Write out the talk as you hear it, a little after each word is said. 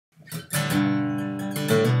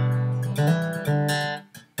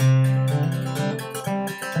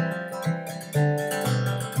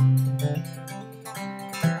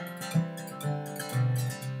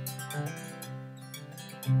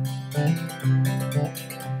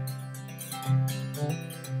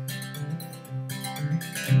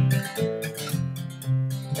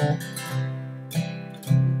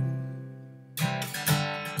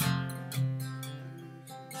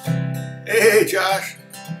Hey, Josh.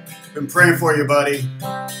 Been praying for you, buddy.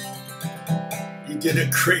 You did a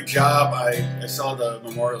great job. I saw the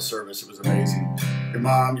memorial service. It was amazing. Your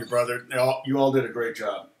mom, your brother, you all did a great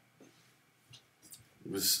job.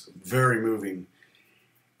 It was very moving.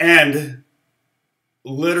 And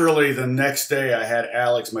literally the next day I had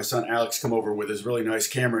Alex, my son Alex, come over with his really nice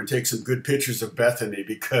camera and take some good pictures of Bethany,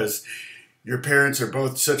 because your parents are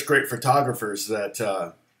both such great photographers that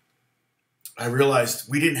I realized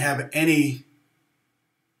we didn't have any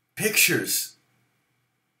pictures.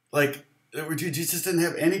 Like, you just didn't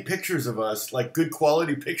have any pictures of us, like good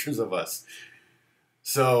quality pictures of us.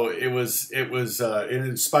 So it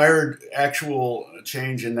inspired actual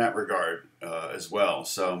change in that regard as well.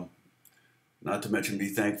 So, not to mention be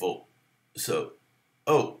thankful. So,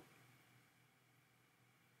 oh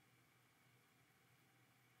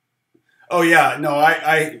yeah, no,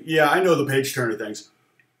 I know the page turner things.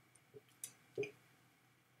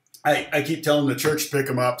 I keep telling the church to pick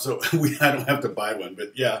them up, so I don't have to buy one.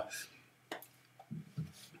 But yeah,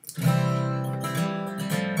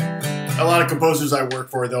 a lot of composers I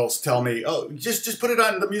work for, they'll tell me, "Oh, just put it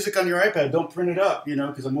on the music on your iPad. Don't print it up," you know,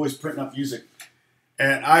 because I'm always printing up music,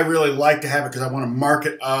 and I really like to have it because I want to mark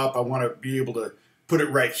it up. I want to be able to put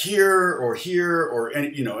it right here or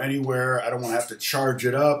any, you know, anywhere. I don't want to have to charge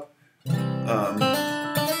it up,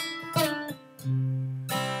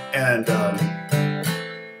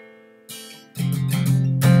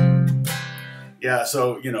 yeah,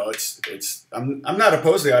 so, you know, I'm not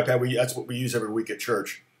opposed to the iPad. That's what we use every week at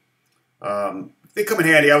church. They come in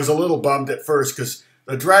handy. I was a little bummed at first because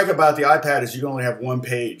the drag about the iPad is you only have one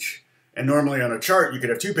page. And normally on a chart, you could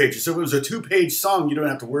have 2 pages. So if it was a 2-page song, you don't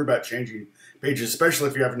have to worry about changing pages, especially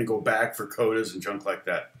if you're having to go back for codas and junk like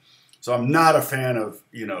that. So I'm not a fan of,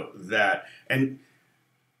 you know, that. And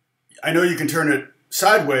I know you can turn it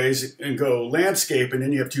sideways and go landscape, and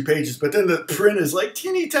then you have 2 pages, but then the print is like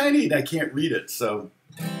teeny tiny and I can't read it. So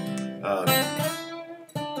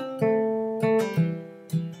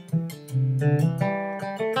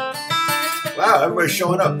wow, everybody's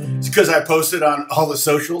showing up. It's because I posted on all the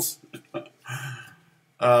socials.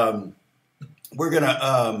 We're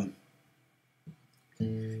gonna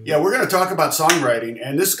talk about songwriting,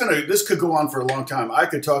 and this could go on for a long time. I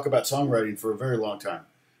could talk about songwriting for a very long time.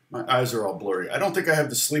 My eyes are all blurry. I don't think I have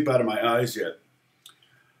the sleep out of my eyes yet.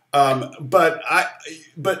 But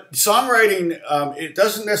songwriting, it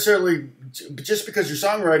doesn't necessarily, just because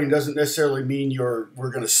you're songwriting doesn't necessarily mean we're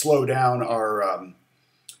going to slow down our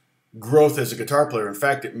growth as a guitar player. In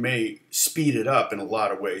fact, it may speed it up in a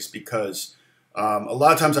lot of ways, because a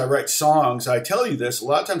lot of times I write songs, I tell you this, a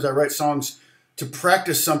lot of times I write songs to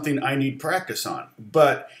practice something I need practice on.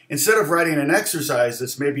 But instead of writing an exercise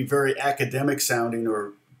that's maybe very academic sounding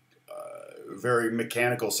or very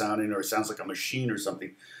mechanical sounding, or it sounds like a machine or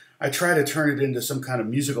something, I try to turn it into some kind of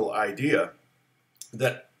musical idea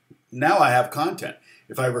that now I have content.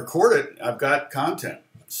 If I record it, I've got content.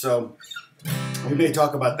 So we may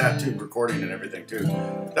talk about that too, recording and everything too.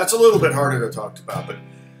 That's a little bit harder to talk about, but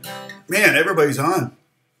man, everybody's on.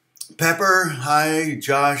 Pepper, hi,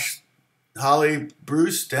 Josh, Holly,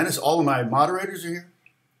 Bruce, Dennis, all of my moderators are here.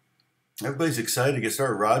 Everybody's excited to get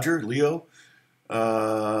started. Roger, Leo,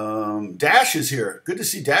 Dash is here. Good to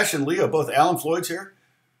see Dash and Leo, both. Alan Floyd's here.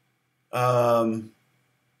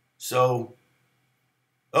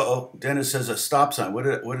 Dennis says a stop sign. What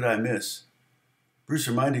did I miss? Bruce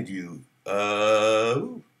reminded you. Wait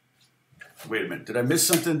a minute. Did I miss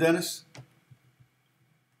something, Dennis?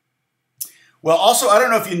 Well, also, I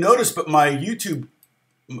don't know if you noticed, but my YouTube,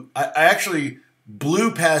 I actually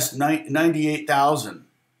blew past 98,000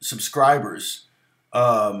 subscribers.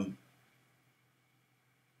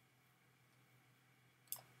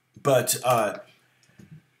 But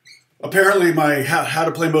apparently my how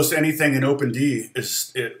to play most anything in OpenD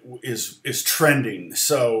is trending.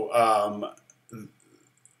 So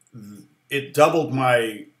it doubled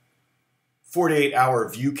my 48-hour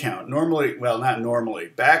view count. Normally, well, not normally.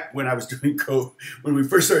 Back when I was doing when we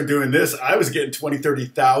first started doing this, I was getting 20,000,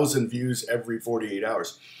 30,000 views every 48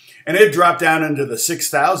 hours. And it dropped down into the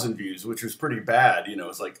 6,000 views, which was pretty bad. You know,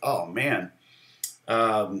 it's like, oh man.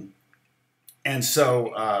 And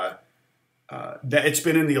so it's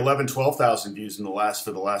been in the 11,000, 12,000 views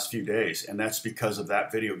for the last few days, and that's because of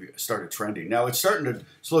that video started trending. Now it's starting to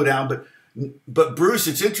slow down, but Bruce,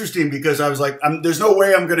 it's interesting because I was like, there's no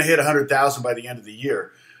way I'm going to hit 100,000 by the end of the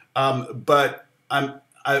year, but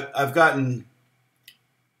I've gotten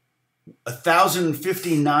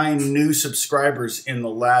 1,059 new subscribers in the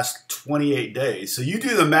last 28 days. So you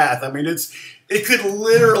do the math. I mean, it could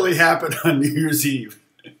literally happen on New Year's Eve.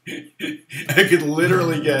 I could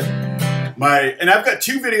literally get and I've got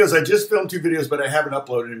 2 videos. I just filmed 2 videos, but I haven't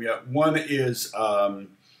uploaded them yet. One is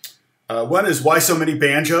Why So Many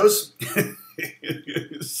Banjos?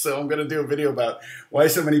 So I'm going to do a video about why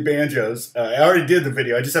so many banjos. I already did the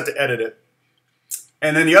video. I just have to edit it.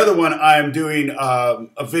 And then the other one, I'm doing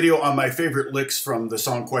a video on my favorite licks from the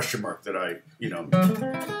song Question Mark that I,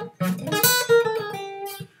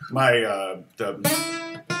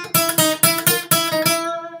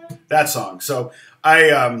 that song. So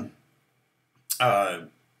I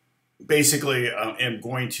basically am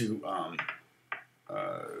going to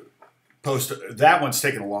post. That one's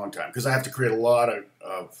taken a long time because I have to create a lot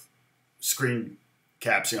of screen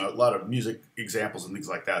caps, a lot of music examples and things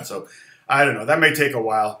like that. So I don't know. That may take a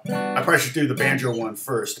while. I probably should do the banjo one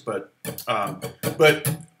first, but I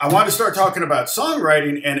want to start talking about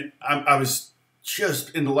songwriting, and I was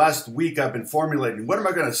just in the last week I've been formulating what am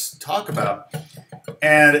I going to talk about,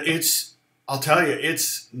 and I'll tell you,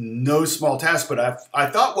 it's no small task. But I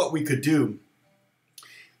thought what we could do.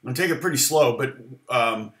 I'm going to take it pretty slow, but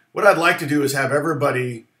what I'd like to do is have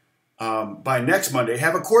everybody by next Monday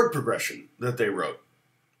have a chord progression that they wrote.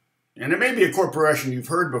 And it may be a chord progression you've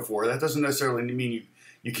heard before. That doesn't necessarily mean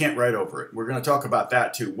you can't write over it. We're going to talk about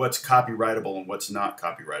that too. What's copyrightable and what's not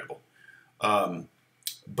copyrightable.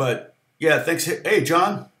 But yeah, thanks. Hey,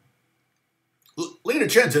 John. Lena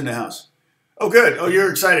Chen's in the house. Oh, good. Oh, you're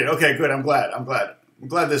excited. Okay, good. I'm glad. I'm glad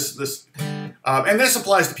this and this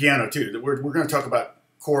applies to piano too. We're going to talk about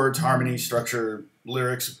chords, harmony, structure,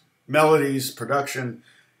 lyrics, melodies, production,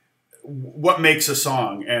 what makes a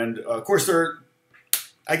song. And of course,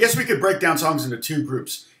 I guess we could break down songs into 2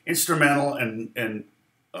 groups, instrumental and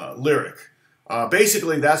lyric.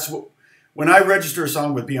 Basically, that's when I register a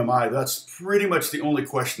song with BMI, that's pretty much the only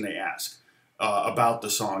question they ask about the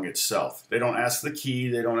song itself. They don't ask the key.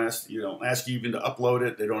 They don't ask you even to upload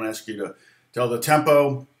it. They don't ask you to tell the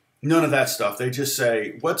tempo. None of that stuff. They just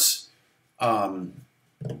say, what's they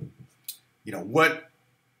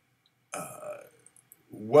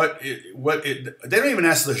don't even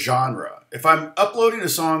ask the genre. If I'm uploading a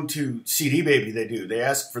song to CD Baby, they do. They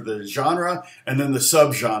ask for the genre and then the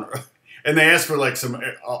subgenre, and they ask for like some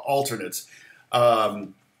alternates.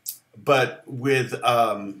 But with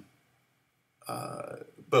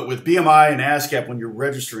BMI and ASCAP, when you're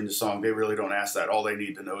registering the song, they really don't ask that. All they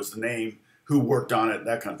need to know is the name, who worked on it,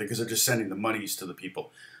 that kind of thing, because they're just sending the monies to the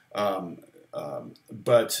people.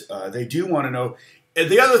 But they do want to know. And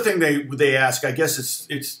the other thing they ask, I guess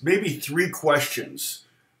it's maybe 3 questions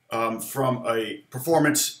from a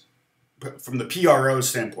performance, from the PRO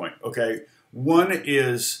standpoint. Okay, one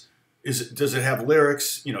does it have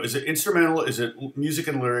lyrics? Is it instrumental? Is it music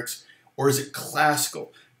and lyrics, or is it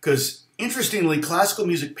classical? Because interestingly, classical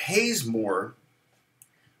music pays more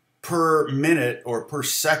per minute or per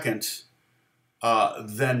second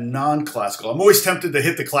than non-classical. I'm always tempted to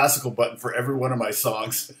hit the classical button for every one of my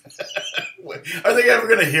songs. Are they ever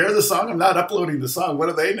going to hear the song? I'm not uploading the song. What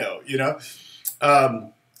do they know?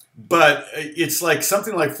 But it's like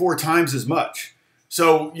something like 4 times as much.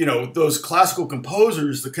 So, those classical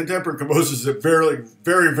composers, the contemporary composers that very,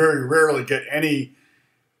 very, very rarely get any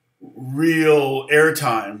real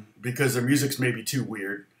airtime because their music's maybe too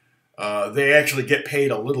weird. They actually get paid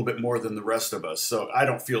a little bit more than the rest of us. So I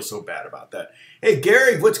don't feel so bad about that. Hey,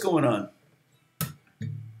 Gary, what's going on?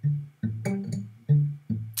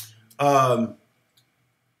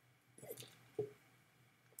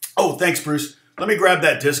 Oh, thanks, Bruce. Let me grab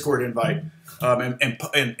that Discord invite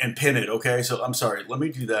and pin it, okay? So I'm sorry. Let me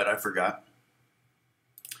do that. I forgot.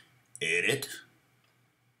 Edit.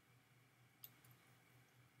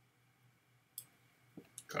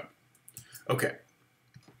 Okay.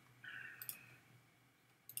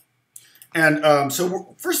 And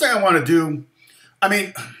so first thing I want to do,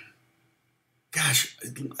 gosh,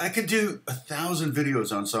 I could do 1,000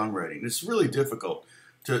 videos on songwriting. It's really difficult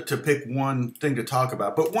to pick one thing to talk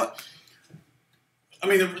about. But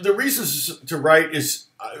the reasons to write is,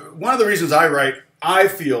 one of the reasons I write, I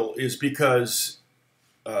feel, is because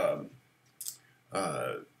the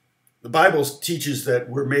Bible teaches that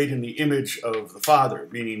we're made in the image of the Father,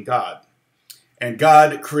 meaning God. And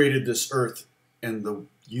God created this earth and the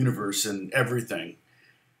universe and everything.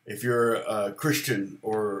 If you're a Christian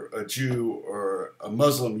or a Jew or a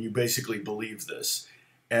Muslim, you basically believe this.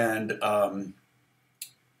 And so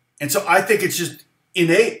I think it's just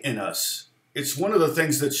innate in us. It's one of the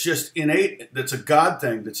things that's just innate, that's a God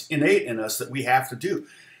thing, that's innate in us that we have to do.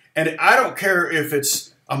 And I don't care if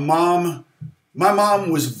it's a mom my mom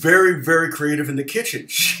was very, very creative in the kitchen.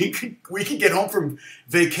 We could get home from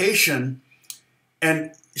vacation,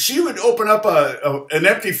 and she would open up an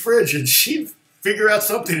empty fridge, and she'd figure out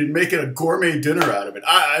something and make it a gourmet dinner out of it.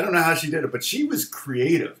 I don't know how she did it, but she was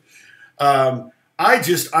creative. I'm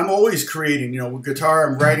always creating. You know, with guitar,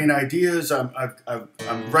 I'm writing ideas. I'm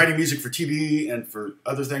writing music for TV and for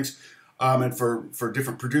other things, and for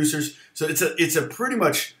different producers. So it's a pretty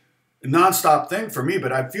much nonstop thing for me.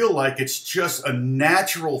 But I feel like it's just a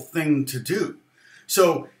natural thing to do.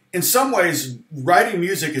 So in some ways, writing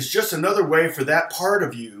music is just another way for that part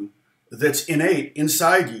of you that's innate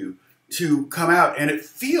inside you to come out, and it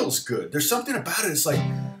feels good. There's something about it. It's like,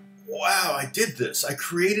 wow, I did this. I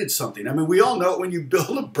created something. I mean, we all know it when you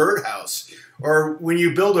build a birdhouse, or when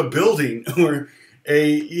you build a building, or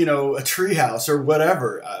a tree house, or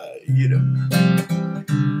whatever.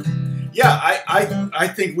 Yeah, I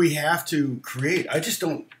think we have to create. I just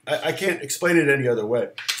don't. I can't explain it any other way.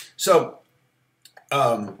 So,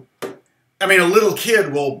 I mean, a little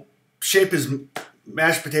kid will shape his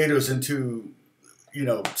mashed potatoes into,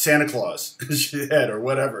 Santa Claus head or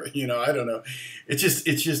whatever. I don't know. It's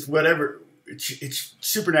just whatever. It's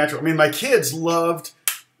supernatural. I mean, my kids loved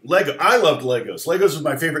Lego. I loved Legos. Legos was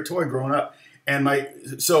my favorite toy growing up. And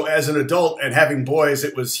so as an adult and having boys,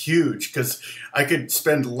 it was huge because I could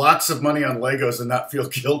spend lots of money on Legos and not feel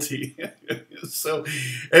guilty. So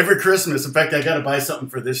every Christmas, in fact, I got to buy something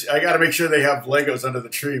for this. I got to make sure they have Legos under the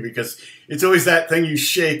tree, because it's always that thing you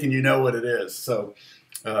shake and you know what it is. So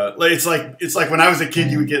it's like when I was a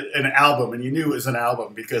kid, you would get an album and you knew it was an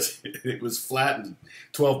album because it was flattened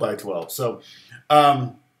 12 by 12. So,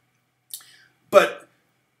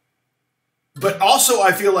 But also,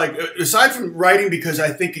 I feel like, aside from writing, because I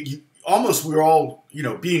think we're all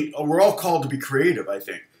called to be creative. I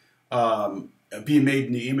think being made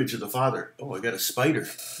in the image of the Father. Oh, I got a spider.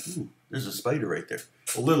 Ooh, there's a spider right there,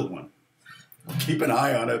 a little one. I'll keep an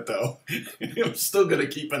eye on it, though. I'm still gonna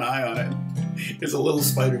keep an eye on it. There's a little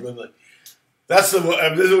spider with it. That's the one.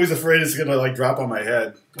 I'm always afraid it's gonna drop on my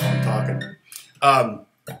head while I'm talking.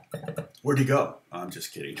 Where'd he go? Oh, I'm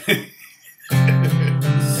just kidding.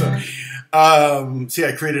 See,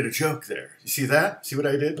 I created a joke there. You see that? See what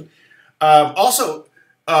I did? Also,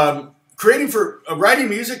 writing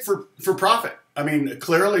music for profit. I mean,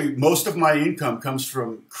 clearly, most of my income comes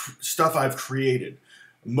from stuff I've created.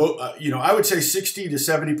 I would say 60 to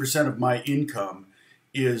 70% of my income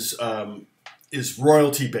is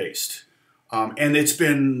royalty based, and it's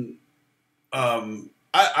been.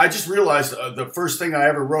 I just realized the first thing I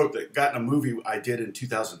ever wrote that got in a movie I did in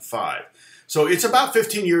 2005. So it's about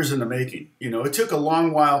 15 years in the making. It took a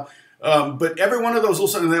long while, but every one of those little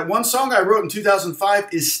songs, and that one song I wrote in 2005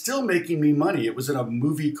 is still making me money. It was in a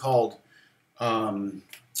movie called,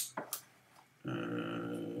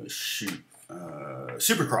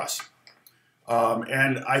 Supercross.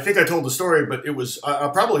 And I think I told the story, but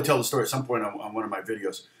I'll probably tell the story at some point on one of my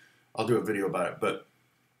videos. I'll do a video about it, but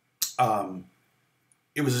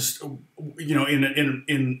it was,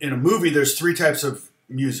 in a movie, there's three types of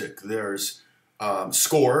music. There's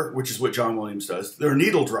score, which is what John Williams does. There are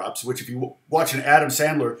needle drops, which if you watch an Adam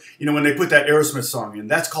Sandler, when they put that Aerosmith song in,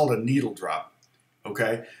 that's called a needle drop.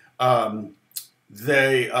 Okay, and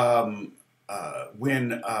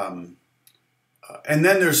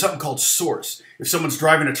then there's something called source. If someone's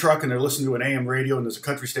driving a truck and they're listening to an AM radio and there's a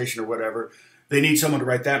country station or whatever, they need someone to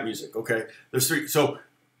write that music. Okay, there's three. So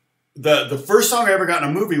the first song I ever got in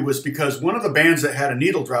a movie was because one of the bands that had a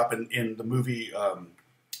needle drop in the movie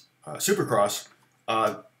Supercross,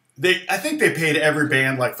 I think they paid every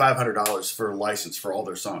band like $500 for a license for all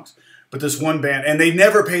their songs. But this one band, and they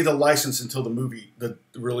never pay the license until the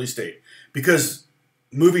release date, because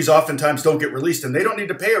movies oftentimes don't get released, and they don't need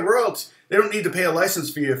to pay a royalty. They don't need to pay a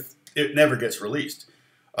license fee if it never gets released.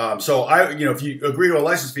 So if you agree to a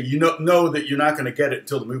license fee, you know that you're not going to get it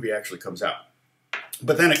until the movie actually comes out.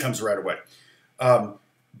 But then it comes right away.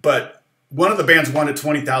 But one of the bands wanted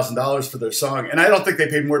 $20,000 for their song, and I don't think they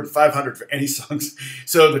paid more than $500 for any songs.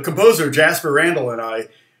 So the composer, Jasper Randall, and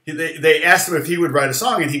they asked him if he would write a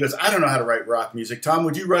song, and he goes, "I don't know how to write rock music. Tom,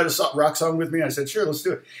 would you write a rock song with me?" I said, "Sure, let's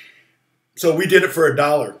do it." So we did it for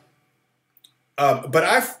 $1.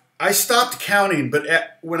 But I stopped counting. But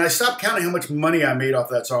when I stopped counting how much money I made off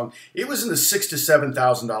that song, it was in the $6,000 to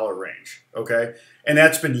 $7,000 range. Okay, and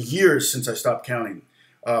that's been years since I stopped counting.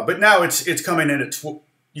 But now it's coming in at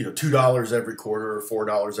 $2 every quarter or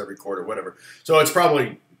 $4 every quarter, whatever. So it's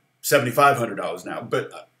probably $7,500 now.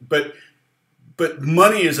 But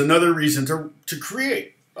money is another reason to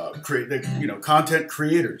create content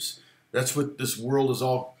creators. That's what this world is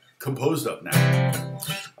all composed of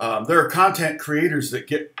now. There are content creators that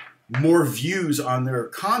get more views on their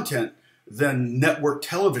content than network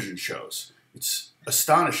television shows. It's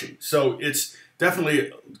astonishing. So it's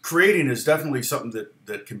definitely, creating is definitely something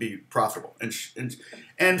that can be profitable and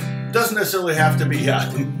doesn't necessarily have to be,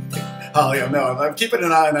 Holly, I'm keeping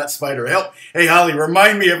an eye on that spider. Hey, Holly,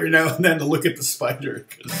 remind me every now and then to look at the spider,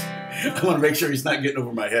 because I want to make sure he's not getting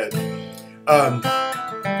over my head.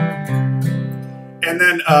 And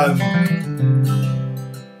then,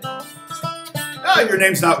 your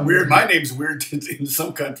name's not weird. My name's weird in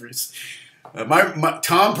some countries.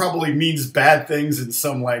 Tom probably means bad things in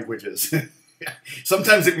some languages.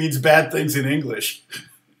 Sometimes it means bad things in English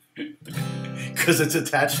because it's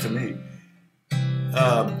attached to me.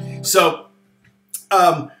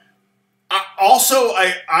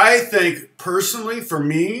 I think personally, for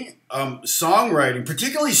me, songwriting,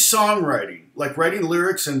 particularly songwriting, like writing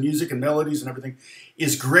lyrics and music and melodies and everything,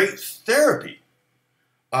 is great therapy.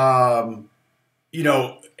 You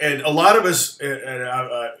know, and a lot of us,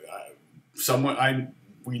 someone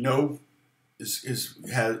we know has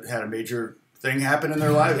had a major thing happen in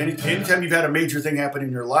their life. Anytime you've had a major thing happen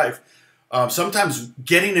in your life, sometimes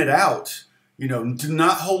getting it out, you know,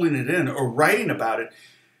 not holding it in or writing about it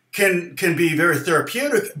can be very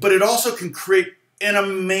therapeutic, but it also can create an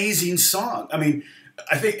amazing song. I mean,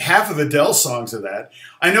 I think half of Adele's songs are that.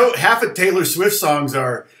 I know half of Taylor Swift's songs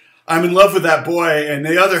are, I'm in love with that boy, and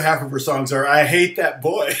the other half of her songs are, I hate that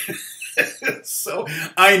boy. So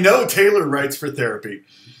I know Taylor writes for therapy.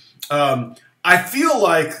 I feel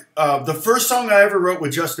like the first song I ever wrote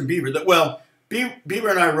with Justin Bieber,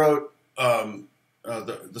 Bieber and I wrote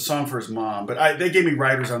the song for his mom, but they gave me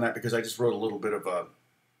writers on that because I just wrote a little bit of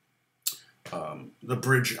the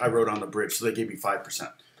bridge. I wrote on the bridge, so they gave me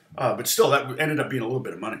 5%. But still, that ended up being a little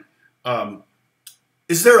bit of money.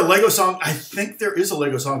 Is there a Lego song? I think there is a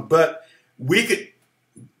Lego song, but we could,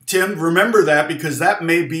 Tim, remember that, because that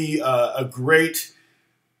may be a great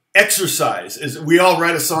exercise. Is we all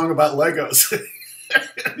write a song about Legos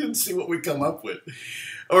and see what we come up with,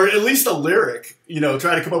 or at least a lyric. You know,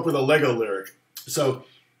 try to come up with a Lego lyric. So,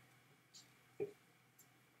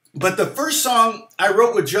 but the first song I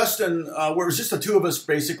wrote with Justin, where it was just the two of us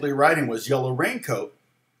basically writing, was "Yellow Raincoat,"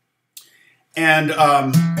 and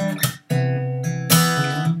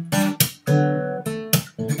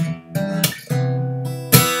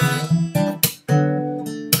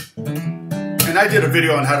I did a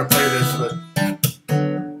video on how to play this, but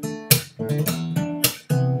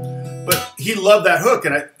he loved that hook,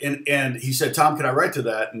 and he said, "Tom, can I write to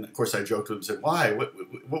that?" And of course, I joked with him and said, "Why?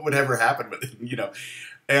 What would ever happen with it?" You know,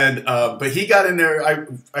 and but he got in there.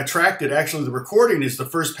 I tracked it. Actually, the recording is the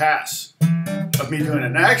first pass of me doing it,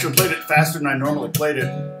 and I actually played it faster than I normally played it,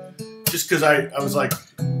 just because I was like,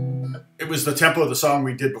 it was the tempo of the song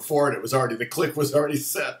we did before, and it was already, the click was already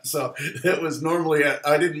set. So it was normally,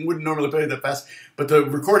 wouldn't normally play that fast, but the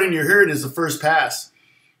recording you're hearing is the first pass.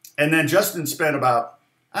 And then Justin spent about,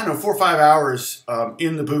 I don't know, 4 or 5 hours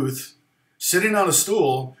in the booth, sitting on a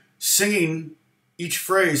stool, singing each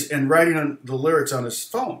phrase and writing on the lyrics on his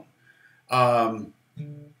phone. And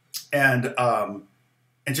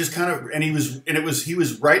just kind of, and he was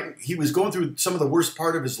going through some of the worst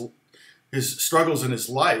part of his struggles in his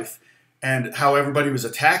life, and how everybody was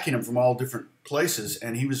attacking him from all different places,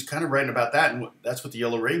 and he was kind of writing about that, and that's what the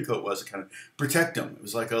Yellow Raincoat was, to kind of protect him. It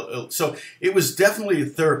was like so it was definitely a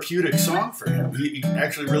therapeutic song for him. He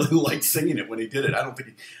actually really liked singing it when he did it. I don't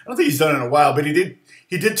think he's done it in a while, but he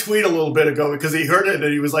did tweet a little bit ago, because he heard it,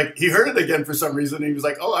 and he was like, he heard it again for some reason, and he was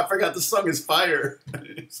like, "Oh, I forgot the song is fire."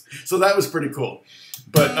 So that was pretty cool.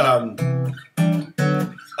 But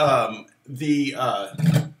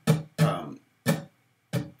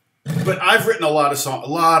but I've written a lot of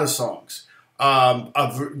songs.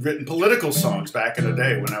 I've written political songs back in the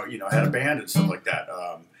day when I had a band and stuff like that.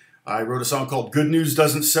 I wrote a song called "Good News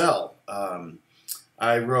Doesn't Sell."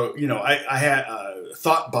 I wrote, I had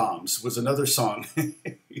 "Thought Bombs" was another song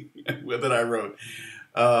that I wrote.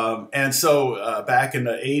 And so back in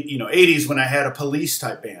the 80s, when I had a police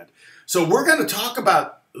type band. So we're going to talk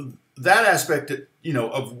about that aspect,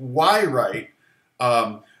 of why write.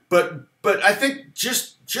 But I think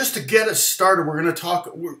just to get us started, we're going to talk.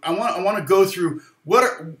 I want to go through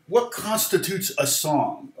what constitutes a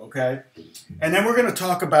song, okay? And then we're going to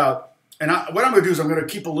talk about. And what I'm going to do is I'm going to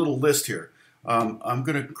keep a little list here. I'm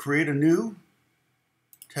going to create a new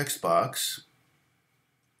text box.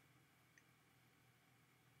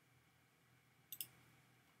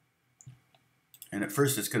 And at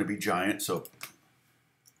first it's going to be giant, so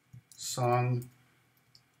song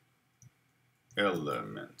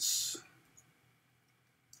elements.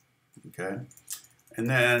 Okay, and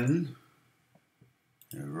then,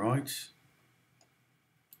 all right,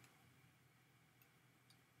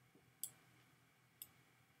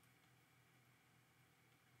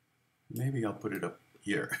 Maybe I'll put it up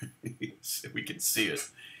here so we can see it.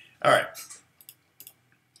 All right.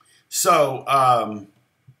 So,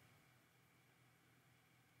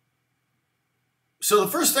 so the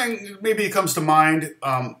first thing maybe that comes to mind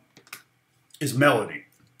is melody.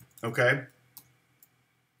 Okay.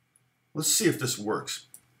 Let's see if this works.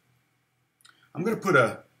 I'm going to put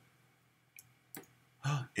a.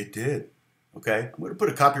 Oh, it did. Okay. I'm going to put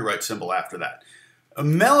a copyright symbol after that. A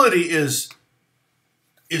melody is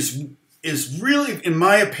really, in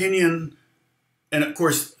my opinion, and of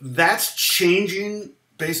course that's changing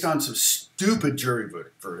based on some stupid jury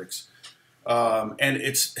verdicts, and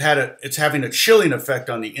it's having a chilling effect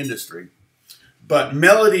on the industry. But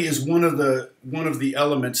melody is one of the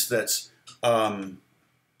elements that's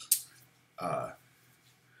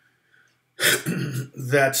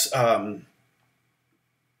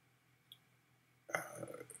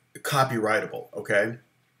copyrightable. Okay.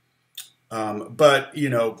 But, you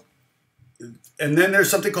know, and then there's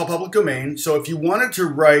something called public domain. So if you wanted to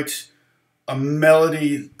write a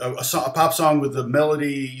melody, a pop song with the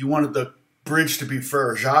melody, you wanted the bridge to be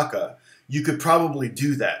Frère Jacques, you could probably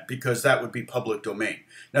do that because that would be public domain.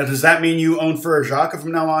 Now, does that mean you own Frère Jacques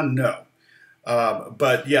from now on? No.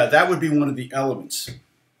 But yeah, that would be one of the elements.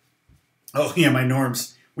 Oh yeah, my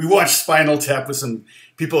norms. We watched Spinal Tap with some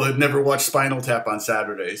people who had never watched Spinal Tap on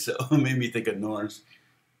Saturday, so it made me think of norms.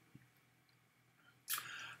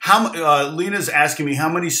 Lena's asking me, how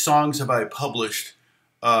many songs have I published?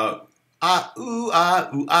 Oh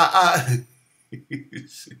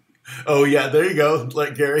yeah, there you go,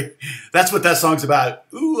 like Gary. That's what that song's about.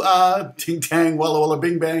 Ooh ah, ting tang, walla walla,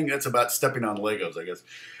 bing bang. That's about stepping on Legos, I guess.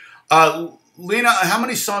 Lena, how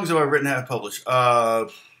many songs have I written and have published?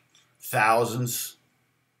 Thousands.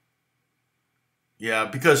 Yeah,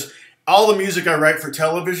 because all the music I write for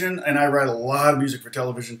television, and I write a lot of music for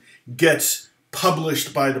television, gets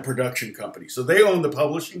published by the production company. So they own the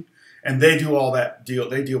publishing, and they do all that deal.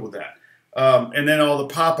 They deal with that. And then all the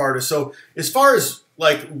pop artists. So as far as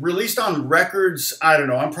like released on records, I don't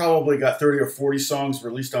know. I'm probably got 30 or 40 songs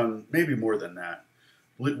released on, maybe more than that,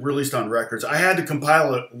 released on records. I had to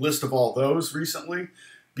compile a list of all those recently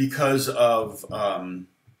because of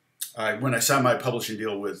when I signed my publishing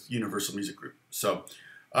deal with Universal Music Group. So,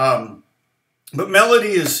 but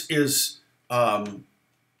melody is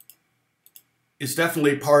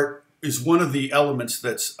definitely is one of the elements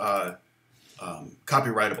that's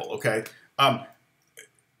copyrightable. Okay,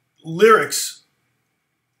 lyrics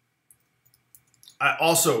I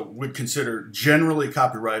also would consider generally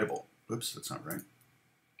copyrightable. Oops, that's not right.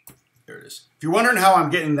 There it is. If you're wondering how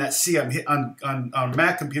I'm getting that C, I'm on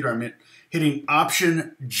Mac computer. I'm hitting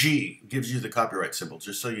Option G. Gives you the copyright symbol,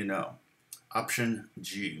 just so you know. Option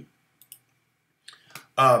G.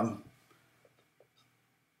 How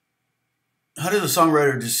does a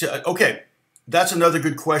songwriter decide? Okay, that's another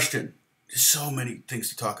good question. There's so many things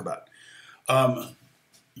to talk about.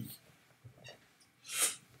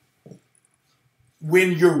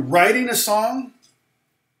 When you're writing a song,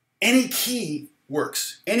 any key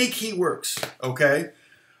works. Any key works, okay?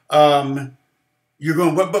 You're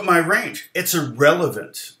going, but my range, it's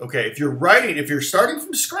irrelevant. Okay, if you're starting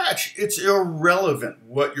from scratch, it's irrelevant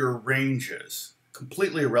what your range is.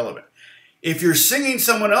 Completely irrelevant. If you're singing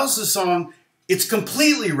someone else's song, it's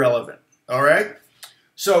completely relevant. All right?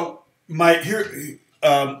 So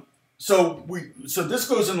so this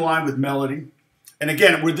goes in line with melody. And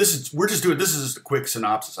again, this is just a quick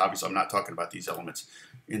synopsis. Obviously, I'm not talking about these elements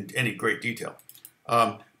in any great detail.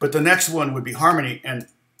 But the next one would be harmony, and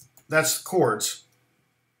that's chords.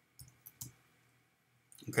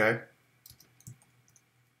 Okay.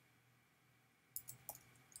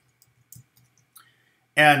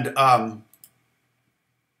 And I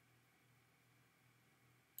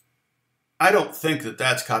don't think that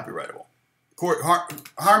that's copyrightable.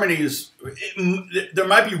 Harmony is, there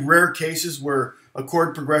might be rare cases where a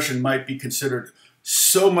chord progression might be considered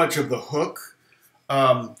so much of the hook.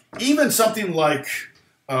 Even something like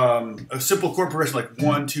a simple chord progression like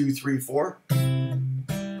 1, 2, 3, 4. And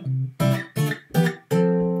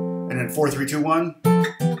then 4, 3, 2, 1.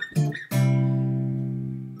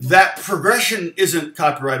 That progression isn't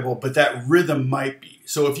copyrightable, but that rhythm might be.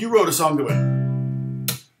 So if you wrote a song that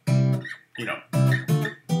went, you know,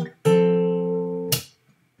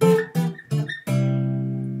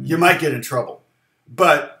 you might get in trouble.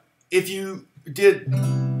 But if you did,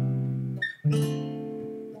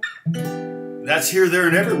 that's here, there,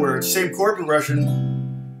 and everywhere. It's the same chord progression.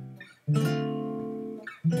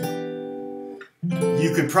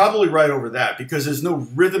 You could probably write over that because there's no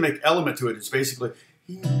rhythmic element to it. It's basically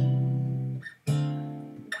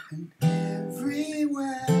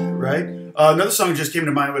everywhere, right? Another song that just came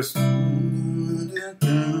to mind was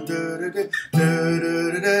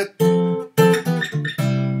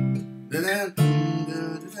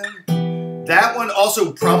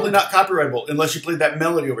also probably not copyrightable unless you played that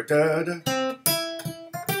melody over. Da, da.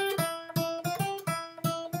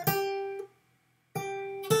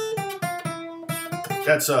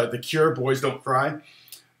 That's The Cure, Boys Don't Cry.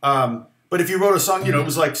 But if you wrote a song, you know, it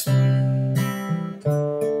was like...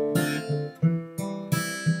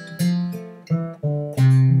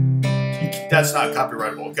 That's not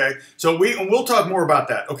copyrightable, okay? So we'll talk more about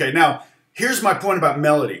that. Okay, now, here's my point about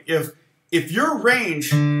melody. If your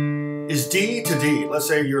range is D to D, let's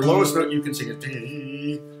say your lowest note you can sing is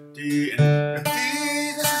D, D, and D,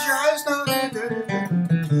 this is your highest note.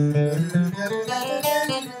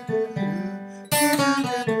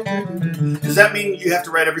 Does that mean you have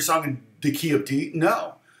to write every song in the key of D?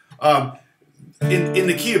 No. In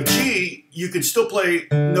the key of G, you could still play,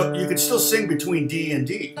 no, you could still sing between D and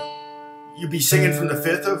D. You'd be singing from the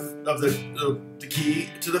fifth of the key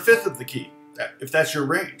to the fifth of the key, if that's your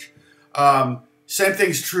range. Same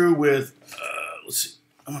thing's true with, let's see,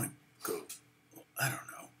 I'm going to go, I don't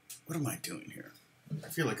know. What am I doing here? I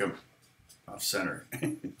feel like I'm off center.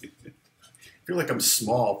 I feel like I'm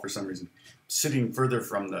small for some reason, sitting further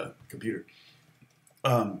from the computer.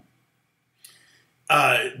 But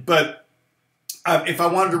if I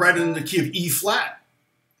wanted to write it in the key of E flat,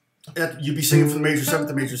 you'd be singing from the major seventh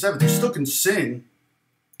to major seventh. You still can sing.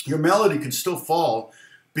 Your melody can still fall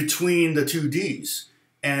between the two Ds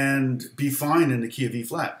and be fine in the key of E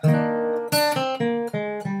flat.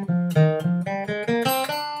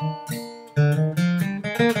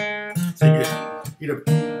 So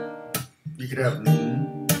you could have.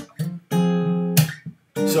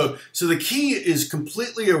 So the key is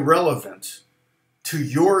completely irrelevant to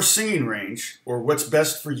your singing range or what's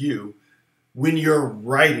best for you when you're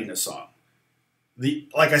writing a song.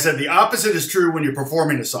 Like I said, the opposite is true when you're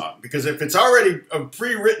performing a song, because if it's already a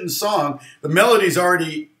pre-written song, the melody's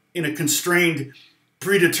already in a constrained,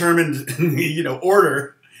 predetermined,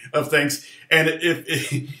 order of things. And if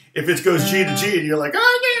it goes G to G, and you're like, oh,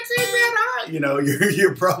 I can't sing that high,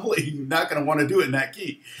 you're probably not going to want to do it in that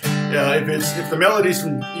key. If the melody's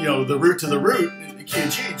from the root to the root, the key of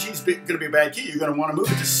G, G's going to be a bad key. You're going to want to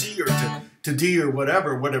move it to C or to D or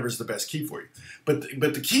whatever's the best key for you. But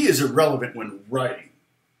the key is irrelevant when writing.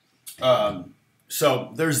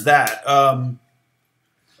 So there's that. Do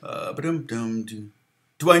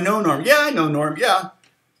I know Norm? Yeah, I know Norm. Yeah.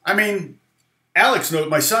 I mean,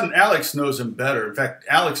 my son Alex knows him better. In fact,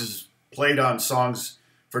 Alex has played on songs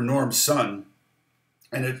for Norm's son.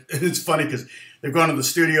 And it's funny because they've gone to the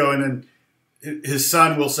studio and then his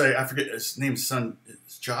son will say, I forget his name's son,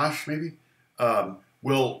 it's Josh maybe, they'll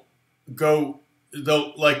go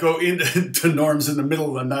into Norm's in the middle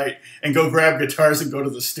of the night and go grab guitars and go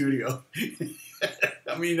to the studio.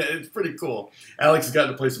 I mean, it's pretty cool. Alex has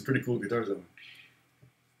gotten to play some pretty cool guitars over.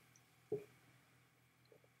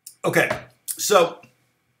 Okay, so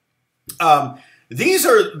these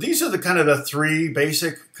are the kind of the three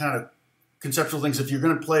basic kind of conceptual things. If you're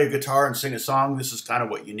going to play a guitar and sing a song, this is kind of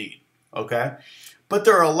what you need. Okay, but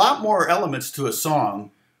there are a lot more elements to a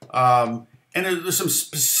song, and there's some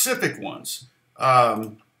specific ones.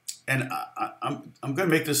 And I'm going to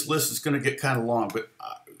make this list. It's going to get kind of long, but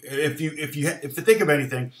if you think of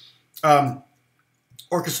anything,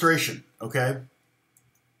 orchestration. Okay.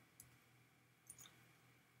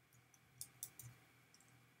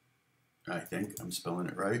 I think I'm spelling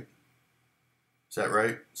it right. Is that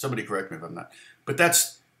right? Somebody correct me if I'm not. But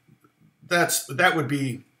that would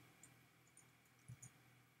be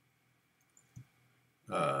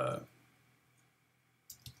that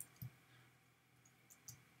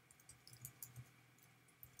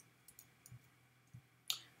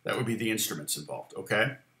would be the instruments involved.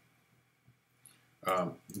 Okay.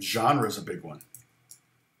 Genre is a big one.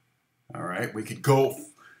 All right, we could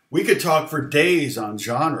talk for days on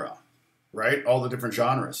genre. Right? All the different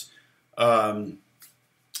genres. Of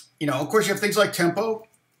course, you have things like tempo,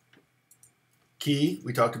 key.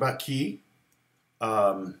 We talked about key.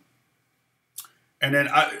 And then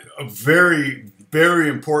a very, very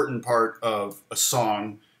important part of a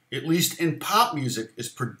song, at least in pop music, is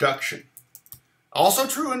production. Also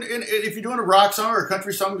true if you're doing a rock song or a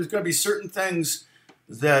country song, there's going to be certain things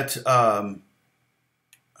that...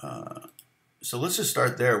 so let's just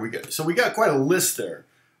start there. We got quite a list there.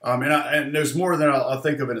 And there's more than I'll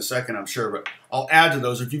think of in a second, I'm sure, but I'll add to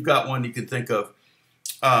those if you've got one you can think of.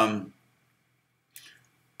 And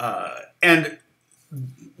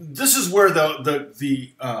this is where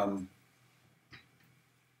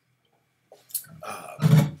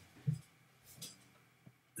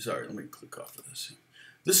sorry, let me click off of this.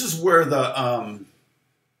 This is where the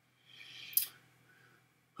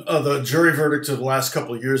jury verdicts of the last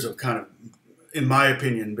couple of years have kind of, in my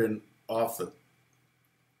opinion, been off the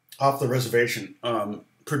off the reservation.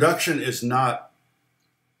 Production is not,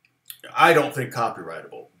 I don't think,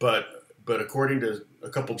 copyrightable, but according to a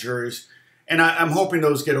couple juries, and I'm hoping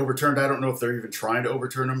those get overturned. I don't know if they're even trying to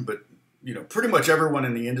overturn them, but you know, pretty much everyone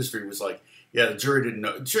in the industry was like, yeah, the jury didn't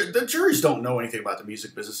know. The juries don't know anything about the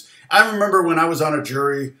music business. I remember when I was on a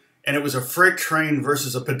jury and it was a freight train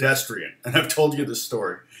versus a pedestrian, and I've told you this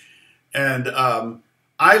story. And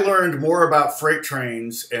I learned more about freight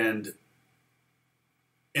trains and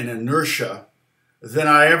inertia than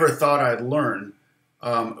I ever thought I'd learn.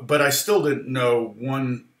 But I still didn't know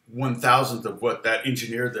 1/1000th of what that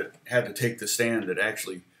engineer that had to take the stand that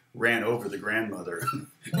actually ran over the grandmother,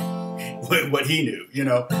 what he knew, you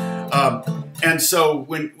know. And so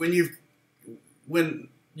when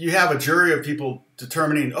you have a jury of people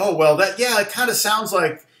determining, oh well, that it kind of sounds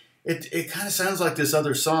like it kind of sounds like this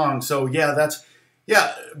other song, so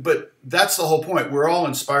but that's the whole point. We're all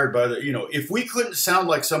inspired by the, you know, if we couldn't sound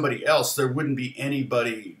like somebody else, there wouldn't be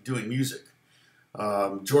anybody doing music.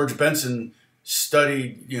 George Benson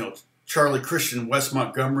studied, you know, Charlie Christian, Wes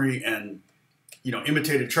Montgomery, and, you know,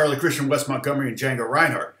 imitated Charlie Christian, Wes Montgomery, and Django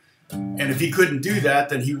Reinhardt. And if he couldn't do that,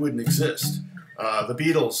 then he wouldn't exist. The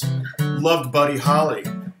Beatles loved Buddy Holly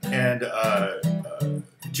and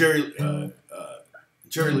Jerry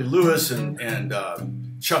Lee Lewis and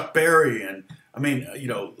Chuck Berry, and I mean, you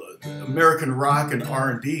know, American rock and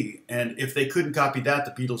R&B. And if they couldn't copy that,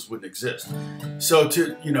 the Beatles wouldn't exist. So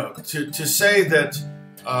to say that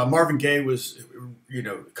Marvin Gaye was, you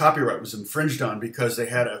know, copyright was infringed on because they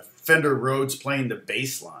had a Fender Rhodes playing the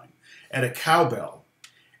bass line and a cowbell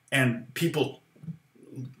and people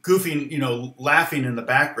goofing, you know, laughing in the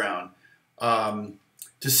background,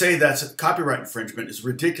 to say that's a copyright infringement is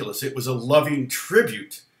ridiculous. It was a loving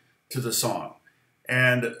tribute to the song.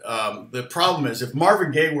 And the problem is, if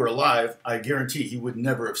Marvin Gaye were alive, I guarantee he would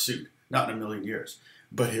never have sued, not in a million years.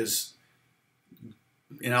 But his,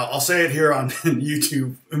 you know, I'll say it here on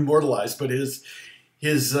YouTube, immortalized, but his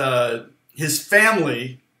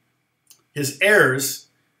family, his heirs,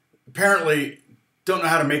 apparently don't know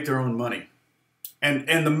how to make their own money. And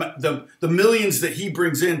the millions that he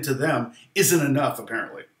brings in to them isn't enough,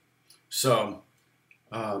 apparently. So,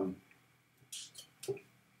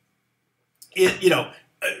 you know,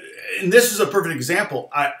 and this is a perfect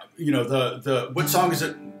example. You know, what song is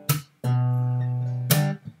it?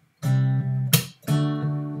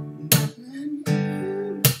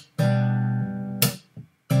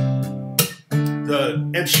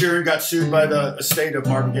 Ed Sheeran got sued by the estate of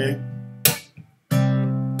Marvin Gaye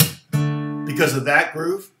because of that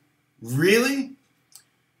groove. Really?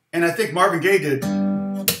 And I think Marvin Gaye did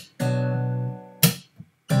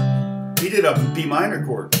a B minor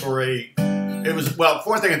chord, or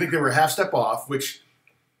fourth thing, I think they were a half step off, which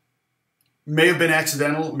may have been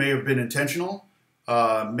accidental, may have been intentional,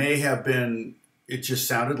 may have been, it just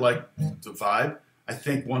sounded like the vibe. I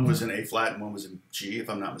think one was in A flat and one was in G, if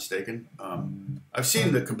I'm not mistaken. I've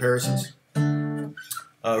seen the comparisons.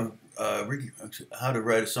 How to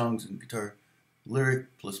write a songs in guitar: lyric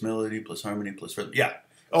plus melody plus harmony plus rhythm. Yeah.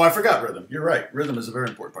 Oh, I forgot rhythm. You're right. Rhythm is a very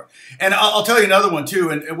important part. And I'll tell you another one too.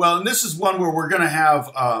 And this is one where we're going to have.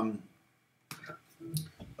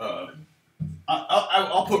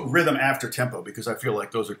 I'll put rhythm after tempo because I feel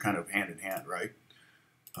like those are kind of hand in hand, right?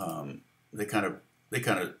 They kind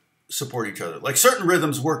of support each other. Like certain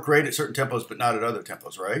rhythms work great at certain tempos, but not at other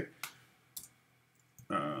tempos, right?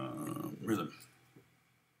 Rhythm.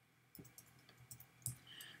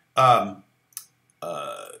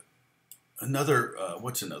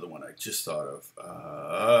 What's another one I just thought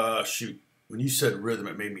of? Shoot, when you said rhythm,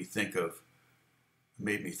 it made me think of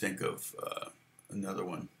another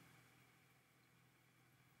one.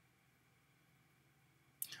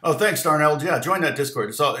 Oh, thanks, Darnell. Yeah, join that Discord.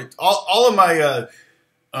 It's all of my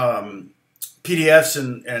PDFs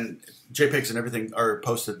and JPEGs and everything are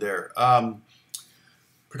posted there.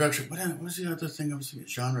 Production. What was the other thing I was thinking?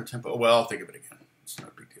 Genre, tempo. Well, I'll think of it again. It's not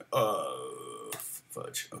a big deal.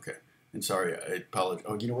 Fudge. Okay. And sorry, I apologize.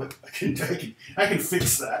 Oh, you know what? I can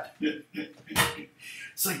fix that.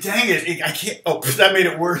 It's like, dang it, I can't. Oh, that made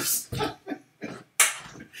it worse.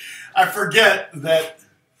 I forget that.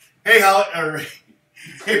 Hey,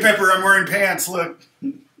 hey, Pepper, I'm wearing pants. Look.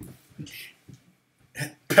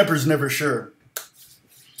 Pepper's never sure.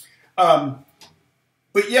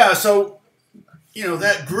 But yeah, so, you know,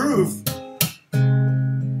 that groove.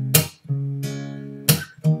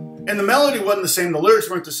 And the melody wasn't the same. The lyrics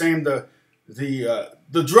weren't the same. The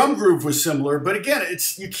drum groove was similar. But again,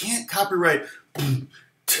 you can't copyright.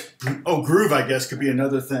 Oh, groove, I guess, could be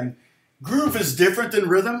another thing. Groove is different than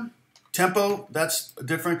rhythm. Tempo, that's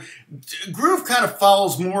different. Groove kind of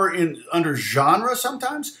follows more under genre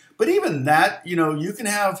sometimes. But even that, you know, you can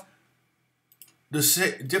have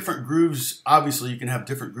different grooves. Obviously, you can have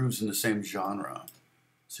different grooves in the same genre. Let's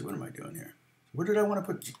see, what am I doing here? Where did I want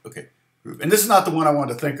to put? Okay, groove. And this is not the one I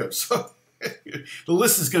wanted to think of. So the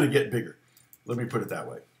list is going to get bigger. Let me put it that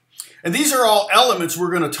way. And these are all elements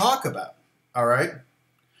we're going to talk about. All right.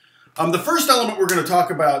 The first element we're going to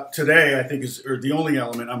talk about today, I think, or the only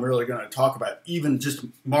element I'm really going to talk about, even just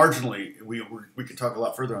marginally, we can talk a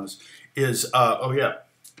lot further on this, is, oh yeah.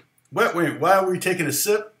 Wait, why are we taking a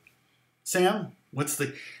sip, Sam? What's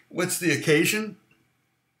the occasion?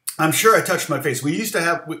 I'm sure I touched my face. We used to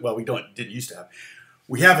have, well, didn't used to have.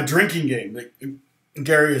 We have a drinking game that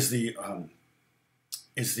Gary is the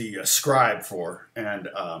scribe for, and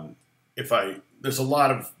there's a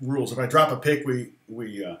lot of rules. If I drop a pick, we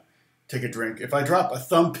take a drink. If I drop a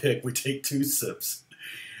thumb pick, we take 2 sips.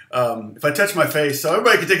 If I touch my face, so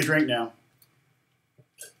everybody can take a drink now.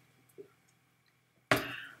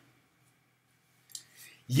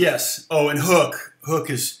 Yes. Oh, and hook. Hook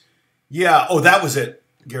is, yeah. Oh, that was it,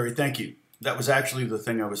 Gary. Thank you. That was actually the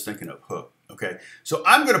thing I was thinking of, hook. Okay. So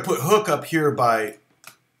I'm going to put hook up here by,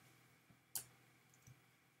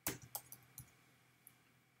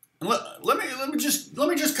 let me just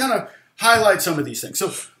kind of highlight some of these things.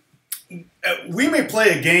 So we may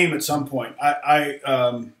play a game at some point.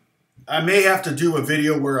 I may have to do a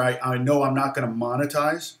video where I know I'm not going to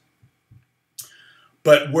monetize,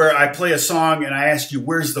 but where I play a song and I ask you,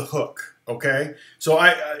 where's the hook? Okay, so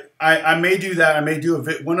I may do that. I may do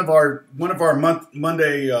one of our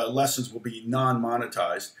Monday lessons will be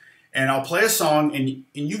non-monetized, and I'll play a song and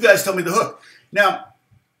you guys tell me the hook. Now,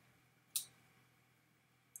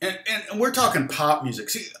 and we're talking pop music.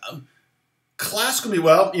 See, classical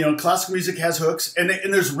music has hooks, and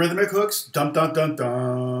there's rhythmic hooks. Dun dun dun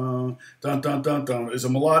dun dun dun dun dun is a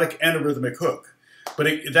melodic and a rhythmic hook, but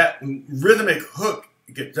that rhythmic hook.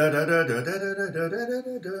 Get da da da da da da da da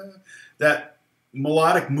da da. That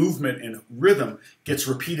melodic movement and rhythm gets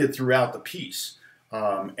repeated throughout the piece,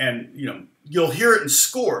 and you'll hear it in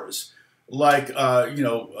scores, like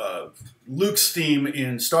Luke's theme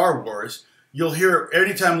in Star Wars. You'll hear it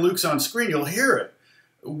anytime Luke's on screen. You'll hear it.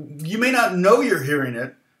 You may not know you're hearing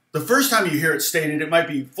it. The first time you hear it stated, it might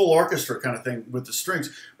be full orchestra kind of thing with the strings,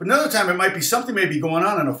 but another time it might be something may be going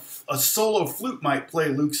on, and a solo flute might play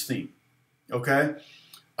Luke's theme. Okay.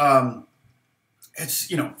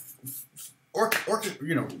 It's,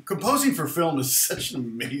 composing for film is such an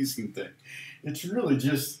amazing thing. It's really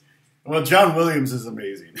just, well, John Williams is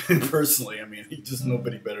amazing. Personally, I mean, he's just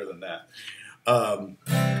nobody better than that.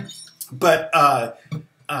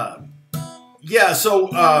 Yeah, so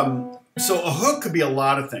a hook could be a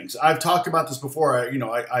lot of things. I've talked about this before.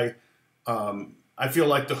 I feel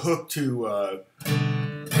like the hook to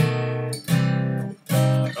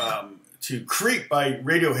Creep by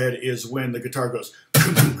Radiohead is when the guitar goes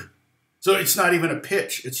kunk. So it's not even a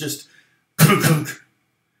pitch, it's just kunk,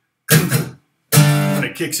 when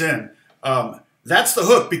it kicks in. That's the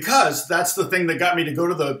hook, because that's the thing that got me to go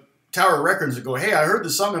to the Tower Records and go, hey, I heard the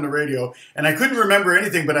song on the radio and I couldn't remember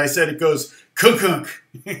anything, but I said it goes kunk kunk.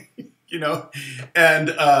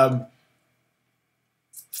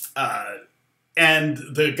 And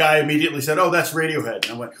the guy immediately said, oh, that's Radiohead.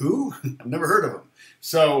 And I went, who? I've never heard of him.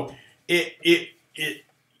 So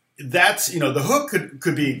that's, the hook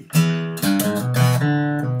could be,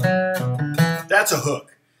 that's a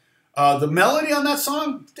hook. The melody on that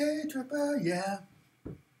song, Day Tripper, yeah.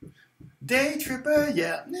 Day Tripper,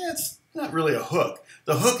 yeah. It's not really a hook.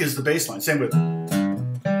 The hook is the bass line. Same with,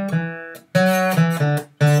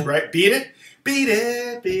 right? Beat it. Beat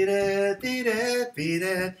it, beat it, beat it, beat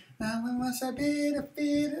it. Once I beat it,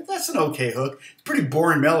 beat it. That's an okay hook. It's a pretty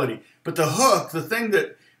boring melody. But the hook, the thing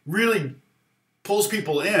that really pulls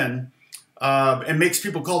people in and makes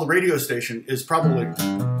people call the radio station is probably,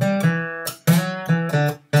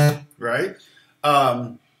 right?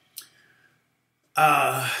 A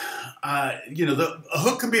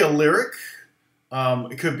hook can be a lyric.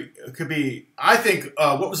 It could be. I think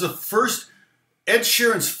what was the first? Ed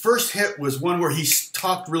Sheeran's first hit was one where he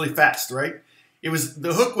talked really fast, right?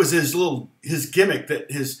 The hook was his gimmick, that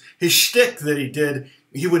his shtick that he did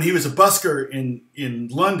when he was a busker in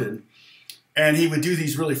London, and he would do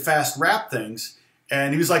these really fast rap things.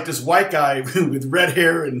 And he was like this white guy with red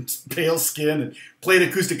hair and pale skin, and played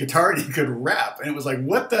acoustic guitar, and he could rap. And it was like,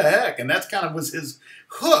 what the heck? And that's kind of was his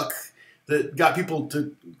hook that got people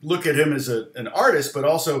to look at him as an artist, but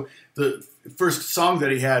also the first song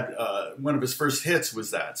that he had, one of his first hits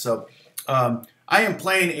was that. So I am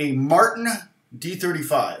playing a Martin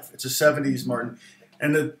D35. It's a 70s Martin.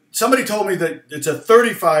 And somebody told me that it's a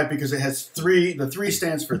 35 because it has the 3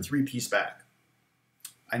 stands for 3-piece back.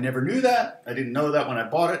 I never knew that. I didn't know that when I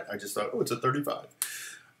bought it. I just thought, oh, it's a 35.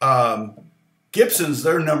 Gibsons,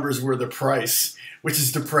 their numbers were the price, which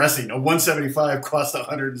is depressing. A 175 cost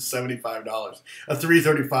 $175. A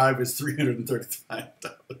 335 is $335.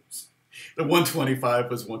 The 125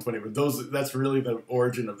 was 120. But that's really the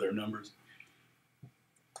origin of their numbers.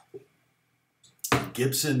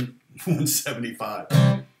 Gibson 175.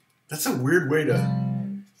 That's a weird way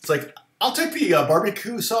to. It's like, I'll take the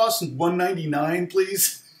barbecue sauce 199,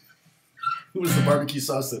 please. It was the barbecue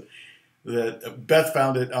sauce that Beth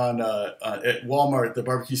found it on at Walmart. The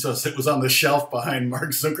barbecue sauce that was on the shelf behind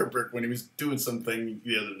Mark Zuckerberg when he was doing something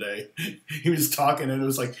the other day. He was talking and it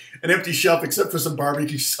was like an empty shelf except for some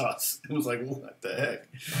barbecue sauce. It was like, what the heck?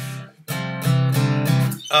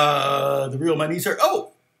 The real my knees hurt.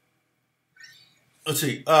 Oh. Let's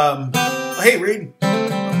see. Hey, Reed.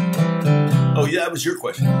 Oh, yeah, that was your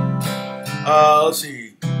question. Let's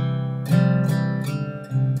see.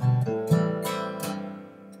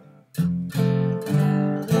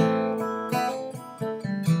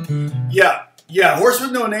 Yeah. Horse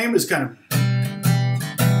with No Name is kind of.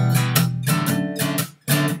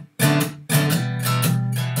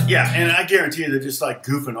 Yeah, and I guarantee you they're just like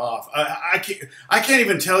goofing off. I can't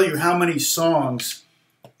even tell you how many songs.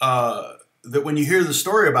 That when you hear the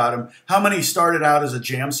story about him, how many started out as a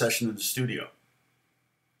jam session in the studio?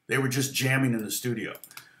 They were just jamming in the studio.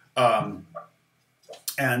 You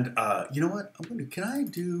know what? Can I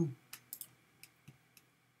do...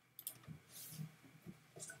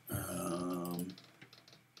 I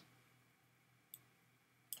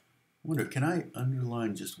wonder, can I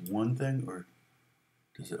underline just one thing, or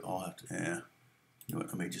does it all have to... Yeah. You know what?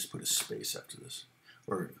 I may just put a space after this.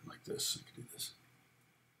 Or like this. I could do this.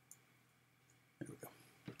 There we go.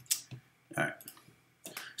 All right.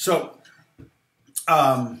 So,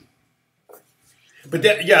 but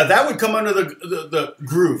that, yeah, that would come under the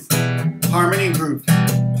groove, harmony and groove.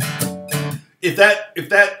 If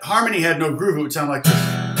that harmony had no groove, it would sound like this.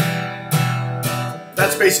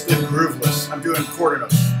 That's basically grooveless. I'm doing quarter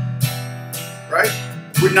notes, right?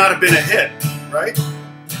 Would not have been a hit, right?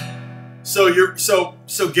 So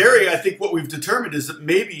Gary, I think what we've determined is that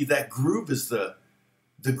maybe that groove is the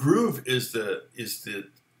groove is the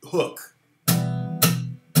hook.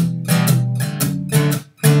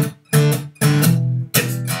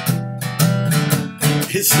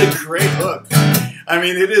 It's a great hook. I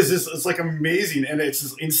mean, it is. It's like amazing, and it's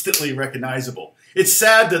just instantly recognizable. It's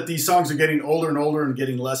sad that these songs are getting older and older and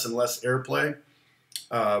getting less and less airplay.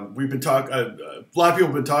 We've been talking. A lot of people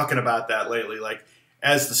have been talking about that lately. Like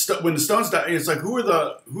when the Stones die, it's like who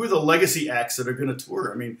are the legacy acts that are going to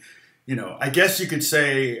tour? I mean, you know, I guess you could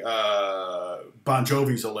say Bon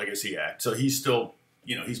Jovi's a legacy act, so he's still,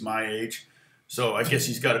 you know, he's my age, so I guess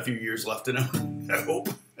he's got a few years left in him. I hope.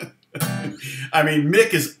 I mean,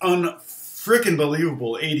 Mick is unfreaking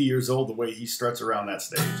believable, 80 years old, the way he struts around that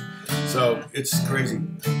stage. So it's crazy.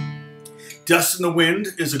 Dust in the Wind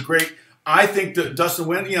is a great. I think that Dust in the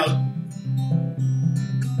Wind, you know,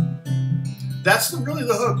 that's really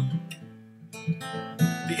the hook.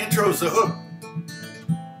 The intro is the hook.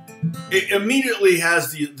 It immediately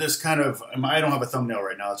has this kind of. I don't have a thumbnail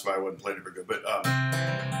right now, that's why I wasn't playing it very good.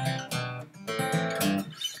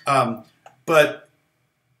 But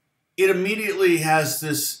it immediately has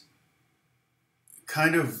this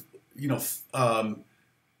kind of, you know,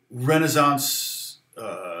 Renaissance,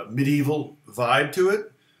 medieval vibe to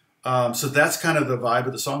it. So that's kind of the vibe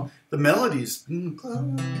of the song. The melodies.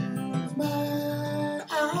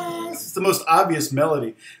 It's the most obvious melody.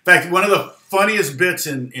 In fact, one of the funniest bits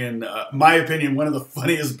in my opinion, one of the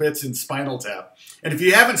funniest bits in Spinal Tap. And if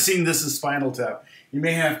you haven't seen This Is Spinal Tap, you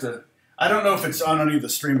may have to. I don't know if it's on any of the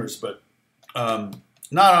streamers, but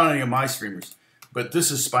not on any of my streamers. But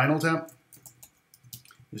This Is Spinal Tap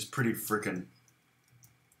is pretty freaking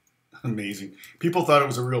amazing. People thought it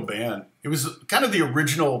was a real band. It was kind of the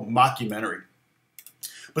original mockumentary.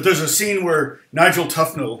 But there's a scene where Nigel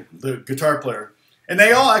Tufnell, the guitar player, and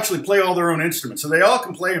they all actually play all their own instruments. So they all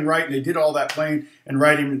can play and write, and they did all that playing and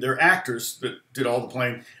writing. They're actors that did all the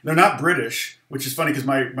playing. They're not British, which is funny because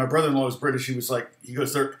my brother-in-law is British. He was like, he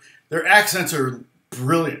goes, their accents are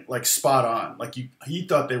brilliant, like spot on. Like he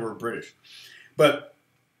thought they were British. But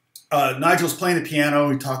Nigel's playing the piano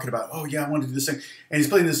and talking about, oh yeah, I want to do this thing. And he's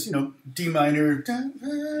playing this, you know, D minor.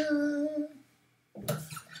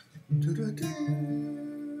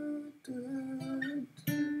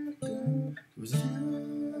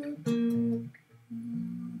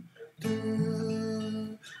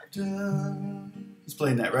 He's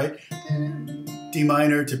playing that, right? D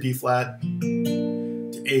minor to B flat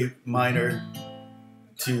to A minor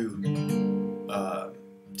to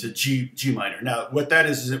to G minor. Now, what that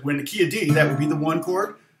is that when the key of D, that would be the 1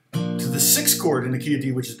 chord, to the 6th chord in the key of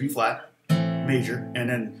D, which is B flat major, and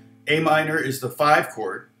then A minor is the 5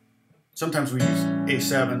 chord. Sometimes we use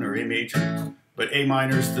A7 or A major, but A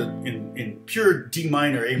minor is in pure D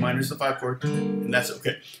minor, A minor is the 5 chord, and that's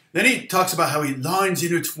okay. Then he talks about how he lines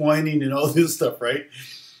intertwining and all this stuff, right?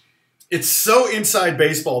 It's so inside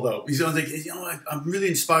baseball, though. He's like, you know, I'm really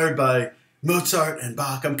inspired by Mozart and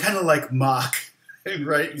Bach. I'm kind of like Mach,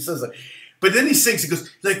 right? He says that. But then he sings, he goes,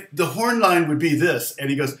 like, the horn line would be this, and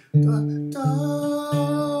he goes, da, da,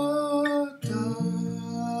 da, da,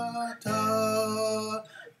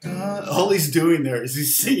 da. All he's doing there is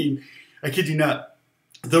he's singing, I kid you not,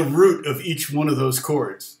 the root of each one of those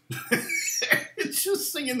chords. It's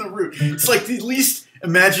just singing the root. It's like the least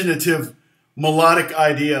imaginative melodic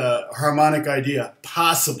idea, harmonic idea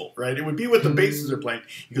possible, right? It would be what the basses are playing.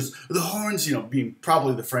 He goes, the horns, you know, being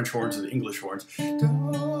probably the French horns or the English horns. He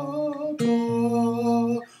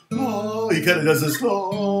kind of does this,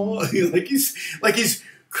 like he's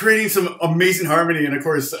creating some amazing harmony. And of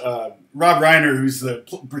course, Rob Reiner, who's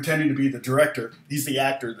pretending to be the director, he's the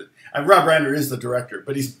actor. Rob Reiner is the director,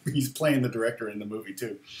 but he's playing the director in the movie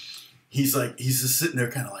too. He's just sitting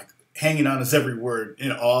there kind of like hanging on his every word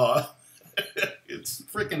in awe. It's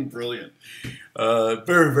freaking brilliant.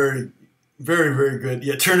 Very, very, very, very good.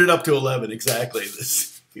 Yeah, turn it up to 11. Exactly.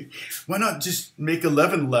 Why not just make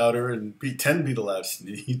 11 louder and 10 be the loudest?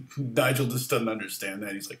 Nigel just doesn't understand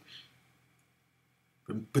that. He's like,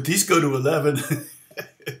 but these go to 11.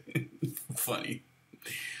 Funny.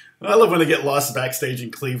 I love when they get lost backstage in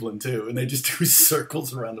Cleveland, too, and they just do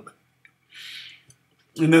circles around them.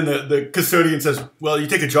 And then the custodian says, well, you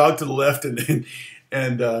take a jog to the left, and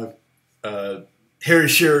Harry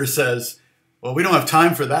Shearer says, well, we don't have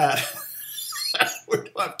time for that. We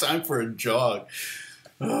don't have time for a jog.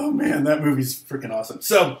 Oh, man, that movie's freaking awesome.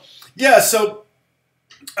 So, yeah, so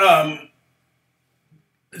Dust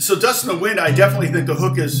in the Wind, I definitely think the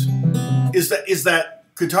hook is that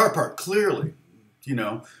guitar part, clearly, you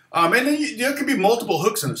know. And then there could be multiple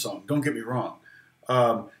hooks in a song, don't get me wrong.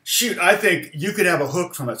 Shoot, I think you could have a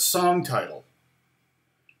hook from a song title.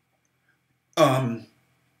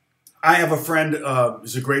 I have a friend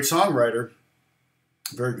who's a great songwriter,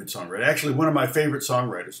 very good songwriter. Actually, one of my favorite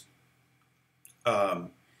songwriters.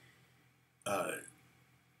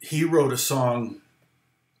 He wrote a song.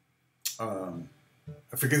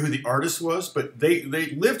 I forget who the artist was, but they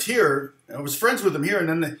lived here. I was friends with them here, and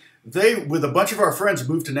then they with a bunch of our friends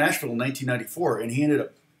moved to Nashville in 1994, and he ended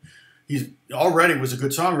up. He already was a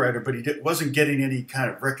good songwriter, but he wasn't getting any kind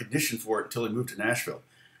of recognition for it until he moved to Nashville,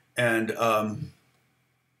 and.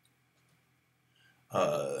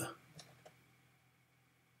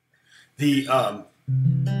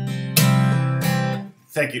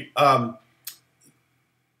 Thank you.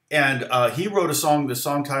 He wrote a song. The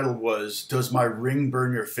song title was "Does My Ring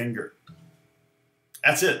Burn Your Finger?"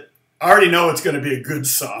 That's it. I already know it's going to be a good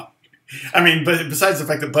song. I mean, but besides the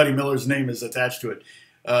fact that Buddy Miller's name is attached to it,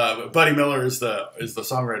 Buddy Miller is the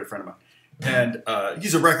songwriter friend of mine, and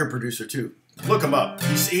he's a record producer too. Look him up.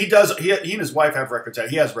 He and his wife have records out.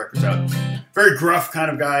 He has records out. Very gruff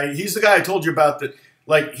kind of guy. He's the guy I told you about that.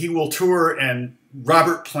 Like, he will tour and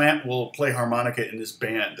Robert Plant will play harmonica in his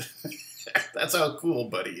band. That's how cool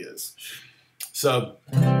Buddy is. So,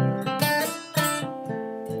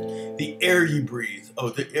 the air you breathe. Oh,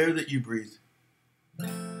 the air that you breathe.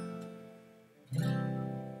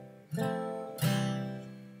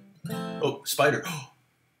 Oh, spider. Oh,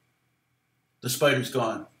 the spider's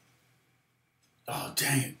gone. Oh,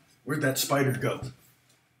 dang it. Where'd that spider go?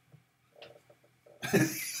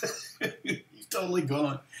 He's totally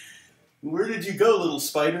gone. Where did you go, little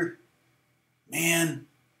spider? Man.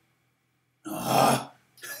 Ah.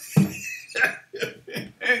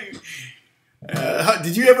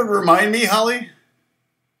 Did you ever remind me, Holly?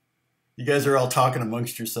 You guys are all talking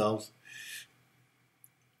amongst yourselves.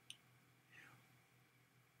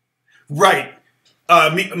 Right.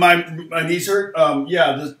 My knees hurt.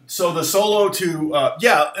 Yeah. So the solo to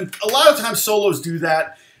yeah, and a lot of times solos do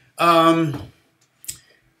that. I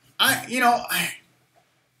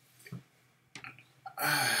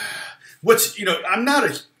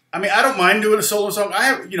don't mind doing a solo song.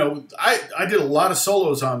 I did a lot of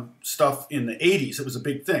solos on stuff in the 80s. It was a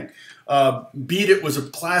big thing. Beat It was a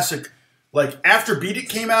classic. Like, after Beat It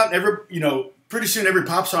came out, pretty soon every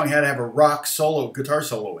pop song had to have a rock solo, guitar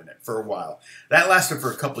solo in it for a while. That lasted for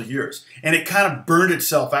a couple of years. And it kind of burned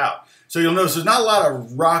itself out. So you'll notice there's not a lot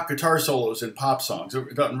of rock guitar solos in pop songs.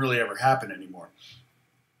 It doesn't really ever happen anymore.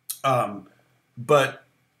 But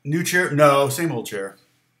new chair? No, same old chair.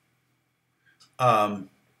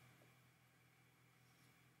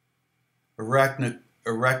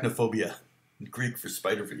 Arachnophobia. Greek for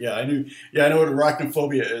spider. Yeah, I knew. Yeah, I know what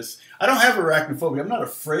arachnophobia is. I don't have arachnophobia. I'm not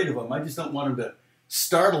afraid of them. I just don't want them to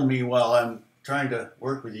startle me while I'm trying to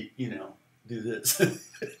work with you. You know, do this.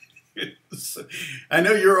 I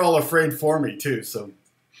know you're all afraid for me too. So,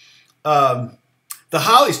 the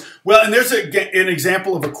Hollies. Well, and there's an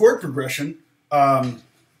example of a chord progression.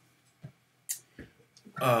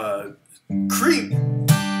 Creep.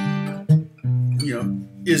 You know,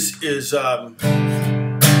 is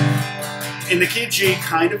in the key of G,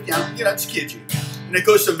 kind of, yeah, it's key of G. And it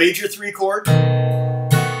goes to major 3 chord.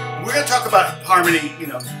 We're going to talk about harmony, you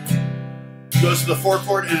know, it goes to the 4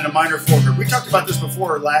 chord and then a minor 4 chord. We talked about this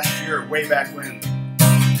before last year, way back when.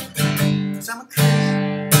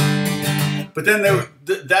 But then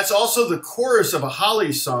that's also the chorus of a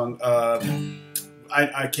Hollies song.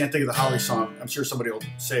 I can't think of the Hollies song. I'm sure somebody will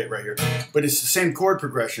say it right here. But it's the same chord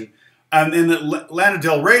progression. And then Lana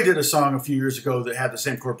Del Rey did a song a few years ago that had the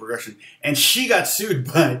same chord progression, and she got sued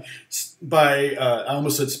by I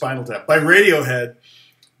almost said Spinal Tap, by Radiohead,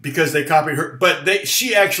 because they copied her. But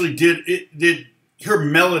she actually did her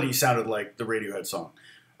melody sounded like the Radiohead song.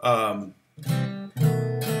 I'm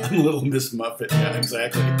a little Miss Muffet, yeah,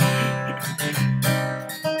 exactly.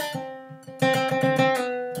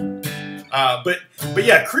 But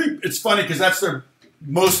yeah, Creep. It's funny because that's their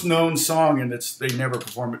most known song, and they never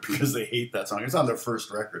perform it because they hate that song. It's on their first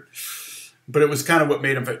record, but it was kind of what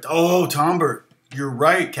made them think, oh, timbre, you're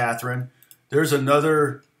right, Catherine. There's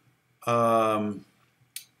another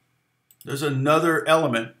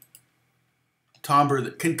element, timbre,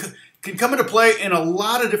 that can come into play in a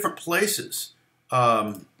lot of different places.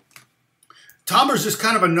 Timbre is just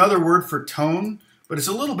kind of another word for tone, but it's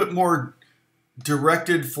a little bit more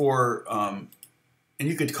directed for and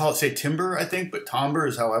you could call it, say, timbre, I think, but timbre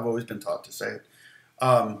is how I've always been taught to say it.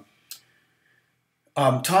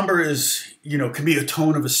 Timbre is, you know, can be a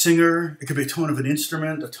tone of a singer. It could be a tone of an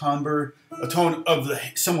instrument, a timbre, a tone of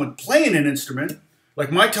someone playing an instrument.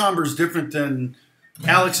 Like my timbre is different than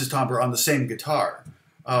Alex's timbre on the same guitar.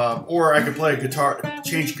 Or I could play a guitar,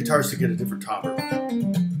 change guitars to get a different timbre.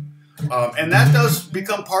 And that does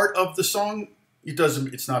become part of the song.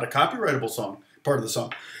 It's not a copyrightable song, part of the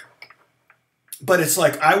song. But it's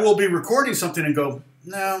like I will be recording something and go,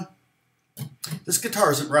 no, this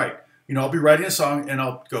guitar isn't right. You know, I'll be writing a song and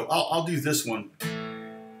I'll go, I'll do this one.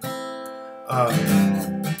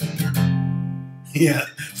 Yeah,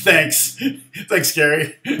 thanks, thanks,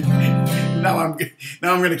 Gary. Now I'm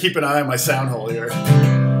going to keep an eye on my sound hole here.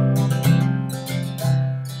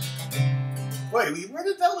 Wait, where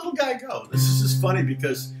did that little guy go? This is just funny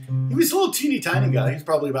because he was a little teeny tiny guy. He's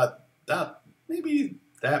probably about that, maybe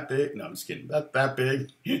that big. No, I'm just kidding. That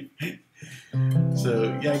big.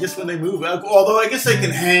 So, yeah, I guess when they move, although I guess they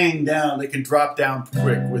can hang down, they can drop down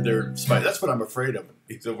quick with their spine. That's what I'm afraid of.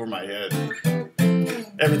 It's over my head.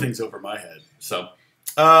 Everything's over my head. So,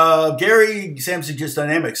 Gary Sam suggests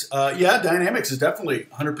dynamics. Yeah, dynamics is definitely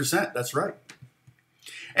 100%. That's right.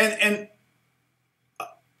 And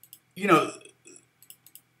you know,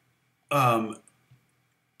 and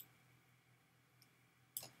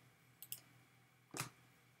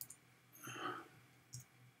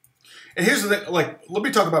here's the thing, like, let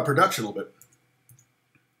me talk about production a little bit.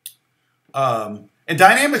 And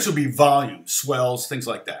dynamics will be volume, swells, things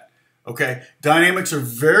like that. Okay? Dynamics are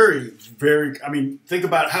very, very, I mean, think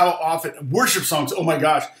about how often, worship songs, oh my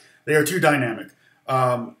gosh, they are too dynamic.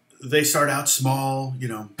 They start out small, you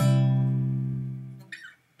know.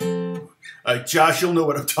 Josh, you'll know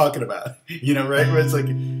what I'm talking about. You know, right? Where it's like,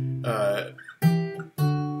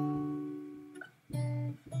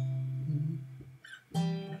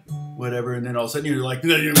 whatever, and then all of a sudden you're like,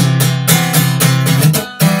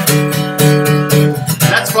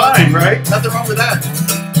 that's fine, right? Nothing wrong with that.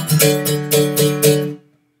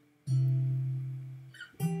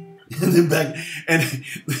 And then back, and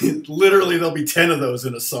literally there'll be 10 of those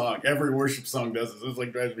in a song. Every worship song does this. It's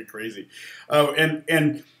like drives me crazy.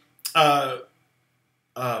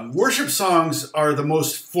 Worship songs are the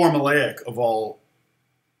most formulaic of all.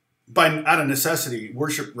 Out of necessity,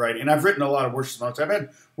 worship writing, and I've written a lot of worship songs. I've had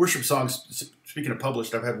worship songs. Speaking of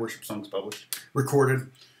published, I've had worship songs published, recorded.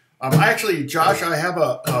 Josh, I have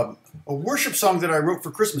a worship song that I wrote for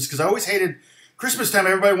Christmas because I always hated Christmas time.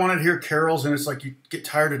 Everybody wanted to hear carols, and it's like you get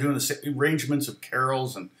tired of doing the arrangements of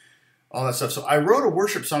carols and all that stuff. So I wrote a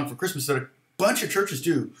worship song for Christmas that a bunch of churches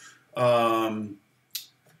do.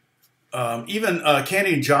 Even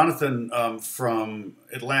Candy and Jonathan from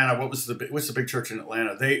Atlanta, what's the big church in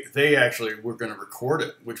Atlanta? They actually were going to record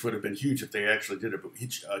it, which would have been huge if they actually did it.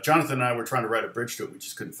 But Jonathan and I were trying to write a bridge to it. We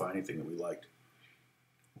just couldn't find anything that we liked.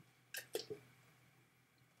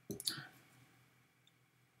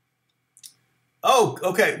 Oh,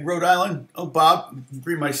 okay, Rhode Island. Oh, Bob,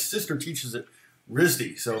 my sister teaches at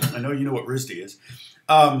RISD, so I know you know what RISD is.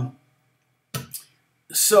 Um,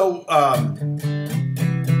 so,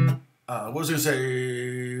 what was I going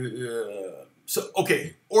to say?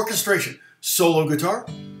 Okay, orchestration. Solo guitar?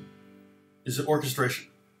 Is it orchestration?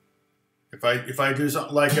 If I do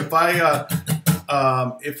something like if I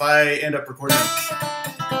end up recording.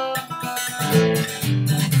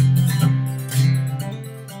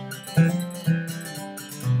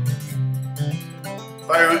 If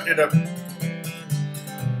I end up.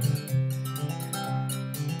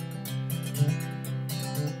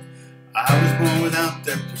 I was born without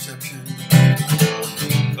that perception.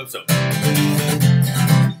 What's up?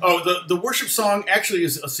 Oh, the worship song actually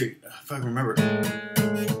is, let's see if I remember.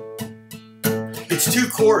 It's 2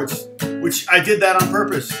 chords, which I did that on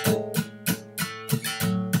purpose.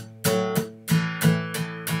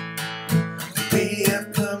 We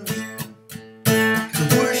have come to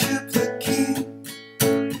worship the King.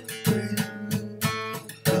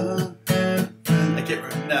 I can't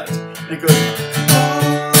remember now. It goes.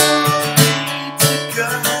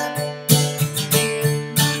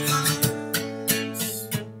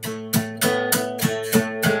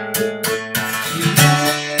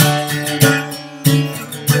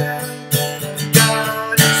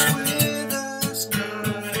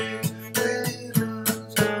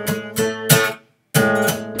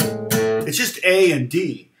 It's just A and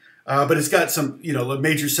D, but it's got some,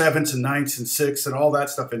 major 7ths and 9ths and 6ths and all that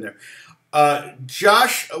stuff in there.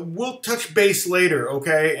 Josh, we'll touch base later,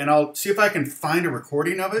 okay? And I'll see if I can find a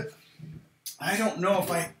recording of it. I don't know if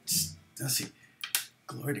let's see.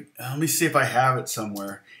 Let me see if I have it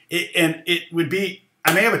somewhere. It would be,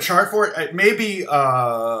 I may have a chart for it. It may be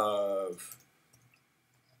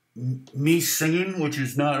me singing, which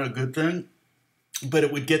is not a good thing. But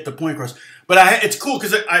it would get the point across. But it's cool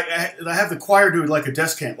because I have the choir do like a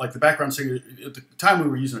descant, like the background singer. At the time we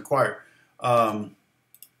were using a choir. Oh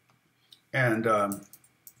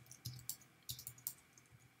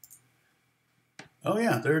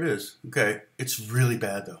yeah, there it is. Okay, it's really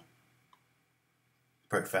bad though.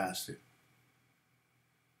 Probably fast too.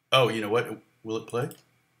 Oh, you know what? Will it play?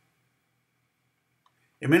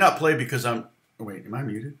 It may not play because I'm... Oh, wait, am I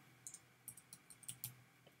muted?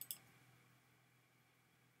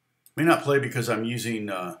 May not play because I'm using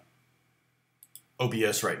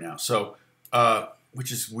OBS right now. So,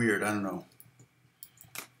 which is weird. I don't know.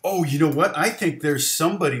 Oh, you know what? I think there's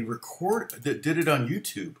somebody that did it on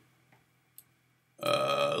YouTube.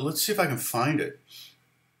 Let's see if I can find it.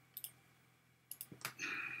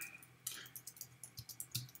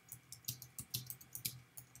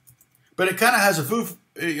 But it kind of has a Goo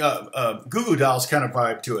Goo Dolls kind of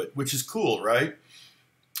vibe to it, which is cool, right?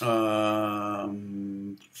 I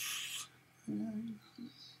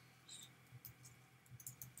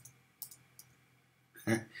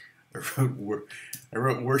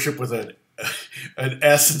wrote worship with an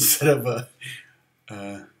S instead of a.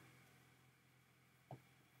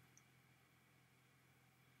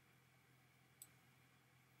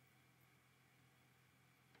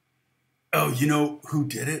 Oh, you know who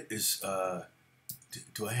did it? Is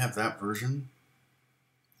do I have that version?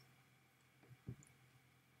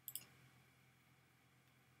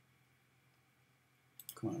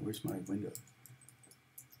 Come on, where's my window?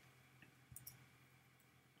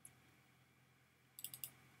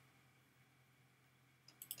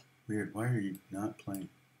 Weird, why are you not playing?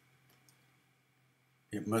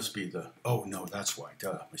 It must be the, oh no, that's why,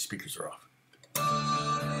 duh, my speakers are off.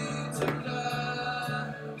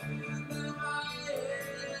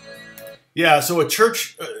 Yeah, so a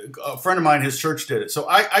friend of mine, his church did it. So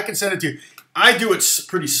I can send it to you. I do it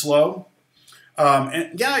pretty slow.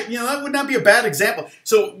 And yeah, that would not be a bad example.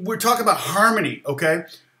 So we're talking about harmony, okay?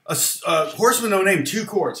 A Horseman No Name, 2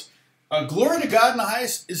 chords. Glory to God in the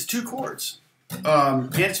highest is 2 chords.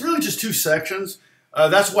 And it's really just 2 sections.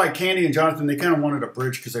 That's why Candy and Jonathan, they kind of wanted a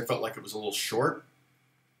bridge because they felt like it was a little short.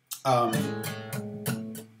 But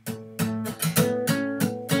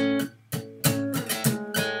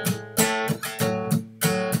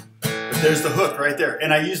there's the hook right there.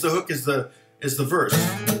 And I use the hook as the verse.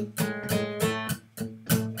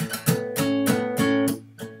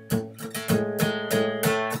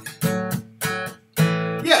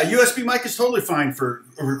 Yeah, USB mic is totally fine for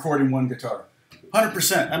recording one guitar.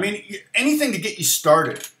 100%. I mean, anything to get you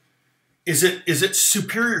started. Is it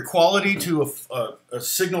superior quality to a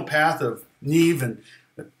signal path of Neve and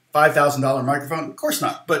a $5,000 microphone? Of course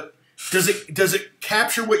not. But does it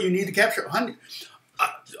capture what you need to capture?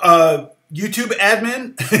 YouTube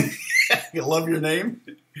admin, I love your name.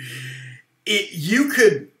 You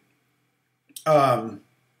could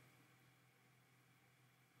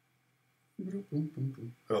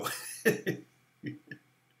Oh.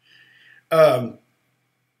 um,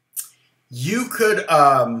 you could,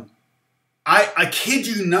 I kid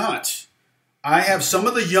you not, I have some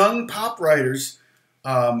of the young pop writers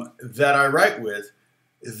that I write with.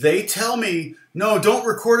 They tell me, no, don't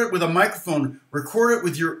record it with a microphone. Record it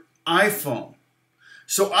with your iPhone.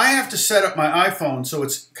 So I have to set up my iPhone so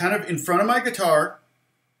it's kind of in front of my guitar.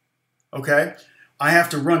 Okay, I have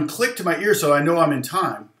to run click to my ear so I know I'm in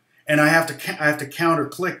time, and I have to counter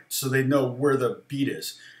click so they know where the beat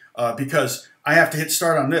is, because I have to hit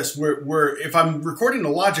start on this. Where if I'm recording the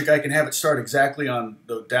Logic, I can have it start exactly on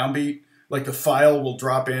the downbeat. Like the file will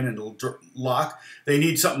drop in and it'll lock. They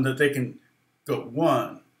need something that they can go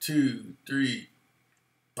 1, 2, 3,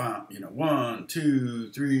 bam, 1,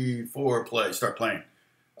 2, 3, 4, play, start playing.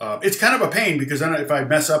 It's kind of a pain because then if I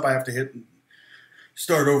mess up, I have to hit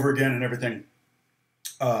start over again and everything.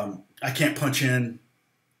 I can't punch in,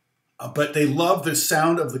 but they love the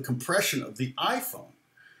sound of the compression of the iPhone.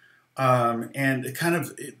 And it kind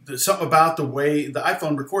of, something about the way the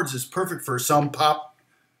iPhone records is perfect for some pop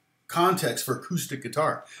context for acoustic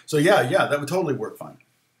guitar. So yeah, that would totally work fine.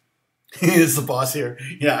 Is the boss here?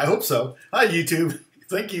 Yeah, I hope so. Hi, YouTube.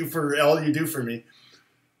 Thank you for all you do for me.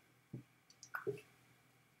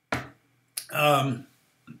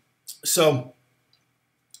 So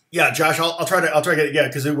yeah, Josh, I'll try to get it. Yeah,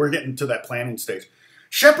 because we're getting to that planning stage.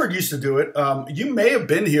 Shepherd used to do it. You may have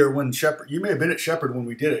been here when you may have been at Shepherd when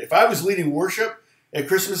we did it. If I was leading worship at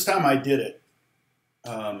Christmas time, I did it.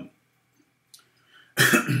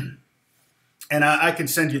 And I can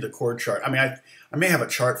send you the chord chart. I mean, I may have a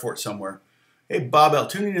chart for it somewhere. Hey, Bob L,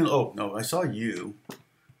 tuning in. Oh, no, I saw you.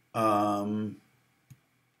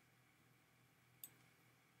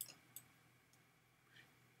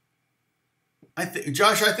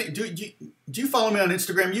 Josh, do you follow me on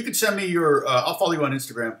Instagram? You can send me your. I'll follow you on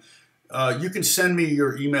Instagram. You can send me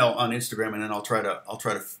your email on Instagram, and then I'll try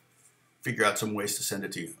to figure out some ways to send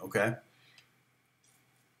it to you. Okay.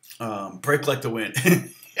 Break like the wind.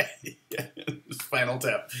 Spinal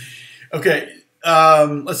Tap. Okay.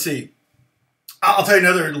 Let's see. I'll tell you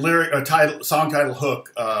another song title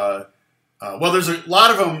hook. Well, there's a lot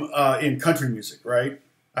of them in country music, right?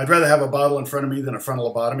 I'd rather have a bottle in front of me than a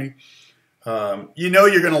frontal lobotomy.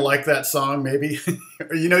 You're going to like that song, maybe,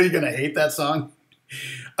 or you're going to hate that song.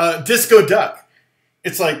 Disco Duck.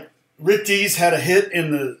 It's like Rick Dees had a hit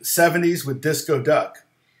in the 70s with Disco Duck.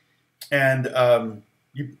 And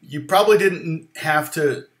you probably didn't have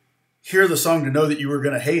to hear the song to know that you were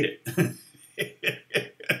going to hate it.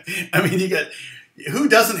 I mean, who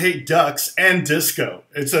doesn't hate ducks and disco?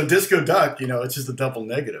 It's a Disco Duck, it's just a double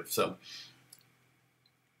negative. So,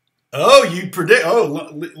 oh, you predict. Oh,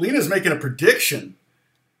 Lena's making a prediction.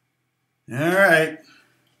 All right.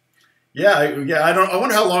 Yeah. I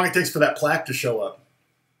wonder how long it takes for that plaque to show up.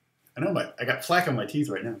 I know I got plaque on my teeth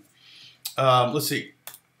right now. Let's see.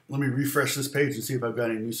 Let me refresh this page and see if I've got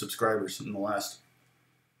any new subscribers in the last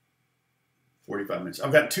 45 minutes.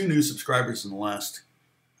 I've got 2 new subscribers in the last,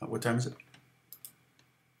 what time is it?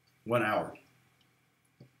 1 hour.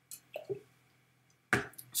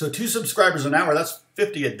 So 2 subscribers an hour, that's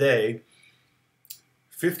 50 a day.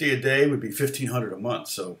 50 a day would be 1,500 a month.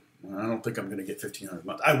 So I don't think I'm going to get 1,500 a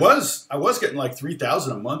month. I was getting like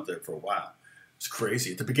 3,000 a month there for a while. It's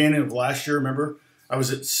crazy. At the beginning of last year, remember, I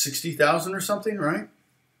was at 60,000 or something, right?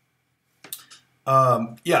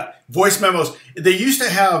 Yeah, voice memos. They used to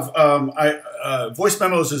have voice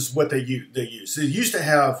memos is what they use. They used to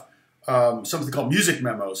have something called music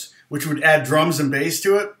memos, which would add drums and bass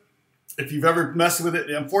to it. If you've ever messed with it,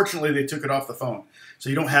 unfortunately they took it off the phone, so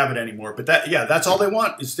you don't have it anymore. But that's all they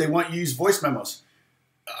want is they want you to use voice memos.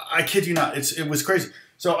 I kid you not, it was crazy.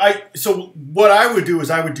 So what I would do is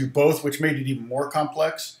I would do both, which made it even more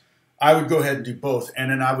complex. I would go ahead and do both, and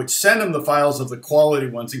then I would send them the files of the quality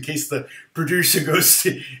ones in case the producer goes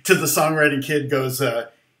to the songwriting kid goes,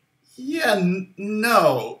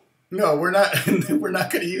 no, we're not we're not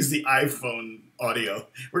going to use the iPhone audio.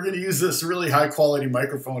 We're going to use this really high quality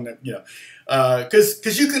microphone that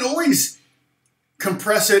because you can always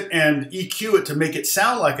compress it and EQ it to make it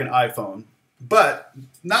sound like an iPhone, but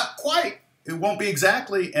not quite. It won't be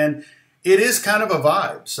exactly, and it is kind of a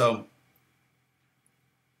vibe. So.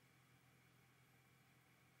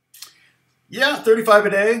 Yeah, 35 a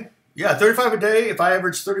day. Yeah, 35 a day. If I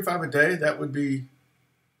average 35 a day, that would be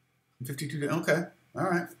 52 days. Okay, all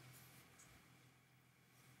right.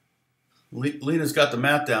 Lena's got the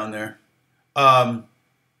math down there. But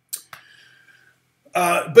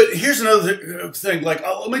here's another thing. Like,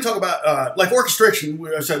 let me talk about like orchestration.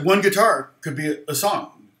 I said one guitar could be a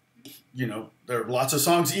song. There are lots of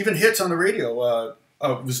songs, even hits on the radio.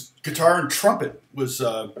 it was guitar and trumpet was.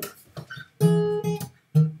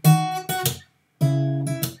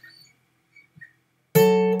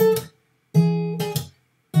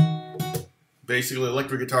 Basically,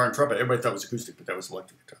 electric guitar and trumpet. Everybody thought it was acoustic, but that was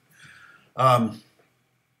electric guitar.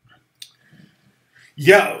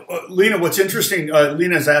 Yeah, Lena, what's interesting,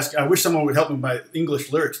 Lena's asked, I wish someone would help me with my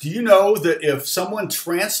English lyrics. Do you know that if someone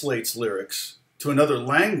translates lyrics to another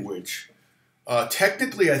language,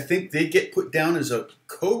 technically I think they get put down as a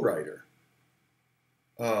co-writer?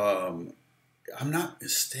 I'm not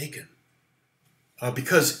mistaken.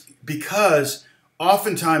 Because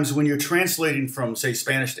oftentimes when you're translating from, say,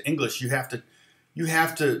 Spanish to English, you have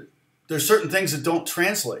to, there's certain things that don't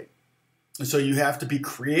translate. And so you have to be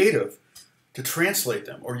creative to translate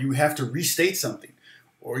them, or you have to restate something,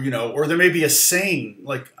 or, you know, or there may be a saying.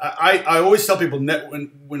 Like I always tell people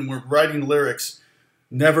when we're writing lyrics,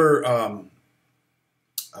 never,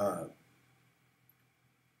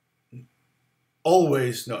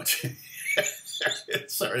 always, no,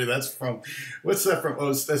 sorry, that's from, what's that from?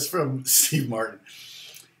 Oh, that's from Steve Martin.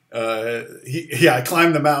 I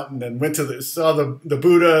climbed the mountain and went to saw the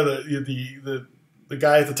Buddha, the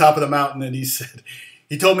guy at the top of the mountain, and he said,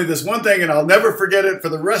 he told me this one thing, and I'll never forget it for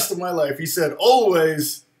the rest of my life. He said,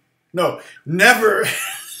 always, no, never.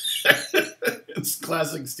 It's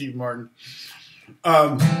classic Steve Martin.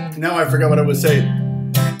 Now I forgot what I was saying.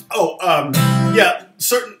 Oh, yeah,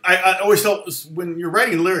 I always tell, when you're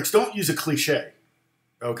writing lyrics, don't use a cliche,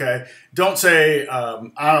 okay? Don't say,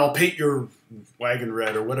 I'll paint your wagon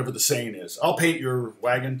red, or whatever the saying is. I'll paint your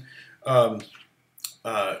wagon,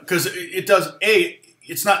 because it does,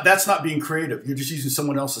 that's not being creative. You're just using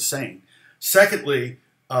someone else's saying. Secondly,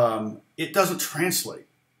 it doesn't translate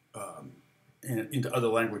into other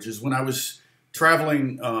languages. When I was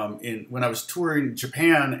traveling, when I was touring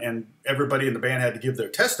Japan, and everybody in the band had to give their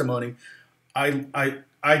testimony,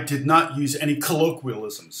 I did not use any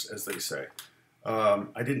colloquialisms, as they say.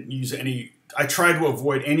 I didn't use any. I tried to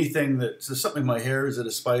avoid anything that. Is there something in my hair? Is it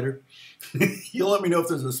a spider? You'll let me know if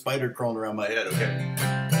there's a spider crawling around my head, okay?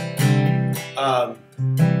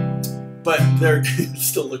 But they're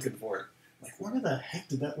still looking for it. Like, where the heck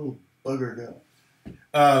did that little bugger go?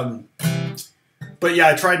 But yeah,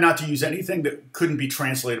 I tried not to use anything that couldn't be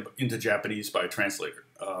translated into Japanese by a translator.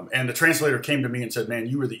 And the translator came to me and said, man,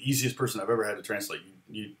 you were the easiest person I've ever had to translate.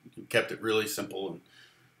 You kept it really simple.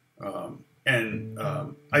 And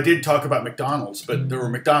I did talk about McDonald's, but there were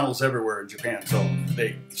McDonald's everywhere in Japan. So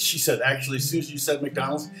she said, actually, as soon as you said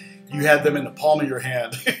McDonald's, you had them in the palm of your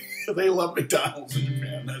hand. They love McDonald's in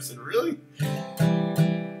Japan. And I said, really?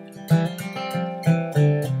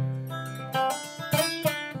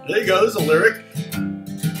 There you go. There's a lyric.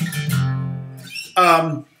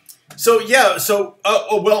 So yeah. So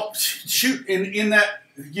well, shoot. In that,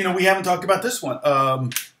 you know, we haven't talked about this one.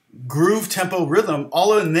 Groove, tempo, rhythm,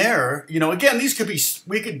 all in there. You know, again, these could be.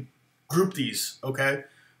 We could group these, okay?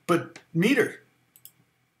 But meter,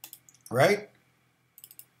 right?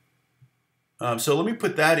 So let me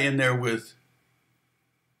put that in there with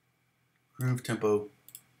groove, tempo.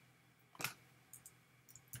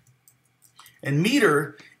 And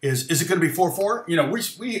meter is it going to be 4/4? You know,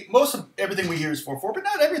 we most of everything we hear is 4/4, but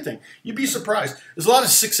not everything. You'd be surprised. There's a lot of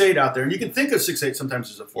 6/8 out there, and you can think of 6/8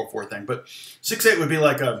 sometimes as a 4/4 thing, but 6/8 would be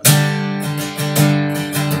like a.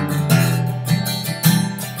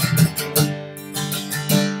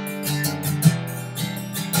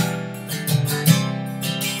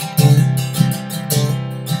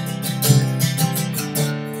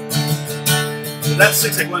 So that's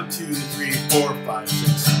 6/8. 1, 2, 3, 4, 5,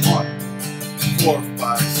 6, 1. 4,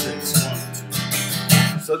 5, 6, 1,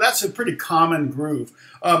 2. So that's a pretty common groove.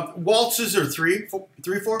 Waltzes are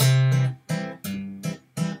 3/4.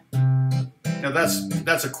 Now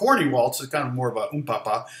that's a corny waltz. It's kind of more of a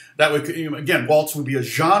umpapa. That would, again, waltz would be a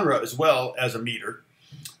genre as well as a meter.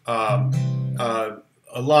 A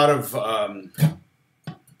lot of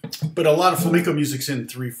flamenco music's in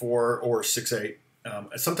 3/4 or 6/8.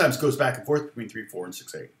 Sometimes goes back and forth between 3/4 and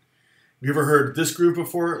 6/8. Have you ever heard this groove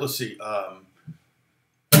before? Let's see.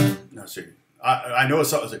 No, see. I know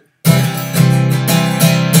it's like.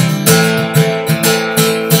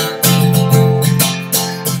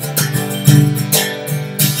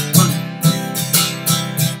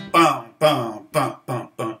 Bum, bum, bum, bum,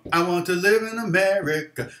 bum. I want to live in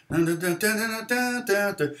America.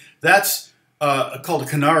 That's called a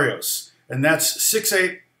canarios, and that's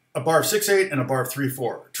 6/8, a bar of 6/8, and a bar of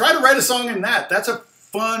 3/4. Try to write a song in that. That's a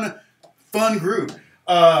fun groove.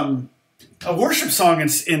 A worship song in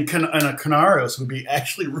a canarios would be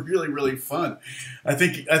actually really, really fun. I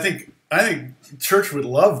think church would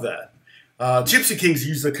love that. Gypsy Kings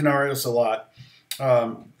use the canarios a lot.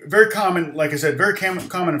 Very common, like I said, very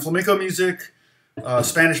common in flamenco music,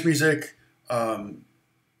 Spanish music. I'm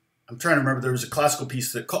trying to remember. There was a classical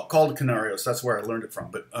piece that called Canarios. That's where I learned it from.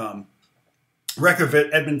 But record of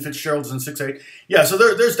it, Edmund Fitzgerald's in 6/8. Yeah, so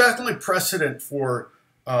there's definitely precedent for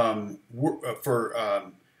pop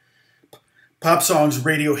songs,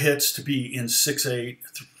 radio hits to be in 6/8,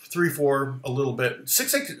 3/4 a little bit.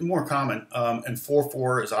 6/8 is more common, and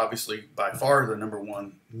 4/4 is obviously by far the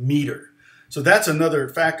 #1 meter. So that's another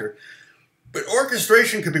factor. But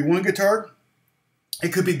orchestration could be one guitar.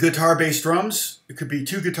 It could be guitar, bass, drums. It could be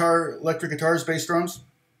two electric guitars, bass, drums.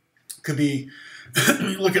 It could be,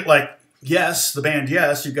 you look at like Yes, the band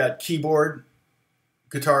Yes, you've got keyboard,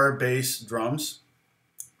 guitar, bass, drums,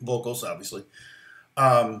 vocals, obviously.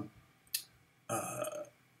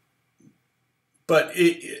 But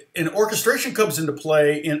an orchestration comes into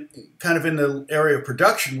play in kind of in the area of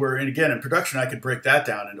production, where, and again, in production, I could break that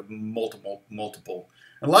down into multiple.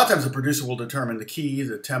 And a lot of times the producer will determine the key,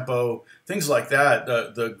 the tempo, things like that,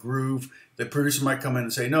 the groove. The producer might come in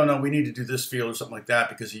and say, no, we need to do this feel or something like that,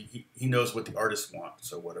 because he knows what the artist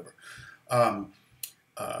wants or whatever.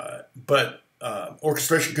 But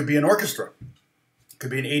orchestration could be an orchestra. It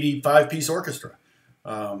could be an 85-piece orchestra.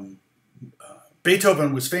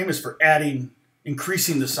 Beethoven was famous for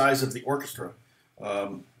increasing the size of the orchestra. I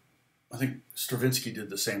think Stravinsky did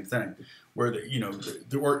the same thing, where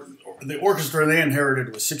the orchestra they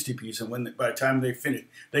inherited was 60-piece, and by the time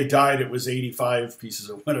they died, it was 85 pieces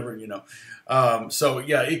or whatever, So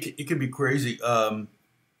yeah, it can be crazy. Oh,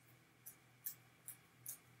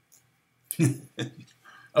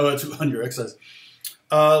 that's on your exercise.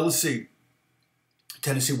 Let's see.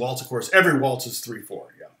 Tennessee Waltz, of course. Every waltz is 3/4.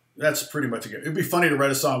 Yeah, that's pretty much it. It'd be funny to write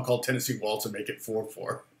a song called Tennessee Waltz and make it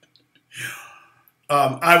 4/4.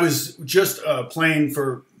 I was just playing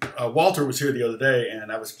for Walter was here the other day,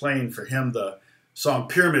 and I was playing for him the song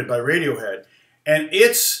 "Pyramid" by Radiohead, and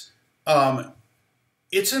it's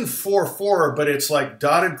in 4/4, but it's like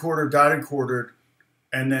dotted quarter,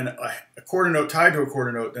 and then a quarter note tied to a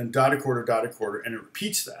quarter note, then dotted quarter, and it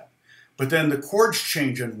repeats that. But then the chords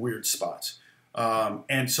change in weird spots.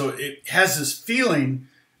 And so it has this feeling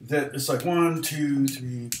that it's like 1, 2,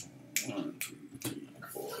 3, 4, 1, 2, 3,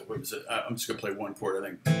 4. What is it? I'm just going to play one chord, I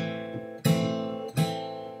think.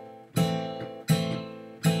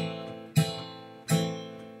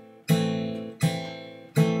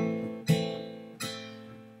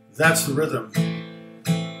 That's the rhythm.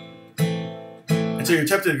 And so you're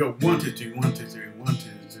tempted to go 1, 2, 3, 1, 2, 3, 1, 2,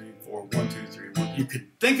 3, 4, 1, 2, 3, 1. You could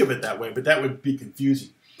think of it that way, but that would be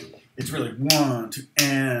confusing. It's really 1, 2,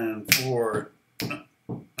 and 4. Dun,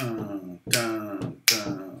 dun, dun,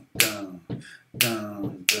 dun,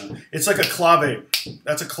 dun. It's like a clave.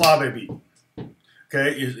 That's a clave beat.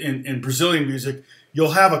 Okay, in Brazilian music,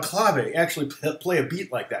 you'll have a clave actually play a beat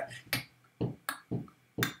like that.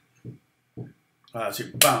 So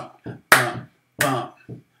bum, bum, bum,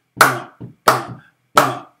 bum, bum,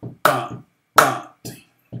 bum, bum,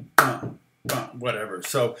 bum, bum, whatever.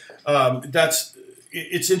 So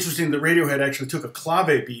it's interesting that Radiohead actually took a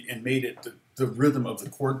clave beat and made it the rhythm of the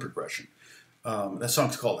chord progression. That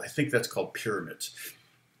song's called, I think that's called Pyramids.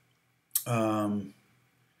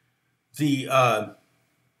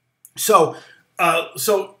 So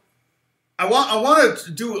I want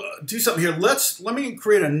to do something here. Let me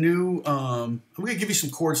create a new. I'm going to give you some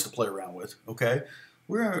chords to play around with. Okay,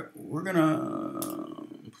 we're gonna.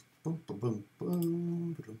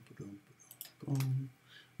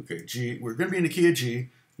 Okay, G. We're going to be in the key of G.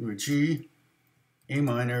 We're G, A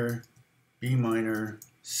minor, B minor,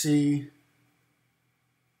 C,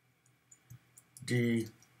 D,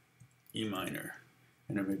 E minor,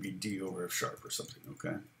 and then maybe D over F sharp or something.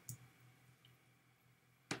 Okay.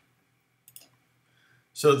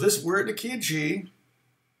 So we're at the key of G,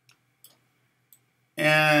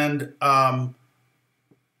 and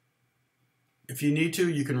if you need to,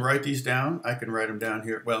 you can write these down. I can write them down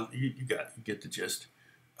here. Well, you get the gist.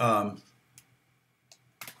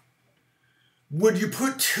 Would you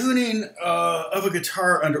put tuning of a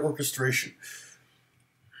guitar under orchestration?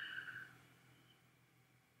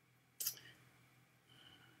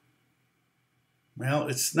 Well,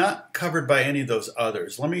 it's not covered by any of those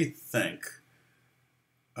others. Let me think.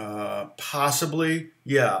 Possibly,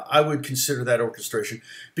 yeah, I would consider that orchestration,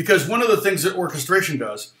 because one of the things that orchestration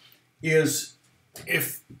does is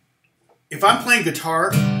if I'm playing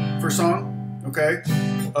guitar for a song, okay,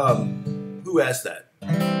 who asked that?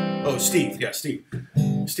 Oh, Steve. Yeah, Steve.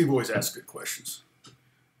 Steve always asks good questions.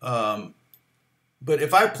 But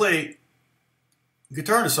if I play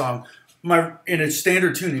guitar in a song, in its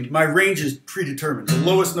standard tuning, my range is predetermined. The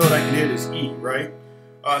lowest note I can hit is E, right?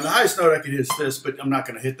 The highest note I could hit is this, but I'm not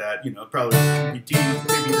going to hit that. You know, probably be D,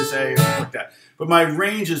 maybe this A, or something like that. But my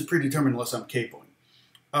range is predetermined unless I'm capoing.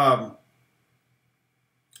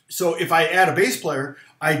 So if I add a bass player,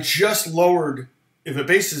 I just lowered, if a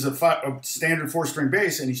bass is a standard 4-string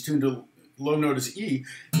bass and he's tuned to low note is E,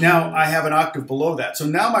 now I have an octave below that. So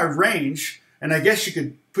now my range, and I guess you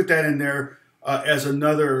could put that in there as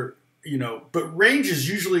another, you know, but range is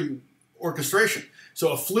usually orchestration.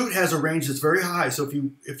 So a flute has a range that's very high. So if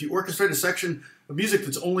you orchestrate a section of music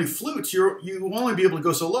that's only flutes, you will only be able to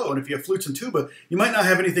go so low. And if you have flutes and tuba, you might not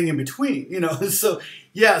have anything in between, you know. So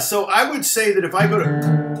yeah, so I would say that if I go to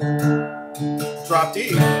drop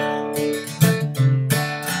D,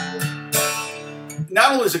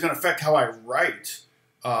 not only is it going to affect how I write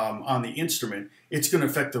on the instrument, it's going to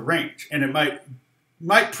affect the range, and it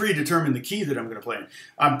might predetermine the key that I'm going to play in.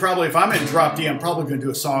 If I'm in drop D, I'm probably going to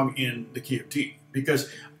do a song in the key of D, because,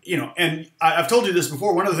 you know, and I've told you this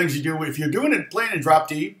before. One of the things you do if you're playing in drop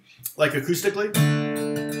D, like acoustically,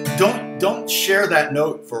 don't share that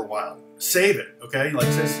note for a while. Save it, okay? Like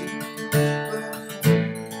this.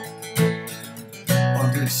 Oh,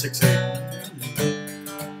 I'm doing 6/8,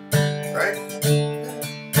 right?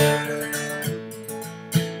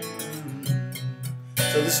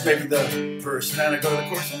 So this is maybe the verse, and then I go to the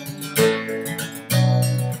chorus.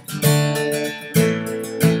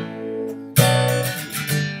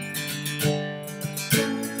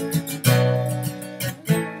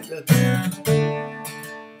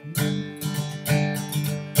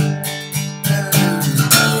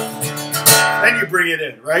 Then you bring it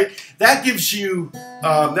in, right? That gives you,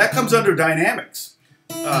 that comes under dynamics.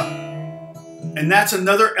 And that's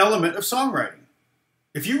another element of songwriting.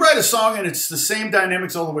 If you write a song and it's the same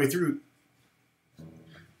dynamics all the way through,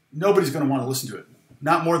 nobody's going to want to listen to it.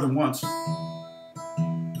 Not more than once.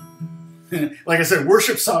 Like I said,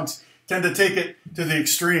 worship songs tend to take it to the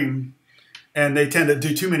extreme, and they tend to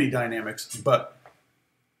do too many dynamics. But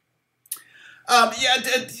yeah,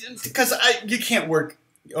 because you can't work.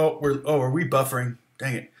 Are we buffering?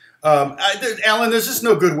 Dang it, Alan. There's just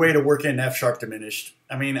no good way to work in F sharp diminished.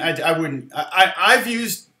 I mean, I wouldn't.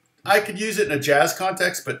 I could use it in a jazz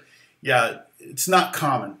context, but yeah, it's not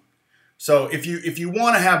common. So if you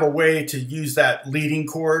want to have a way to use that leading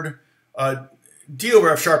chord, D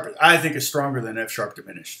over F sharp, I think is stronger than F sharp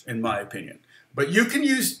diminished, in my opinion. But you can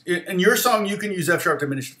use, in your song, you can use F sharp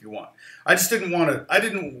diminished if you want. I just didn't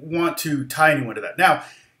want to tie anyone to that. Now,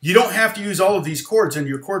 you don't have to use all of these chords in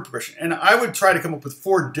your chord progression. And I would try to come up with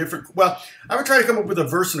I would try to come up with a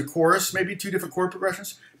verse and a chorus, maybe 2 different chord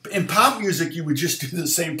progressions. In pop music, you would just do the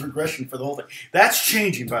same progression for the whole thing. That's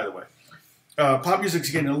changing, by the way. Pop music's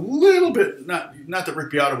getting a little bit, not that Rick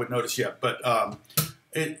Beato would notice yet, but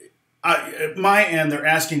at my end, they're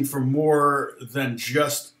asking for more than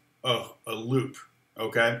just a loop,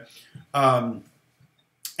 okay? And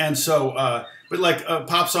so, but like a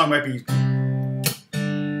pop song might be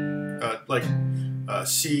like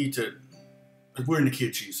C to, we're in the key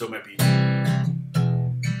of G, so it might be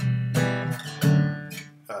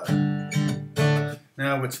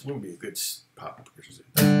now what would be a good pop progression?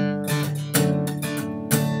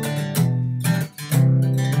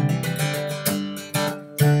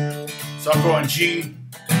 So I'm going G,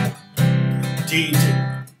 D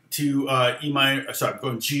to E minor. Sorry, I'm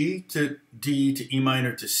going G to D to E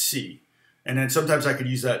minor to C, and then sometimes I could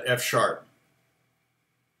use that F sharp.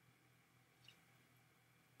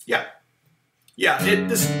 Yeah.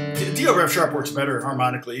 This D over F sharp works better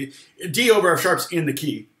harmonically. D over F sharp's in the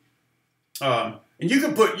key, and you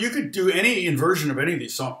could do any inversion of any of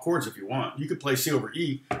these chords if you want. You could play C over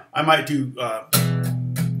E. I might do.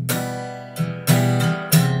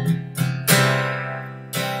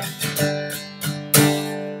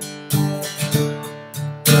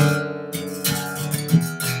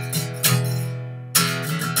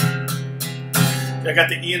 I got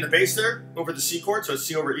the E in the bass there over the C chord, so it's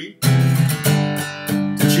C over E to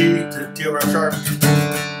G to D over F sharp.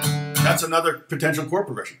 That's another potential chord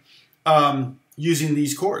progression using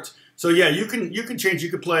these chords. So yeah, you can change. You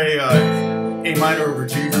could play A minor over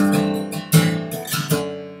G to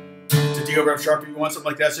D over F sharp if you want something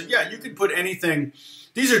like that. So yeah, you can put anything.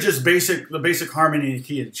 These are just the basic harmony in the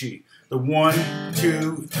key of G. The 1,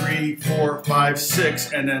 2, 3, 4, 5,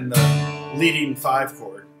 6, and then the leading 5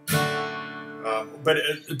 chord. But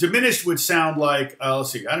diminished would sound like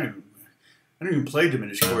let's see. I don't even play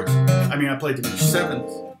diminished chords. I mean, I play diminished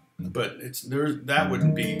 7th, but that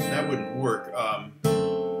wouldn't work. I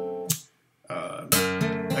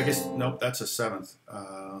guess nope. That's a 7th.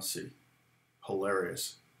 Let's see.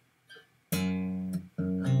 Hilarious.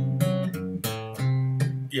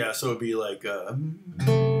 Yeah, so it'd be like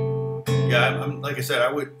Yeah, I'm like I said, I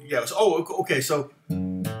would. Yeah. Oh, okay. So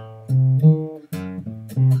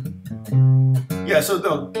yeah. So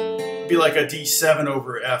they'll be like a D7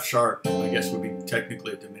 over F sharp. I guess would be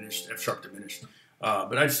technically a diminished F sharp diminished.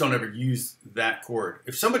 But I just don't ever use that chord.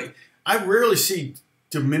 If somebody, I rarely see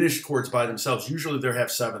diminished chords by themselves. Usually they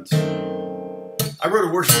have sevenths. I wrote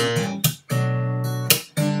a worship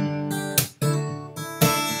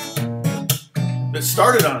that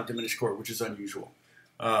started on a diminished chord, which is unusual.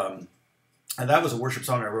 And that was a worship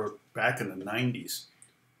song I wrote back in the 90s.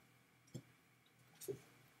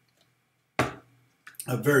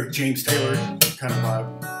 A very James Taylor kind of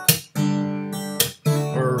vibe.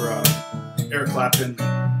 Or Eric Clapton.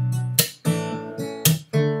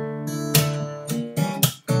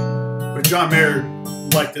 But John Mayer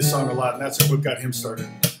liked this song a lot, and that's what got him started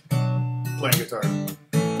playing guitar.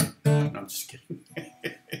 No, I'm just kidding.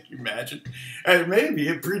 Can you imagine? Maybe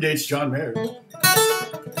it predates John Mayer.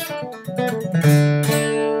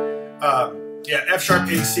 Yeah, F sharp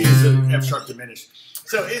AC is an F sharp diminished.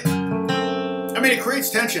 So I mean, it creates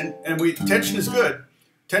tension, and tension is good.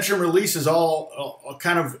 Tension release is all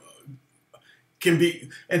kind of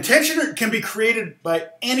tension can be created by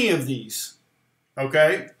any of these.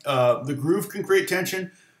 Okay, the groove can create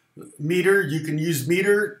tension. Meter, you can use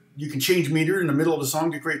meter. You can change meter in the middle of a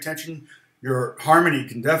song to create tension. Your harmony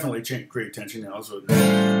can definitely create tension. Also,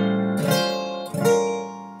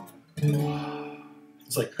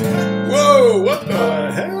 it's like, whoa, what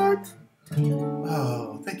the heck?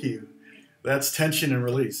 Oh, thank you. That's tension and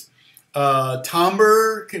release.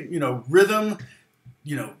 Timbre, rhythm,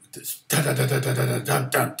 you can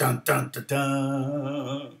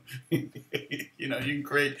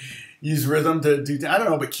use rhythm to do, I don't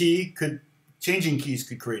know, but changing keys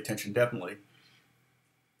could create tension, definitely.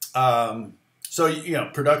 So,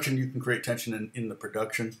 production, you can create tension in the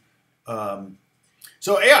production.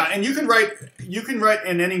 So yeah, and you can write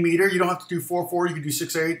in any meter. You don't have to do 4/4. You can do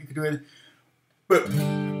 6/8. You can do it. But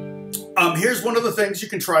here's one of the things you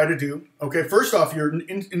can try to do. Okay, first off, your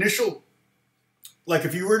initial, like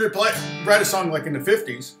if you were to write a song like in the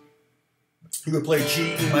 50s, you would play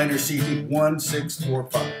G, E minor, C, D, 1, 6, 4,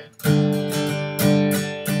 5.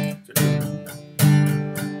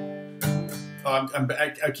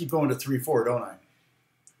 I keep going to 3/4, don't I?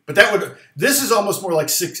 But this is almost more like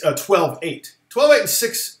 12/8. 12/8 and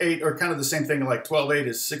 6/8 are kind of the same thing. Like 12/8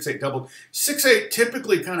 is 6/8 doubled. 6/8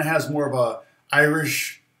 typically kind of has more of a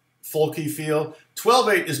Irish folky feel.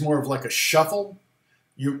 12/8 is more of like a shuffle.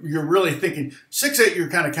 You're really thinking 6/8. You're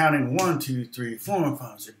kind of counting 1, 2, 3, 4,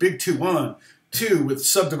 5. So big 2, 1, 2 with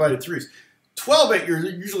subdivided threes. 12/8, you're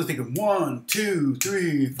usually thinking 1, 2,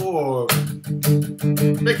 3, 4.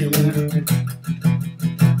 Thank you, Lena.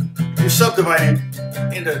 You're subdividing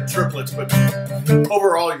into triplets, but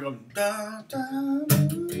overall you're going da, da,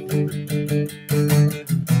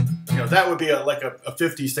 that would be like a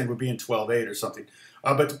 50s thing would be in 12/8 or something.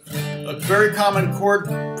 But a very common chord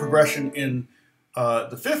progression in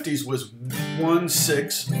the 50s was 1,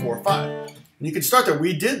 6, 4, 5. And you can start there.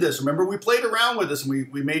 We did this. Remember, we played around with this,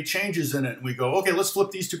 and we made changes in it. And we go, okay, let's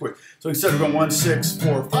flip these two chords. So instead of going 1, 6,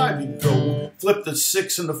 4, 5, you can go flip the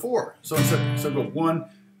 6 and the 4. So instead go 1,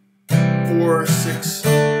 4, 6,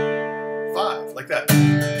 5, like that.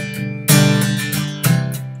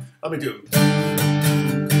 Let me do it.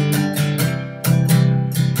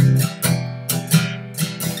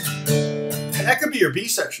 And that could be your B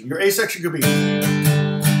section. Your A section could be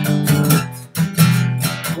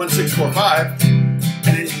 1, 6, 4, 5, and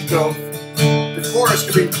then you can go. The chorus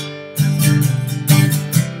could be.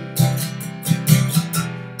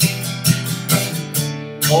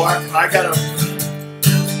 Oh, I gotta.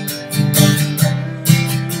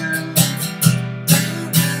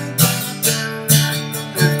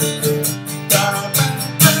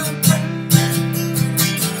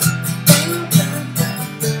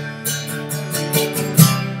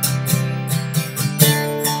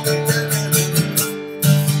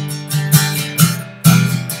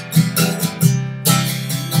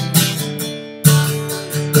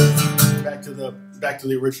 Back to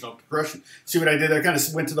the original progression. See what I did? I kind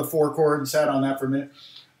of went to the 4 chord and sat on that for a minute.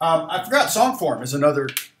 I forgot song form is another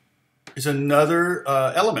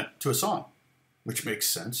element to a song, which makes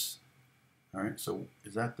sense. All right, so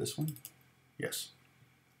is that this one? Yes.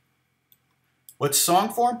 What's song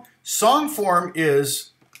form? Song form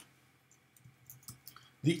is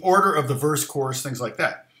the order of the verse, chorus, things like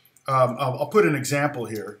that. I'll put an example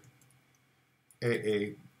here.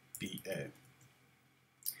 A, B, A.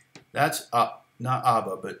 That's up. Not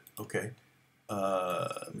ABBA, but okay.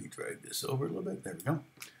 Let me drag this over a little bit. There we go.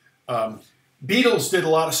 Beatles did a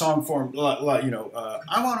lot of song form. I want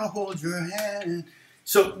to hold your hand.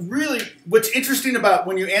 So really, what's interesting about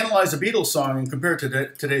when you analyze a Beatles song and compare it to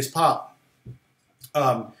today's pop,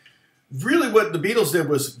 really what the Beatles did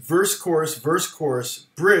was verse, chorus, bridge,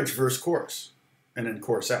 verse, chorus, and then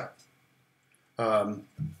chorus out. Oh,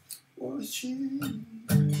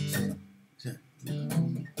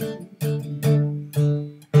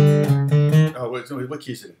 what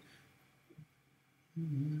key is it?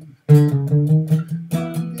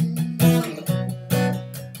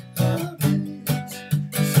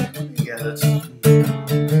 Yeah, that's.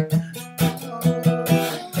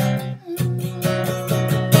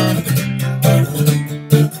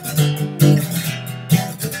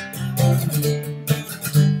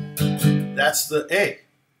 That's the A.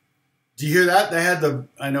 Do you hear that? They had the.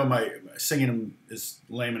 I know my singing is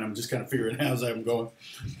lame, and I'm just kind of figuring it out as I'm going.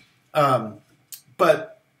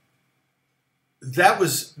 But that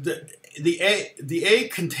was the A. The A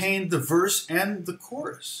contained the verse and the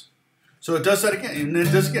chorus, so it does that again, and then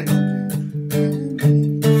it does again.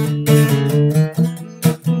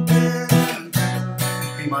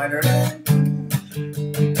 B minor.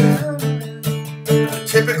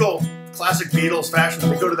 Typical classic Beatles fashion.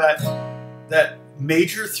 We go to that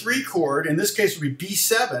major 3 chord. In this case, would be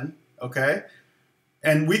B7. Okay,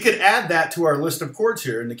 and we could add that to our list of chords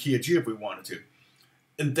here in the key of G if we wanted to.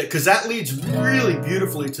 Because that leads really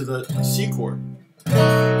beautifully to the C chord,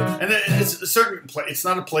 and it's a certain. It's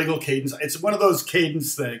not a plagal cadence. It's one of those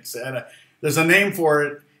cadence things, and there's a name for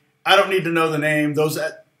it. I don't need to know the name. Those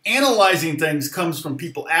analyzing things comes from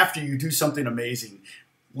people after you do something amazing.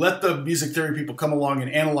 Let the music theory people come along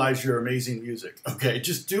and analyze your amazing music. Okay,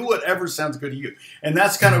 just do whatever sounds good to you, and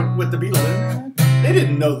that's kind of what the Beatles did. They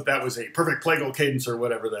didn't know that that was a perfect plagal cadence or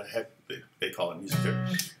whatever the heck they call it in music theory.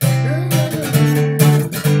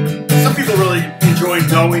 Some people really enjoy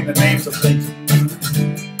knowing the names of things.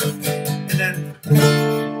 And then,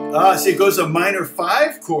 see, it goes a minor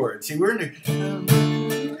 5 chord. See, we're in the...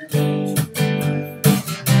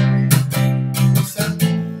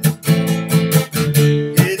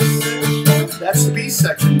 That's the B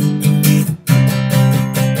section.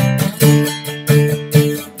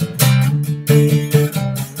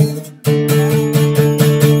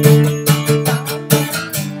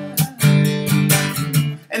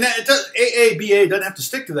 A, doesn't have to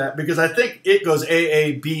stick to that because I think it goes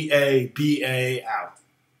A, B, A out.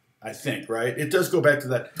 I think, right? It does go back to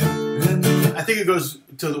that. I think it goes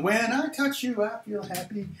to the when I touch you, I feel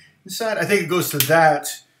happy inside. I think it goes to that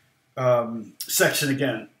section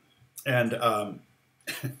again. And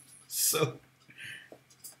so,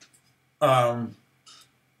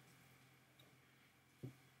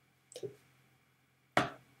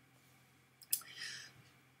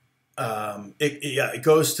 it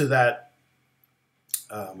goes to that.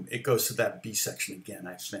 It goes to that B section again,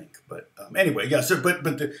 I think. But anyway, yeah. So, but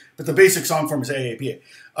the basic song form is A, B, A.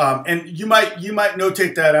 And you might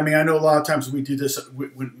notate that. I mean, I know a lot of times we do this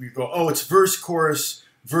when we go, oh, it's verse, chorus,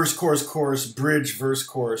 bridge, verse,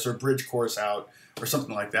 chorus, or bridge, chorus out, or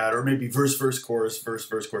something like that, or maybe verse, chorus. You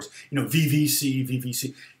know,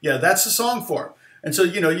 VVC. Yeah, that's the song form. And so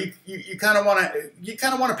you kind of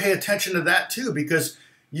want to pay attention to that too, because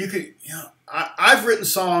you could, I've written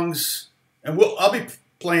songs. And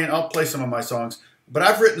I'll play some of my songs, but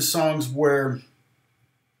I've written songs where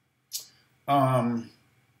I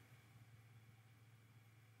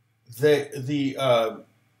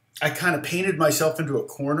kind of painted myself into a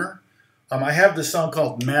corner. I have this song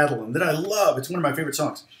called Madeline that I love. It's one of my favorite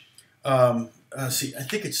songs. See, I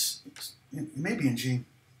think it's maybe in G.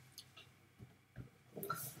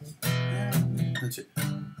 That's it.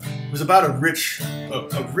 It was about a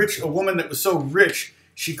woman that was so rich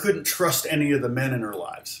she couldn't trust any of the men in her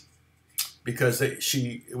lives because it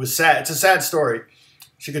was sad. It's a sad story.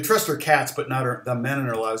 She could trust her cats, but not the men in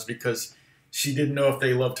her lives because she didn't know if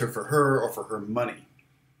they loved her for her or for her money.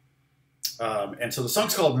 And so the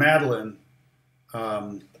song's called Madeline.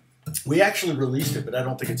 We actually released it, but I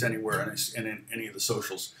don't think it's anywhere in any of the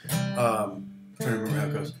socials. I'm trying to remember how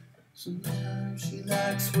it goes. Sometimes she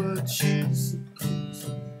likes what she's.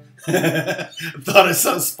 I thought I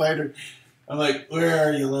saw a spider. I'm like, where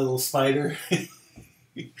are you, little spider? The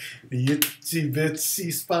itsy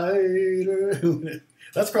bitsy spider.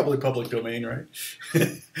 That's probably public domain, right?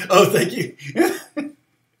 Oh, thank you.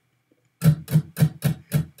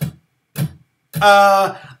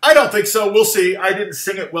 I don't think so. We'll see. I didn't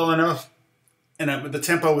sing it well enough, and the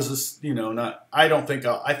tempo was just, not. I don't think.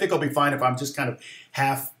 I think I'll be fine if I'm just kind of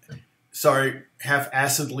half-acidly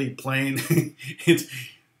playing.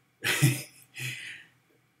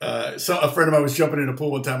 So a friend of mine was jumping in a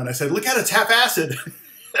pool one time, and I said, "Look at it, it's half acid."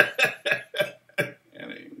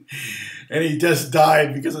 and he just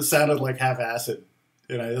died because it sounded like half acid.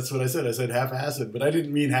 That's what I said. I said half acid, but I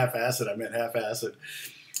didn't mean half acid. I meant half acid.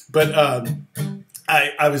 But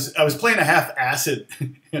I was playing a half acid.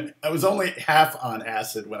 I was only half on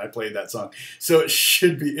acid when I played that song, so it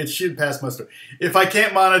should pass muster. If I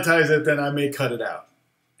can't monetize it, then I may cut it out,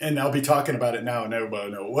 and I'll be talking about it now, and nobody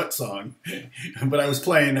will know what song. But I was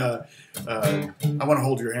playing "I Want to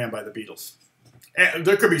Hold Your Hand" by the Beatles. And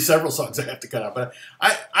there could be several songs I have to cut out, but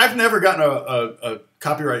I've never gotten a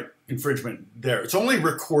copyright infringement there. It's only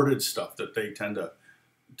recorded stuff that they tend to.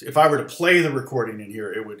 If I were to play the recording in here,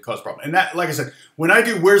 it would cause a problem. And that, like I said, when I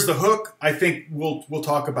do "Where's the Hook," I think we'll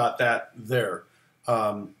talk about that there.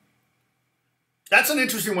 That's an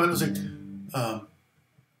interesting one. It's like, oh,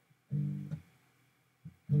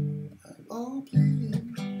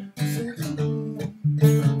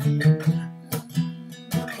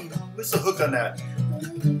 what's the hook on that?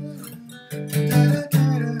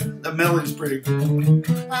 The melody's pretty.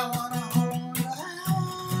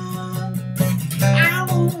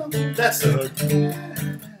 That's the hook.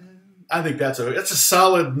 I think that's a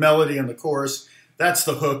solid melody in the chorus. That's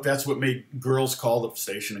the hook. That's what made girls call the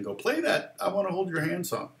station and go, play that "I Want to Hold Your Hand"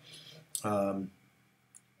 song.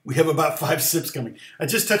 We have about 5 sips coming. I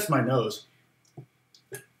just touched my nose.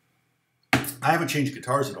 I haven't changed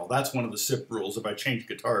guitars at all. That's one of the sip rules if I change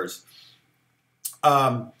guitars.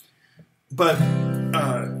 The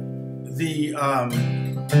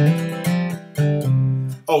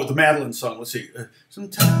Madeline song. Let's see.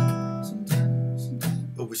 Sometimes.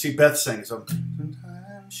 Oh, we see Beth sing something.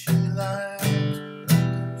 Sometimes she lies.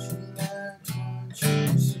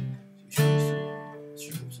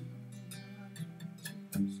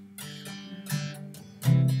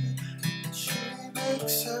 She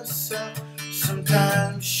makes herself.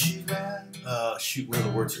 Sometimes she lies. Shoot, where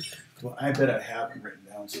the words are. Well, I bet I have them written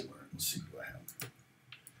down somewhere. Let's see. Do I have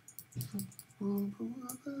them?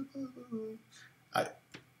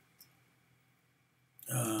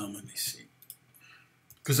 Let me see.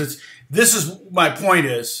 Because this is my point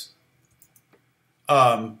is,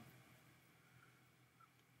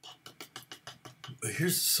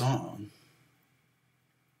 here's the song.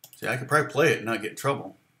 See, I could probably play it and not get in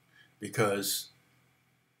trouble because.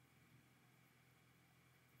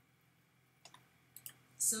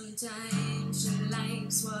 Sometimes she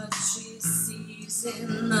likes what she sees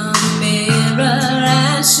in the mirror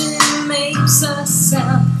as she makes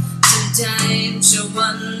herself. Sometimes she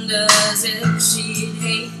wonders if she'd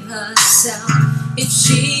hate herself if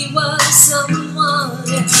she was someone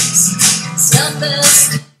else.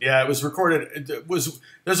 Self-esteem. Yeah, it was recorded.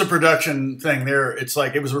 There's a production thing there. It's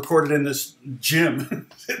like it was recorded in this gym.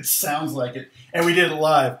 It sounds like it, and we did it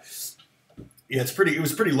live. Yeah, it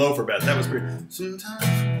was pretty low for Beth. That was pretty.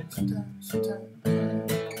 Sometimes.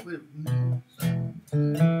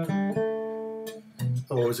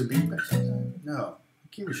 Oh, was it beat? No.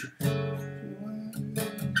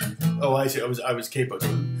 Oh, I see. I was capo.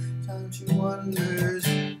 Sometimes she wonders.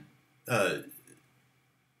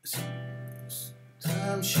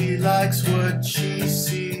 Sometimes she likes what she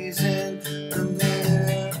sees in the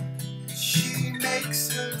mirror. She makes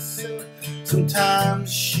herself.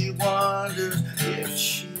 Sometimes she wonders if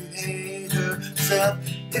she hate herself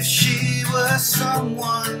if she was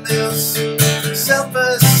someone else.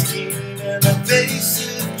 Self-esteem an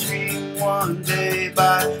evasive dream, one day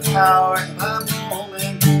by hour, by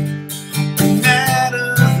moment.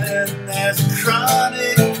 Matter then as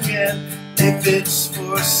chronic again. If it's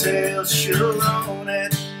for sale, she'll own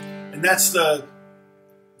it. And that's the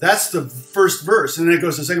first verse, and then it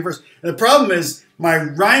goes to the second verse. And the problem is my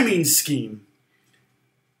rhyming scheme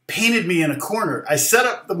painted me in a corner. I set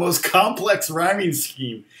up the most complex rhyming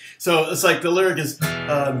scheme. So it's like the lyric is,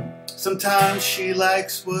 sometimes she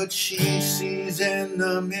likes what she sees in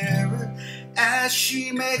the mirror as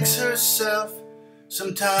she makes herself.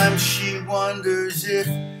 Sometimes she wonders if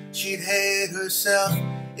she'd hate herself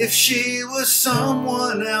if she was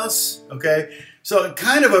someone else. Okay? So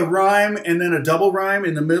kind of a rhyme and then a double rhyme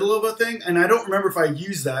in the middle of a thing. And I don't remember if I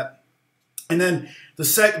used that. And then the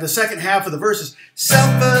second half of the verse is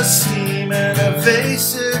self-esteem, an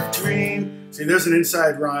evasive dream. See, there's an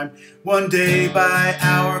inside rhyme. One day by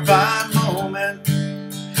hour by moment.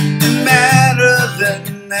 And matter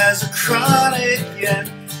then has a chronic yet.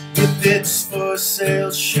 If it's for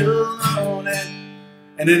sale, she'll own it.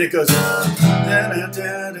 And then it goes,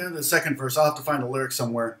 the second verse. I'll have to find the lyrics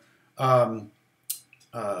somewhere. Hold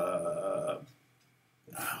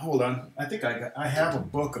on. I think I have a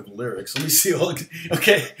book of lyrics. Let me see.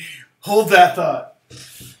 Okay. Hold that thought.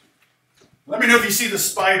 Let me know if you see the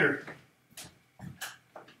spider.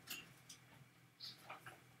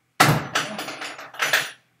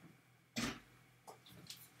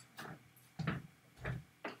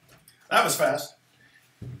 fast.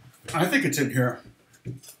 I think it's in here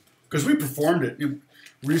because we performed it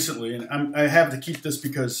recently, and I have to keep this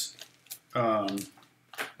because, oh,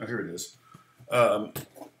 here it is.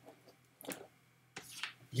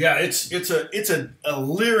 Yeah, it's a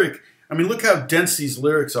lyric. I mean, look how dense these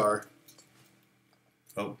lyrics are.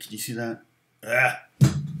 Oh, can you see that? Ah,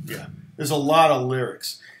 yeah. There's a lot of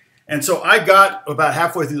lyrics. And so I got about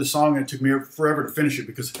halfway through the song, and it took me forever to finish it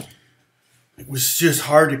because it was just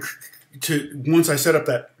hard to once I set up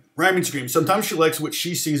that rhyming scheme. Sometimes she likes what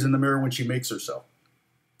she sees in the mirror when she makes herself,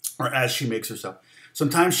 or as she makes herself.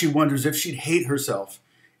 Sometimes she wonders if she'd hate herself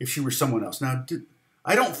if she were someone else. Now,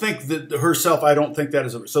 I don't think that herself, I don't think that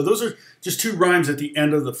is a... So those are just two rhymes at the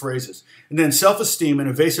end of the phrases. And then self-esteem, an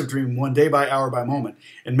evasive dream, one day by hour by moment.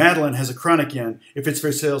 And Madeline has a chronic yen. If it's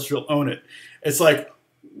for sale, she'll own it. It's like,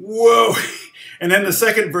 whoa. And then the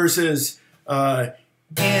second verse is, in her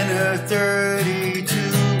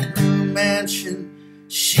 32-room mansion,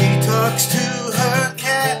 she talks to her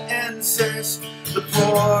cat and says, the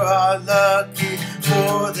poor are lucky,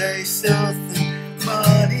 for they still think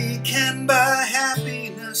money can buy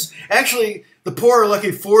happiness. Actually, the poor are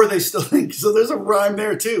lucky, for they still think. So there's a rhyme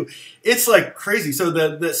there too. It's like crazy. So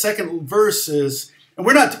the second verse is, and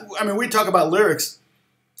we're not, I mean, we talk about lyrics,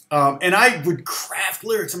 and I would craft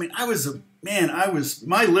lyrics. I mean,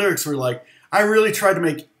 my lyrics were like, I really tried to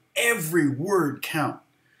make every word count.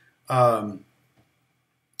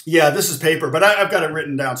 Yeah, this is paper, but I've got it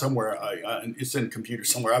written down somewhere. It's in a computer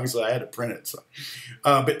somewhere. Obviously, I had to print it. So.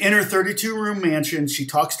 But in her 32-room mansion, she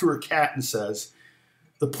talks to her cat and says,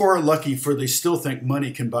 the poor are lucky, for they still think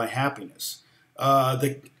money can buy happiness.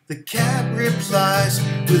 The cat replies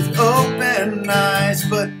with open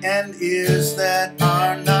eyes, and ears that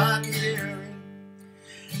are not hearing.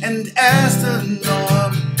 And as the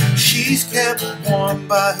norm, she's kept warm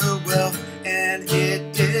by her wealth, and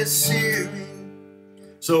it is searing.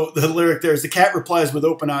 So the lyric there is, the cat replies with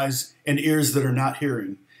open eyes and ears that are not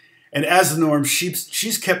hearing. And as the norm,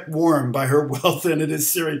 she's kept warm by her wealth, and it is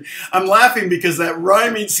searing. I'm laughing because that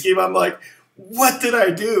rhyming scheme, I'm like, what did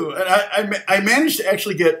I do? And I managed to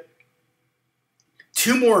actually get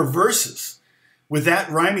 2 more verses with that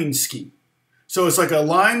rhyming scheme. So it's like a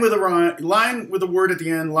line with a rhyme, line with a word at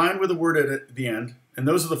the end, line with a word at the end. And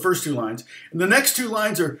those are the first 2 lines. And the next 2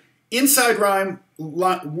 lines are inside rhyme,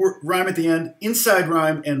 rhyme at the end, inside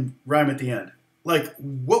rhyme, and rhyme at the end. Like,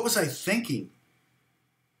 what was I thinking?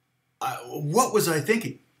 What was I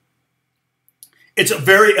thinking? It's a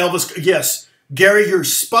very Elvis... Yes, Gary, you're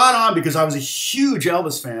spot on because I was a huge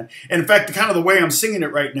Elvis fan. And in fact, kind of the way I'm singing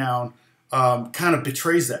it right now kind of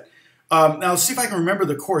betrays that. Now, let's see if I can remember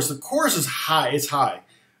the chorus. The chorus is high. It's high.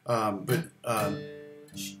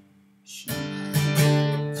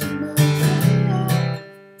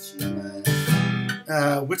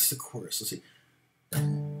 What's the chorus? Let's see.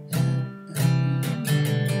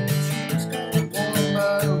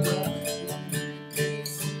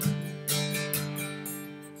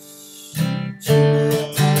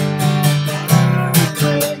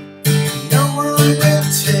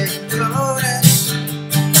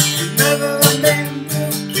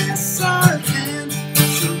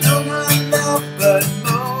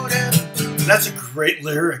 That's a great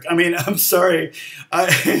lyric. I mean, I'm sorry.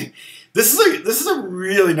 This is a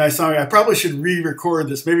really nice song. I probably should re-record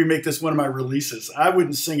this. Maybe make this one of my releases. I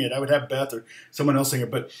wouldn't sing it. I would have Beth or someone else sing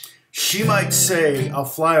it. But she might say, "I'll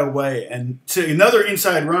fly away," and say another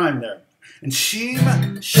inside rhyme there. And she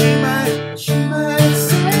might say,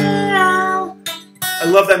 I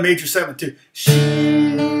love that major 7th too.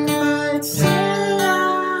 She might say,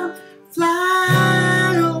 "I'll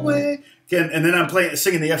fly away." Again, and then I'm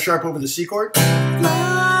singing the F sharp over the C chord.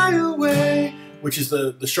 Fly away, which is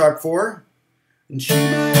the sharp 4. And she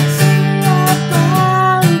might say, "I'll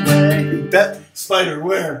fly away." That spider,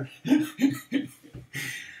 where?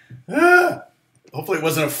 Hopefully it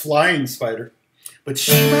wasn't a flying spider. But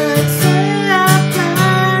she might say, "I'll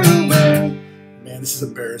fly away." Man, this is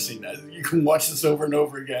embarrassing. You can watch this over and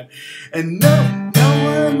over again. And no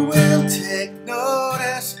one will take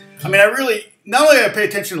notice. I mean, I really, not only do I pay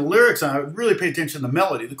attention to the lyrics, I really pay attention to the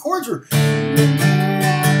melody. The chords are...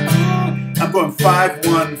 I'm going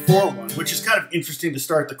 5-1-4-1, which is kind of interesting to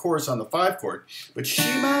start the chorus on the 5 chord. But she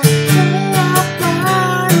might say, "I'll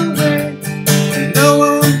fly away," and no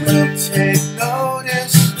one will take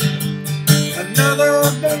notice. Another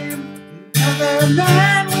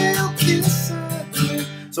man will kiss her hand.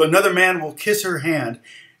 So another man will kiss her hand,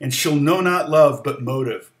 and she'll know not love but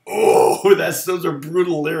motive. Oh, those are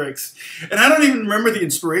brutal lyrics. And I don't even remember the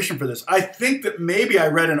inspiration for this. I think that maybe I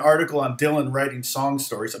read an article on Dylan writing song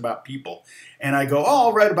stories about people. And I go, oh,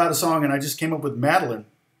 I'll write about a song. And I just came up with Madeline.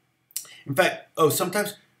 In fact, oh,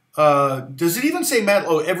 sometimes, does it even say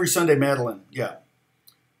Madeline? Oh, every Sunday, Madeline. Yeah.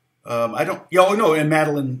 I don't, yeah, oh no, and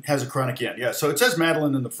Madeline has a chronic end. Yeah, so it says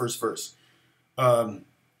Madeline in the first verse.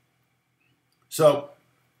 So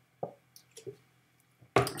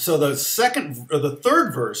the second, or the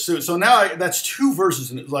third verse, so now that's two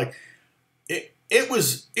verses, and it's like, it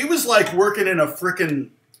was like working in a frickin'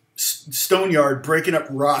 stone yard, breaking up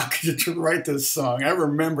rock to write this song. I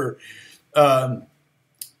remember, you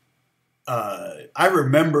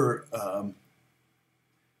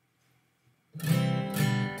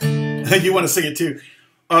want to sing it too.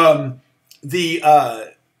 I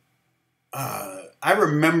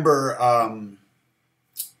remember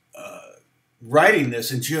writing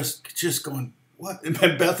this and just going, what? And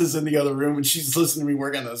Beth is in the other room and she's listening to me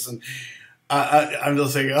work on this, and I'm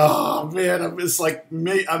just saying, oh man, I'm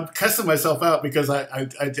cussing myself out because I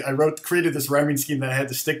created this rhyming scheme that I had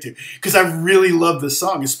to stick to because I really love this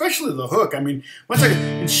song, especially the hook. I mean, one second,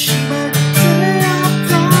 and she might say I'm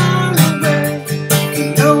gone away,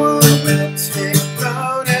 and no one will take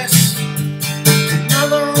notice.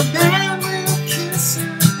 Another man will kiss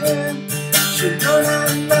her head. She'll know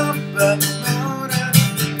that love but motive,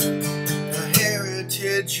 a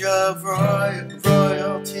heritage of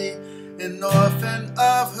royalty. An orphan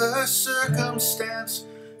of her circumstance,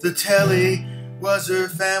 the telly was her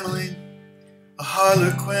family, a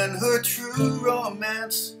harlequin her true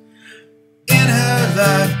romance. In her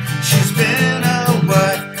life she's been a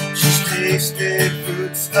wife, she's tasted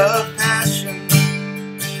fruits of passion.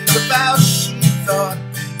 The vows she thought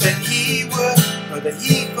that he would, or that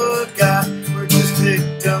he forgot, were just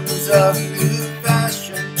victims of new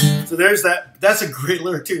fashion. So there's that. That's a great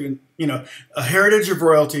lyric too. You know, a heritage of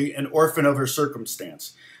royalty, an orphan of her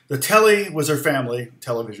circumstance. The telly was her family,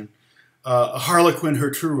 television. A harlequin, her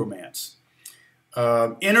true romance.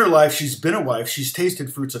 In her life, she's been a wife. She's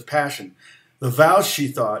tasted fruits of passion. The vows she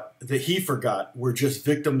thought that he forgot were just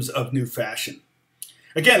victims of new fashion.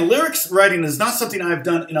 Again, lyrics writing is not something I've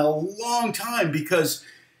done in a long time because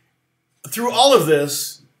through all of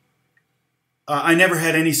this, I never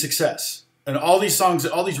had any success. And all these songs,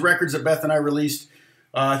 all these records that Beth and I released,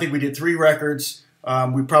 I think we did 3 records.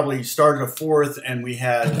 We probably started a 4th, and we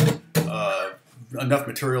had enough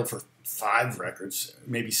material for 5 records,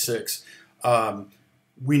 maybe 6. We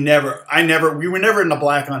were never in the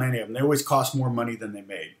black on any of them. They always cost more money than they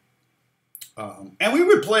made. And we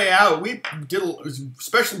would play out. We did,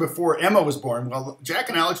 especially before Emma was born. Well, Jack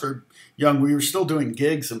and Alex were young. We were still doing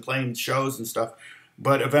gigs and playing shows and stuff.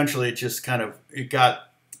 But eventually, it just it got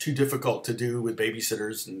too difficult to do with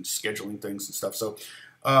babysitters and scheduling things and stuff. So,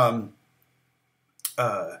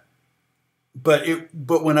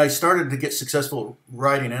 but when I started to get successful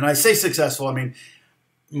writing, and I say successful, I mean,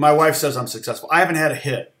 my wife says I'm successful. I haven't had a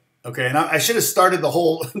hit, okay? And I should have started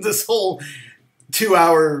this whole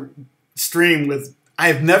 2-hour stream with,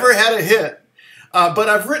 I've never had a hit, but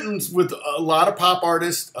I've written with a lot of pop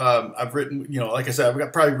artists. I've written, you know, like I said,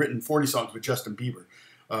 I've probably written 40 songs with Justin Bieber,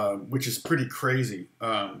 which is pretty crazy.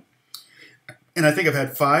 And I think I've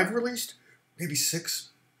had 5 released, maybe 6,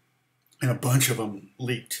 and a bunch of them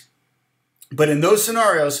leaked. But in those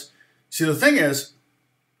scenarios, see, the thing is,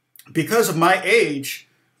 because of my age,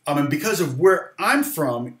 and because of where I'm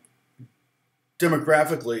from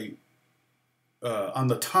demographically on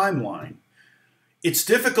the timeline, it's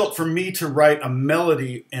difficult for me to write a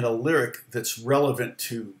melody and a lyric that's relevant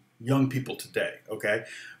to young people today, okay?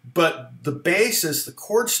 But the basis, the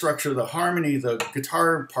chord structure, the harmony, the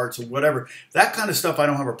guitar parts or whatever, that kind of stuff I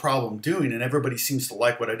don't have a problem doing, and everybody seems to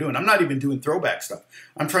like what I do. And I'm not even doing throwback stuff.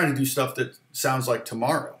 I'm trying to do stuff that sounds like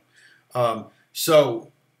tomorrow.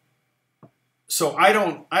 So I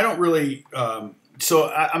don't really, I'm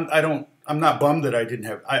not bummed that I didn't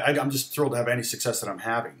have, I'm just thrilled to have any success that I'm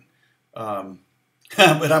having.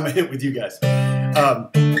 But I'm a hit with you guys.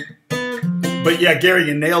 But yeah, Gary,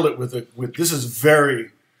 you nailed it with this is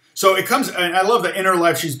very, so it comes, and I love that in her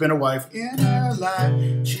life, she's been a wife. In her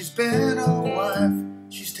life, she's been a wife.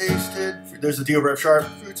 She's tasted, there's the D over F sharp,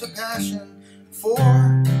 fruits of passion. 4,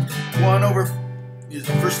 1 over, is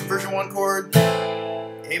the first version 1 chord,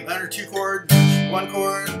 A minor 2 chord, 1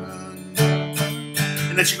 chord,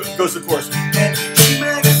 and then she goes to the chorus. And she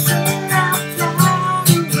makes it fly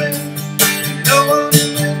away, no one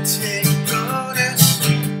will take notice.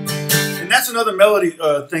 And that's another melody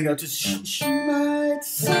thing. She might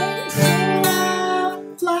say,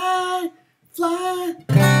 fly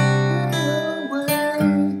away,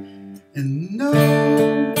 and no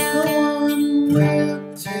one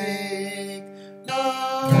will take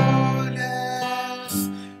notice.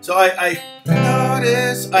 So I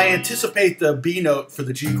notice. I anticipate the B note for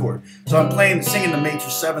the G chord. So I'm singing the major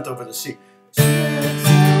seventh over the C.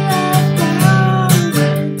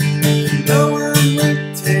 No one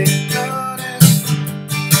will take notice.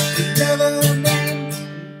 Another man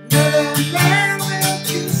will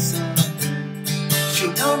kiss her.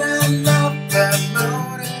 She'll know that love that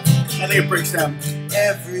motive. I think it breaks down.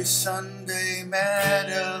 Every Sunday,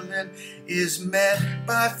 Madeline is met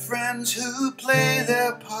by friends who play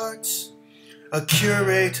their parts. A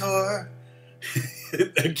curator.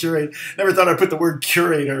 A curator. Never thought I'd put the word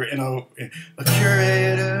curator in a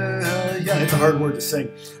curator. Yeah, it's a hard word to sing.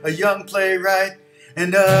 A young playwright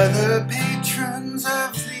and other patrons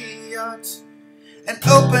of the arts. An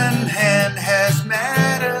open hand has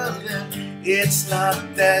Madeline. It's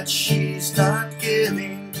not that she's not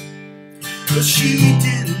giving, but she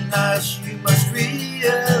denies. You must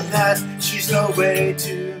realize she's no way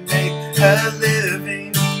to make a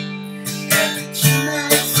living.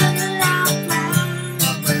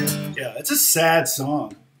 Yeah, it's a sad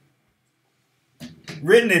song.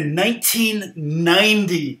 Written in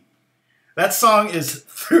 1990. That song is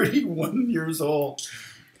 31 years old.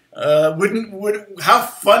 How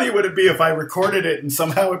funny would it be if I recorded it and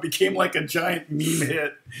somehow it became like a giant meme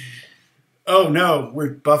hit? Oh no,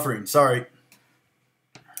 we're buffering. Sorry.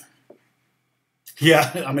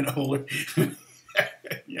 Yeah, I'm an older.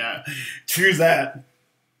 Yeah, true that.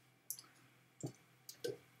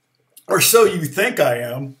 Or so you think I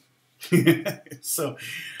am. So,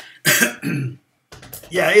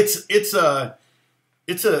 yeah, it's a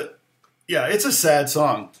sad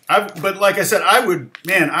song. But like I said, I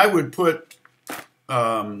would put.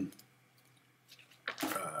 I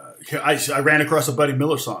ran across a Buddy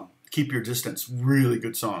Miller song, "Keep Your Distance." Really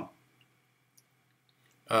good song.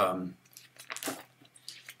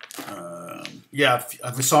 Yeah, I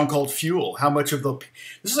have a song called "Fuel." How much of the?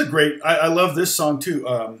 This is a great. I love this song too.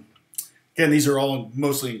 Again, these are all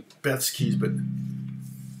mostly Beth's keys, but.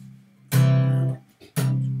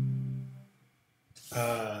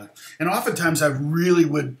 And oftentimes I really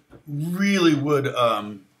would.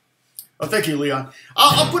 Oh, thank you, Leon.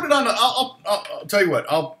 I'll put it on. I'll tell you what.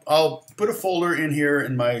 I'll put a folder in here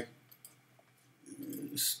in my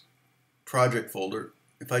project folder.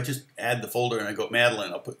 If I just add the folder and I go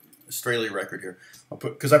Madeline, I'll put a Strahle record here.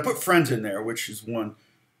 Because I put Friends in there, which is one.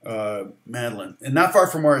 Madeline, and Not Far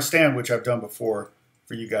From Where I Stand, which I've done before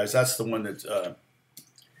for you guys. That's the one that's.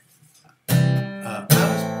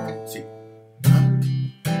 Let's see.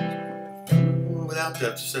 Without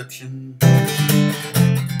depth perception, but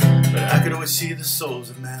I could always see the souls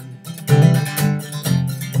of men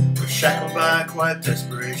were shackled by a quiet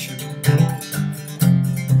desperation,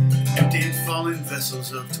 empty and falling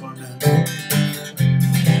vessels of torment.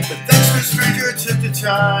 But thanks to a stranger, it took the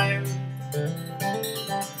time.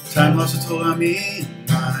 Time lost a toll on me and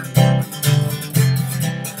mine.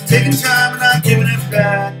 Taking time and not giving it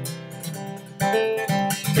back.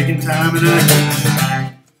 Taking time and not giving it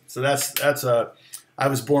back. So that's I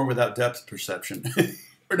Was Born Without Depth Perception.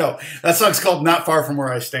 Or no, that song's called Not Far From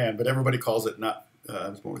Where I Stand, but everybody calls it not. I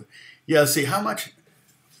Was Born With. Yeah, let's see how much.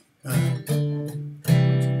 I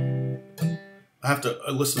have to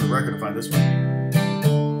listen to the record to find this one.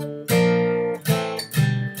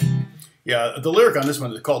 Yeah, the lyric on this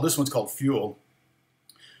one is called. This one's called "Fuel."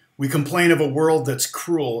 We complain of a world that's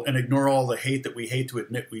cruel and ignore all the hate that we hate to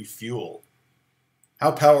admit we fuel.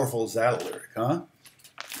 How powerful is that a lyric, huh?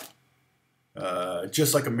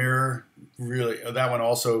 Just Like a Mirror, really. That one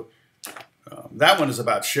also. That one is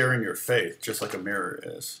about sharing your faith, just like a mirror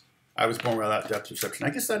is. I Was Born Without Depth Perception.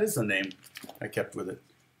 I guess that is the name I kept with it.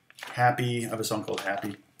 Happy. I have a song called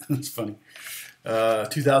Happy. It's funny.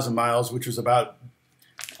 2,000 Miles, which was about.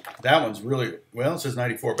 That one's really, well, it says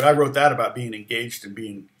 94, but I wrote that about being engaged and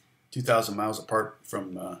being 2,000 miles apart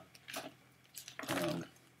from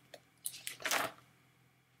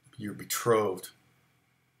your betrothed.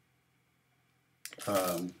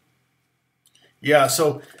 Yeah,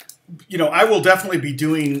 so, I will definitely be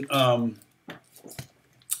doing,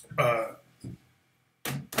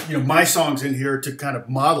 my songs in here to kind of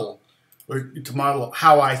model, or to model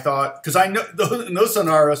how I thought, because I know, in those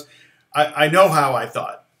sonaras, I know how I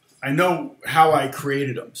thought. I know how I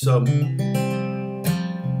created them. So,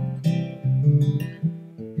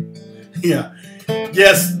 yeah.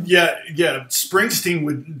 Yes, yeah. Springsteen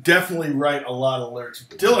would definitely write a lot of lyrics.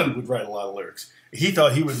 Dylan would write a lot of lyrics. He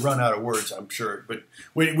thought he would run out of words, I'm sure. But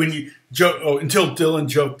when you joke, until Dylan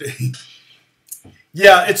joked.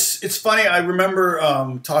 Yeah, it's funny. I remember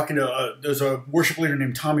talking to, there's a worship leader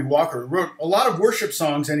named Tommy Walker who wrote a lot of worship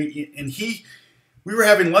songs, and he we were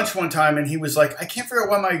having lunch one time, and he was like, I can't figure out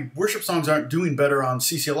why my worship songs aren't doing better on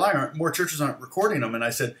CCLI, more churches aren't recording them. And I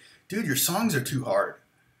said, dude, your songs are too hard.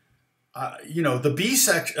 You know, the B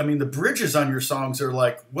section, I mean, the bridges on your songs are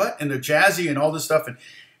like, what? And they're jazzy and all this stuff. And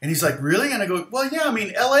he's like, really? And I go, well, yeah, I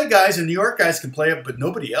mean, LA guys and New York guys can play it, but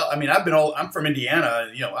nobody else. I mean, I'm from Indiana,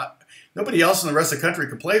 you know, nobody else in the rest of the country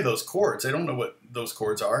can play those chords. They don't know what those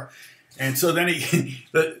chords are. And so then he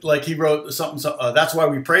wrote something, that's why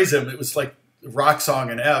we praise him. It was like rock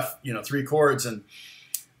song in F, you know, 3 chords. And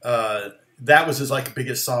that was his like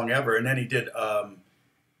biggest song ever. And then he did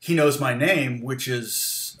He Knows My Name, which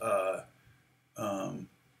is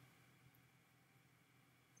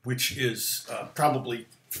probably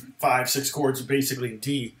 5, 6 chords basically in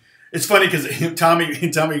D. It's funny because Tommy,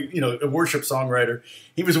 you know, a worship songwriter,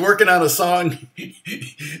 he was working on a song,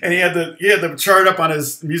 and he had the chart up on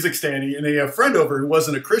his music stand, and he had a friend over who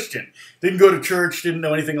wasn't a Christian, didn't go to church, didn't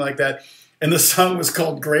know anything like that, and the song was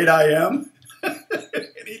called "Great I Am," and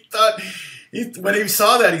he thought, when he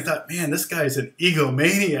saw that, he thought, man, this guy's an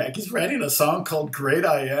egomaniac. He's writing a song called "Great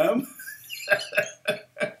I Am."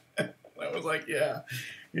 I was like, yeah,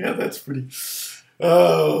 that's pretty.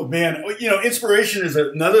 Oh man, you know, inspiration is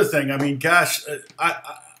another thing. I mean, gosh,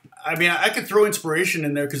 I mean, I could throw inspiration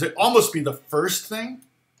in there because it almost be the first thing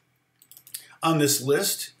on this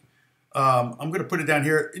list. I'm going to put it down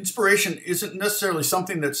here. Inspiration isn't necessarily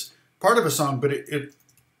something that's part of a song, but it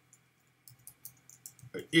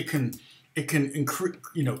can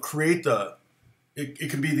you know, create it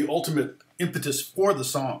can be the ultimate impetus for the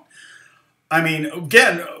song. I mean,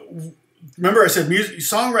 again, remember I said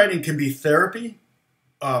songwriting can be therapy.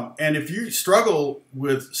 And if you struggle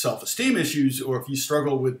with self-esteem issues, or if you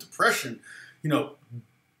struggle with depression, you know,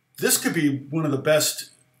 this could be one of the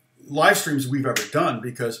best live streams we've ever done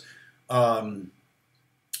because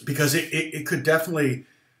it could definitely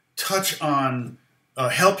touch on,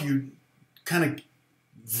 help you kind of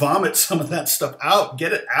vomit some of that stuff out,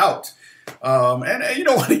 get it out. And you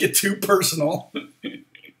don't want to get too personal.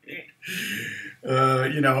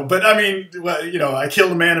 You know, but I mean, well, you know, I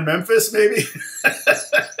killed a man in Memphis, maybe.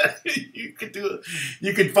 You could do it.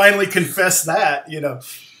 You could finally confess that, you know,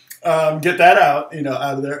 get that out, you know,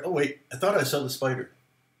 out of there. Oh, wait, I thought I saw the spider.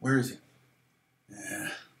 Where is he? Yeah,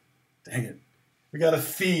 dang it. We got a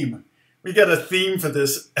theme. We got a theme for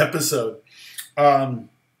this episode.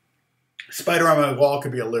 Spider on my wall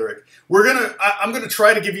could be a lyric. I'm gonna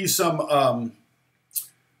try to give you some,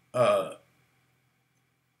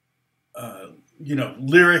 you know,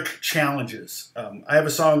 lyric challenges. I have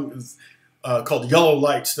a song called Yellow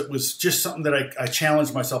Lights that was just something that I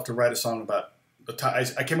challenged myself to write a song about.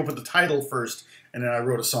 I came up with the title first, and then I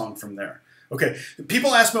wrote a song from there. Okay,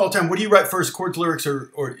 people ask me all the time, what do you write first, chords, lyrics,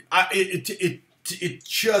 or it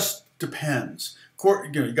just depends. You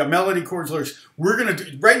know, you got melody, chords, lyrics.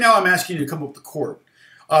 Right now I'm asking you to come up with the chord.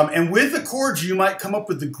 And with the chords, you might come up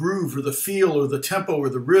with the groove or the feel or the tempo or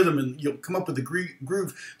the rhythm, and you'll come up with the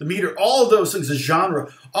groove, the meter, all of those things, the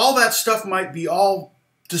genre. All that stuff might be all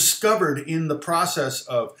discovered in the process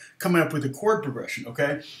of coming up with a chord progression,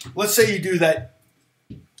 okay? Let's say you do that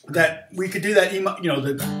we could do that, you know,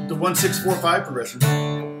 the 1, 6, 4, 5 progression,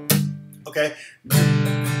 okay?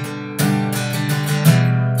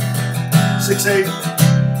 6, 8,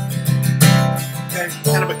 okay,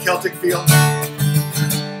 kind of a Celtic feel.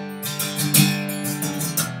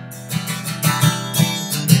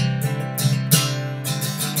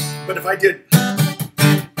 But if I did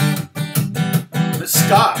a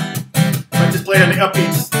ska, if I just played on the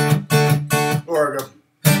upbeats, or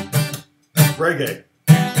reggae.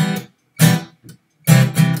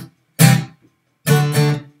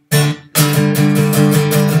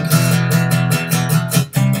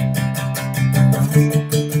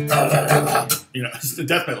 You know, it's the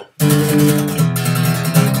death metal.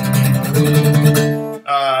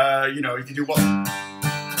 You know, you can do what?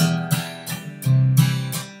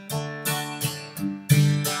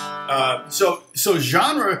 So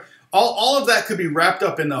genre, all of that could be wrapped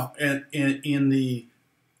up in the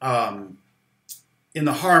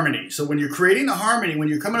harmony. So when you're creating the harmony, when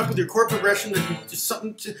you're coming up with your chord progression, just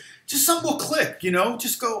something will click. You know,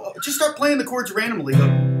 just start playing the chords randomly.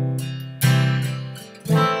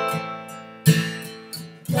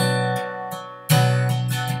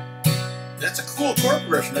 That's a cool chord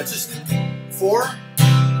progression. That's just 4,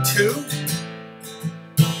 2,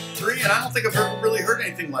 3, and I don't think I've really heard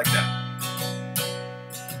anything like that.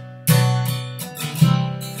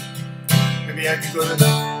 Maybe I could go to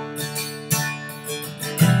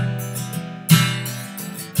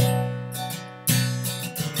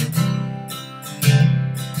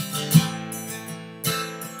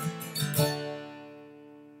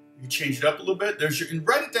You change it up a little bit. There's your, and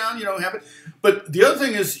write it down. You know, have it. But the other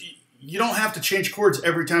thing is, you don't have to change chords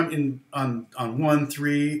every time on 1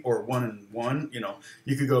 3 or 1 and 1. You know,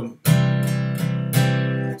 you could go.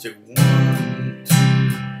 Let's say 1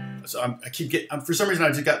 2. So I keep getting. For some reason, I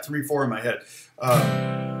just got 3 4 in my head.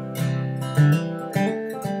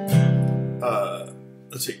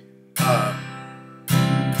 Let's see.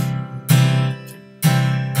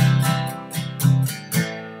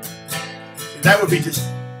 That would be just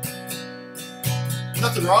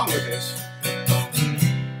nothing wrong with this.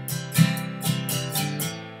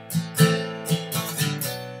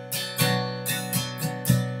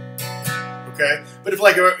 Okay, but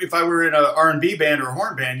if I were in an R&B band or a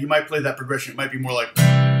horn band, you might play that progression. It might be more like you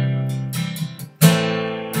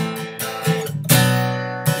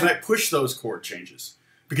might push those chord changes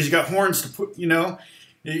because you got horns to put. You know,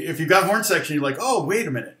 if you got horn section, you're like, oh, wait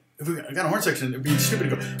a minute. If I got a horn section, it'd be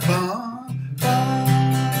stupid to go.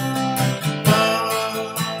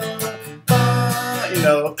 You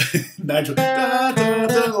know, Nigel,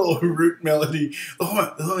 little root melody,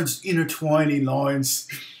 it's intertwining lines.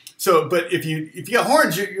 So, but if you got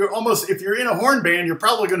horns, you're almost, if you're in a horn band, you're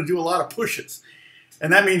probably going to do a lot of pushes,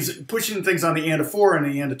 and that means pushing things on the and of 4 and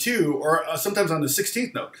the and of 2, or sometimes on the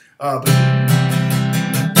 16th note.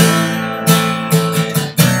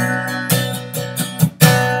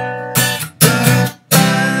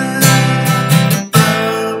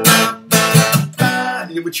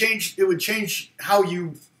 It would change how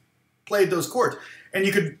you played those chords, and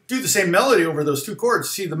you could do the same melody over those 2 chords.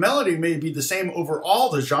 See, the melody may be the same over all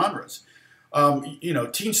the genres. You know,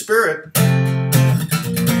 Teen Spirit.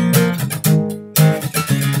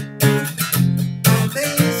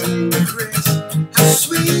 Amazing grace, how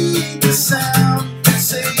sweet the sound,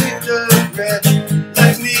 saved a wretch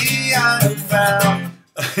like me I have found.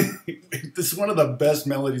 This is one of the best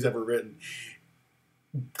melodies ever written.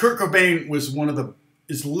 Kurt Cobain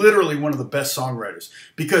is literally one of the best songwriters,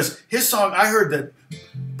 because his song, I heard that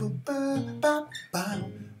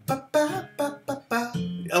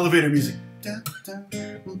elevator music.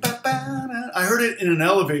 I heard it in an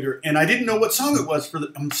elevator, and I didn't know what song it was.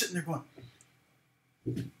 I'm sitting there going,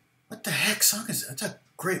 what the heck song is that? That's a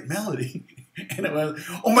great melody. And it was,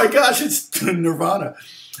 oh my gosh, it's Nirvana.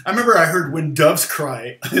 I remember I heard When Doves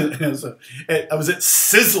Cry. I was at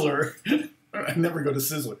Sizzler. I never go to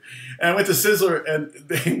Sizzler. And I went to Sizzler, and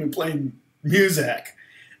they were playing Muzak.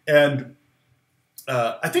 And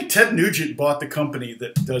I think Ted Nugent bought the company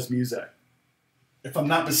that does Muzak. If I'm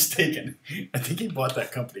not mistaken. I think he bought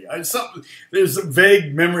that company. There's a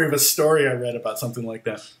vague memory of a story I read about something like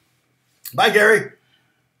that. Bye, Gary.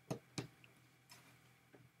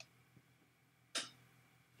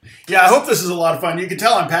 Yeah, I hope this is a lot of fun. You can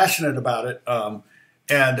tell I'm passionate about it. And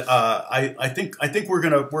I think we're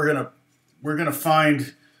gonna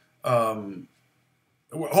find. Hopefully,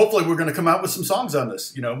 we're gonna come out with some songs on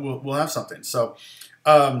this. You know, we'll have something. So,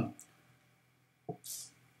 and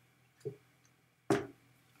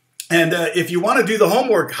if you want to do the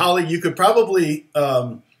homework, Holly, you could probably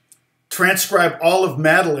transcribe all of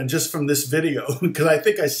Madeline just from this video, because I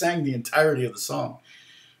think I sang the entirety of the song.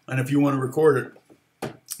 And if you want to record it,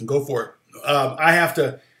 go for it. I have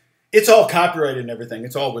to. It's all copyrighted and everything.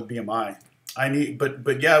 It's all with BMI.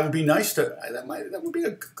 But yeah, it would be nice to. That would be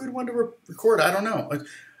a good one to record. I don't know.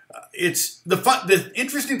 It's the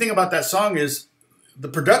interesting thing about that song is the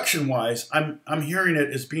production wise. I'm hearing it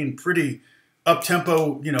as being pretty up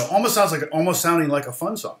tempo. You know, almost sounding like a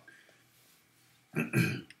fun song.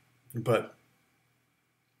 But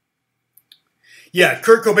yeah,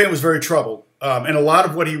 Kurt Cobain was very troubled, and a lot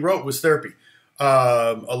of what he wrote was therapy.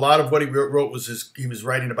 A lot of what he wrote was he was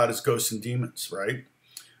writing about his ghosts and demons, right?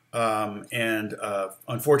 And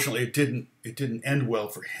unfortunately, it didn't end well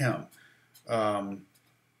for him. I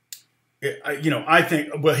think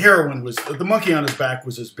heroin was the monkey on his back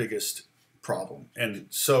was his biggest problem, and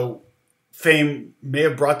so fame may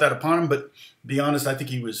have brought that upon him. But to be honest, I think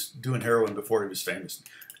he was doing heroin before he was famous.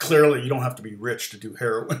 Clearly, you don't have to be rich to do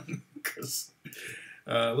heroin. Because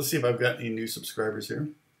let's see if I've got any new subscribers here.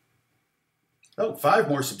 Oh, 5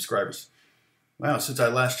 more subscribers. Wow, since I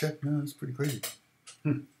last checked, no, that's pretty crazy.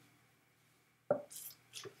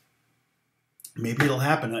 Maybe it'll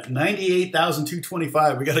happen. At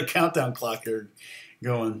 98,225, we got a countdown clock here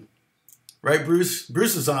going. Right, Bruce?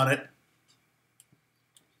 Bruce is on it.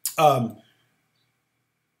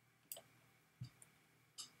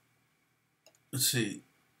 Let's see.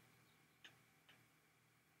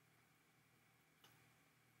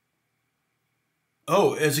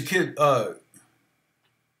 Oh, as a kid,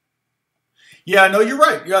 yeah, no, you're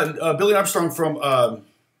right. Yeah, Billy Armstrong from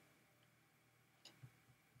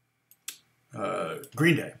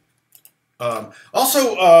Green Day.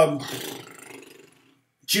 Also,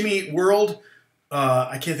 Jimmy Eat World.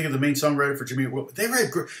 I can't think of the main songwriter for Jimmy Eat World. They write.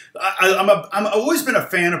 I'm always been a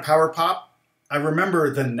fan of power pop. I remember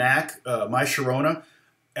the Knack, My Sharona.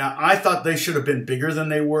 I thought they should have been bigger than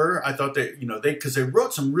they were. I thought because they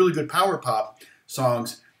wrote some really good power pop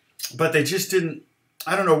songs, but they just didn't.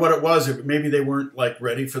 I don't know what it was. Maybe they weren't like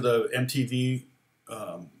ready for the MTV,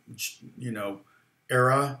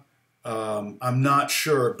 era. I'm not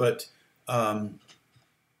sure, but here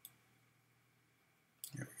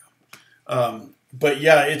we go. But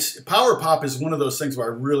yeah, it's power pop is one of those things where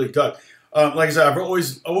I really dug. Like I said, I've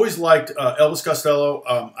always liked Elvis Costello.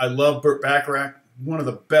 I love Burt Bacharach, one of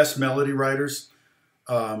the best melody writers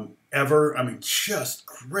ever. I mean, just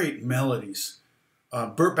great melodies.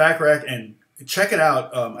 Burt Bacharach, and check it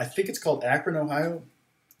out. I think it's called Akron, Ohio.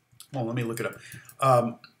 Well, let me look it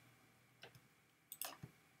up.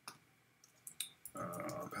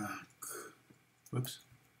 Whoops.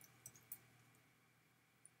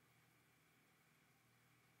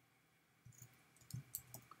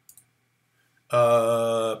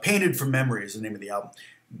 Painted from Memory is the name of the album.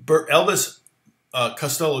 Elvis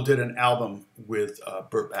Costello did an album with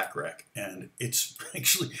Burt Bacharach, and it's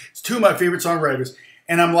two of my favorite songwriters.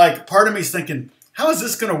 And I'm like, part of me is thinking, how is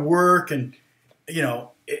this going to work? And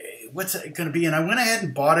what's it going to be? And I went ahead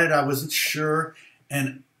and bought it. I wasn't sure,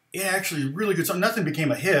 and it actually really good song. Nothing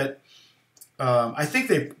became a hit. I think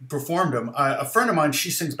they performed them. A friend of mine,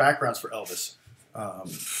 she sings backgrounds for Elvis. I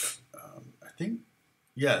think.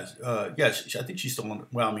 Yeah, I think she's still on the,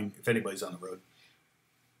 well, I mean, if anybody's on the road.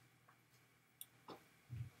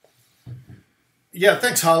 Yeah,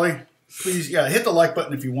 thanks, Holly. Please, yeah, hit the like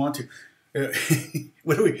button if you want to.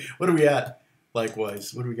 What are we at?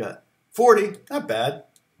 Likewise, what do we got? 40, not bad.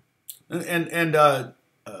 And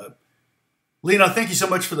Lena, thank you so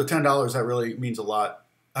much for the $10. That really means a lot.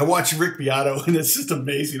 I watch Rick Beato, and it's just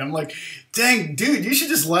amazing. I'm like, dang, dude, you should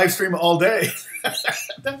just live stream all day.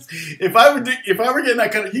 If I were getting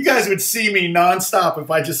that kind of, you guys would see me nonstop if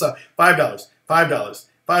I just saw $5, $5, $5,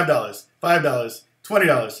 $5, $5,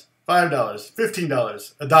 $20, $5,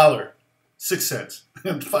 $15, $1, 6 cents,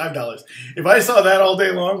 $5. If I saw that all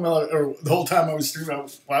day long, or the whole time I was streaming,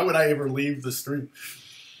 why would I ever leave the stream?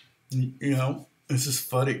 You know, it's just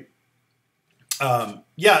funny.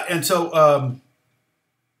 Yeah, and so.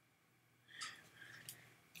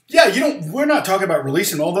 Yeah, we're not talking about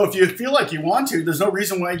releasing, although if you feel like you want to, there's no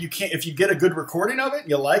reason why you can't. If you get a good recording of it,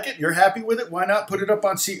 you like it, you're happy with it, why not put it up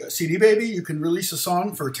on CD Baby? You can release a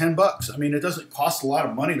song for $10. I mean, it doesn't cost a lot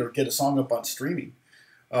of money to get a song up on streaming.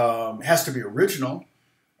 It has to be original.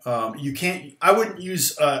 You can't, I wouldn't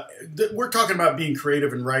use, we're talking about being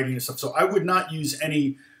creative and writing and stuff, so I would not use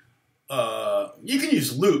any, you can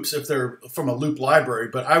use loops if they're from a loop library,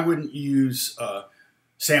 but I wouldn't use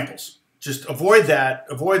samples. Just avoid that.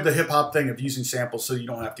 Avoid the hip-hop thing of using samples so you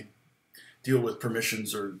don't have to deal with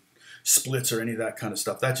permissions or splits or any of that kind of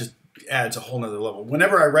stuff. That just adds a whole nother level.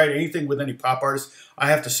 Whenever I write anything with any pop artist,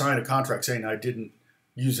 I have to sign a contract saying I didn't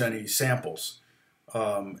use any samples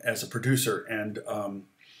as a producer, and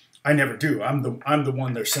I never do. I'm the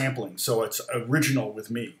one they're sampling, so it's original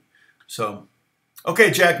with me. So,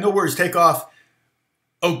 okay, Jack, no worries. Take off.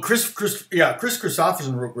 Oh, Chris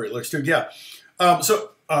Christopherson wrote great lyrics too. Yeah.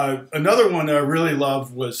 Another one that I really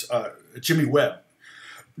loved was Jimmy Webb.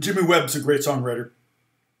 Jimmy Webb's a great songwriter,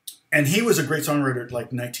 and he was a great songwriter at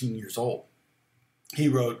like 19 years old. He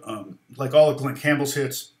wrote like all of Glenn Campbell's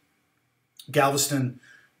hits, Galveston,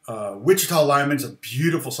 Wichita Lineman's a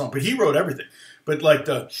beautiful song, but he wrote everything. But like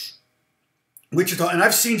the Wichita, and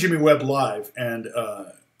I've seen Jimmy Webb live, and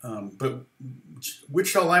but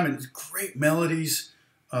Wichita Lineman, great melodies,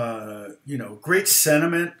 great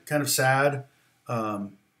sentiment, kind of sad.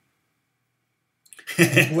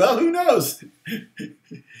 Well, who knows?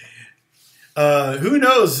 Who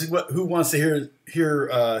knows who wants to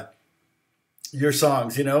hear your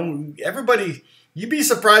songs? Everybody. You'd be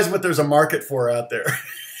surprised what there's a market for out there.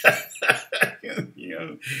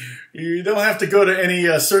 You don't have to go to any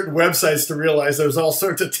certain websites to realize there's all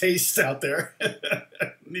sorts of tastes out there.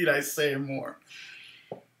 Need I say more?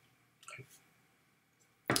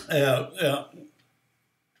 Yeah.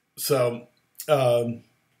 So.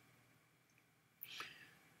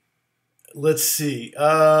 Let's see.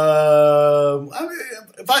 I'll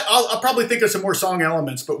probably think of some more song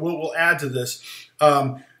elements, but we'll add to this.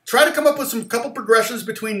 Try to come up with couple progressions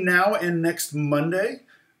between now and next Monday.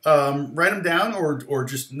 Write them down or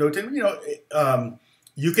just notate them.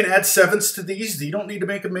 You can add sevenths to these. You don't need to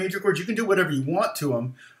make a major chord. You can do whatever you want to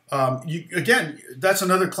them. Again, that's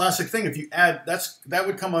another classic thing. If you add, that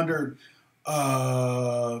would come under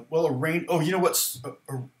a range. Oh, you know what's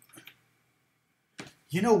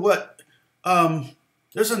You know what?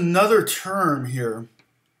 There's another term here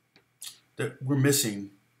that we're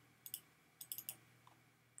missing,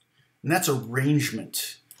 and that's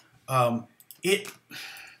arrangement.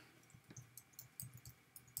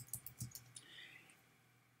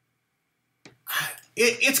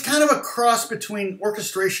 It's kind of a cross between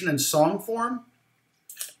orchestration and song form.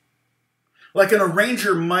 Like an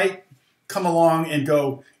arranger might come along and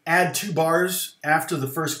go add 2 bars after the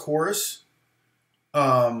first chorus,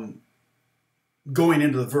 going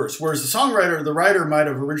into the verse. Whereas the writer might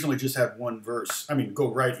have originally just had 1 verse. I mean,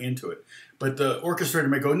 go right into it. But the orchestrator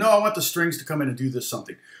may go, no, I want the strings to come in and do this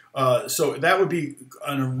something. So that would be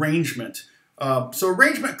an arrangement. So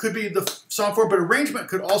arrangement could be the song form, but arrangement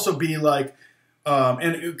could also be like,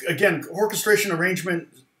 and again, orchestration, arrangement,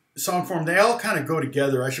 song form, they all kind of go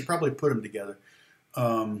together. I should probably put them together.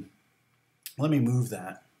 Let me move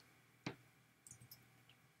that.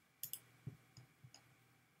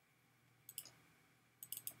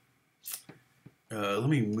 Let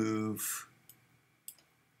me move.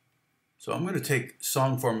 So I'm going to take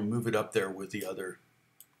song form and move it up there with the other.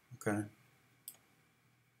 Okay.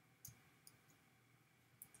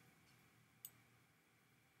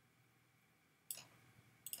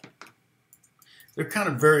 They're kind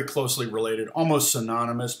of very closely related, almost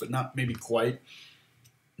synonymous, but not maybe quite.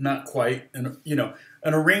 Not quite. And you know,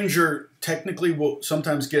 an arranger technically will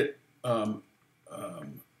sometimes get,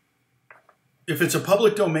 if it's a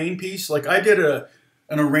public domain piece, like I did an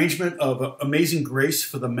arrangement of Amazing Grace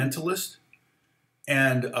for The Mentalist,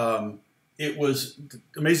 and it was,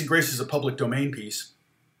 Amazing Grace is a public domain piece,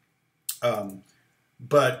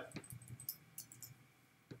 but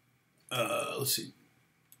let's see.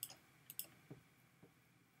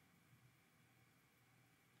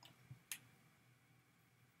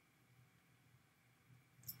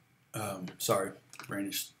 Sorry, brain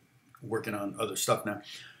is working on other stuff now.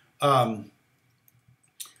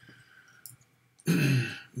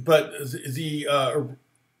 But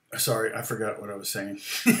sorry, I forgot what I was saying.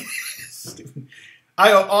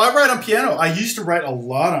 I write on piano. I used to write a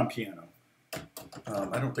lot on piano.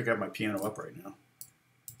 I don't think I have my piano up right now.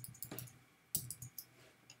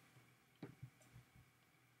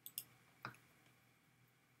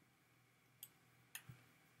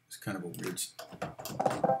 It's kind of a weird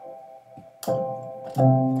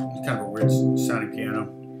sounding piano.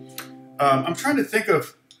 I'm trying to think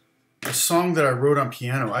of a song that I wrote on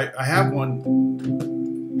piano. I have one.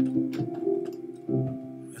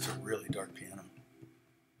 It's a really dark piano.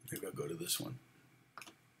 Maybe I'll go to this one.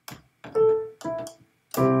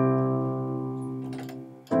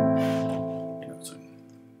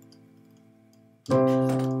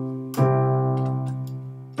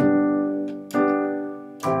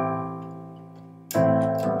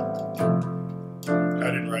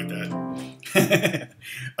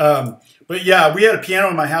 But yeah, we had a piano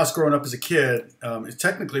in my house growing up as a kid. It's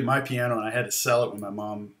technically my piano, and I had to sell it when my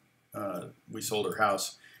mom, we sold her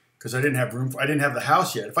house because I didn't have room. I didn't have the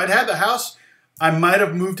house yet. If I'd had the house, I might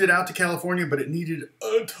have moved it out to California, but it needed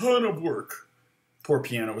a ton of work. Poor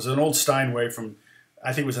piano. It was an old Steinway from,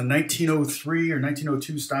 I think it was a 1903 or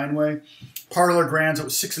 1902 Steinway. Parlor Grands. It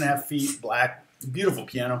was 6.5 feet, black, beautiful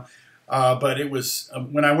piano. But it was,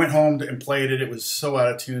 when I went home and played it, it was so out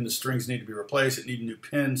of tune. The strings needed to be replaced. It needed new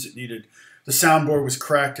pins. It needed, the soundboard was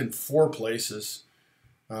cracked in 4 places.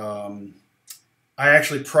 I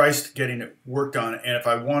actually priced getting it worked on, and if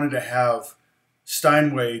I wanted to have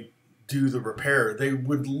Steinway do the repair, they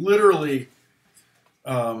would literally,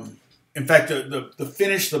 in fact, the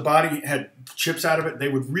finish, the body had chips out of it. They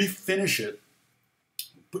would refinish it,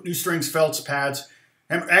 put new strings, felts, pads,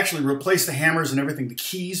 and actually replace the hammers and everything. The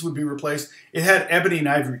keys would be replaced. It had ebony and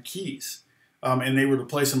ivory keys, and they would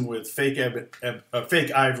replace them with fake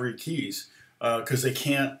ivory keys because they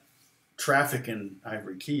can't traffic in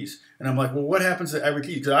ivory keys. And I'm like, well, what happens to ivory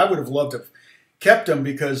keys? Because I would have loved to have kept them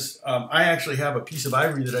because I actually have a piece of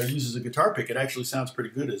ivory that I use as a guitar pick. It actually sounds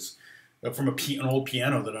pretty good as from an old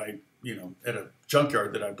piano that I, you know, at a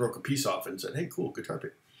junkyard that I broke a piece off and said, hey, cool, guitar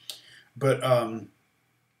pick. But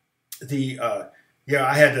yeah,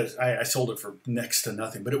 I sold it for next to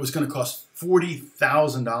nothing, but it was going to cost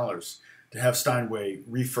 $40,000 to have Steinway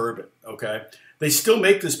refurb it, okay? They still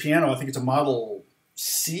make this piano. I think it's a Model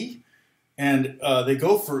C, and they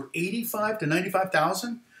go for $85,000 to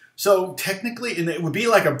 $95,000. So technically, and it would be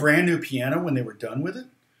like a brand new piano when they were done with it.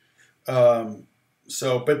 But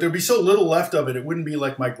there'd be so little left of it. It wouldn't be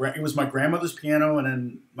like it was my grandmother's piano, and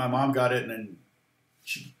then my mom got it, and then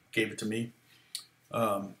she gave it to me.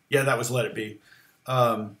 Yeah, that was Let It Be.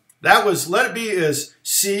 That was, Let It Be is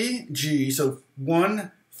C, G, so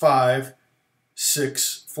 1, 5,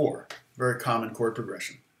 6, 4. very common chord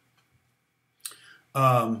progression.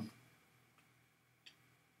 Um,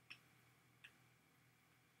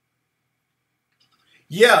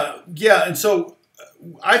 yeah, and so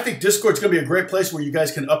I think Discord's going to be a great place where you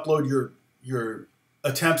guys can upload your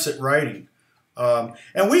attempts at writing,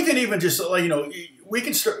 and we can even just we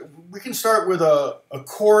can start with a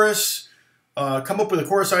chorus, come up with a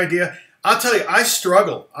chorus idea. I'll tell you, I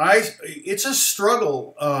struggle. It's a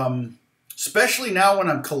struggle, especially now when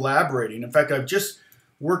I'm collaborating. In fact, I've just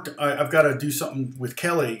worked. I've got to do something with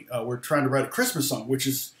Kelly. We're trying to write a Christmas song, which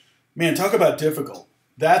is, man, talk about difficult.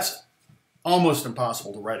 That's almost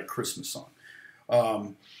impossible to write a Christmas song.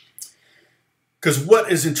 Because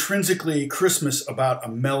what is intrinsically Christmas about a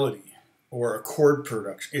melody or a chord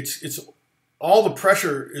production? It's all the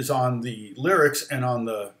pressure is on the lyrics and on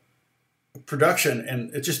the production, and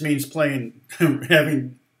it just means playing,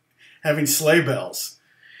 having sleigh bells.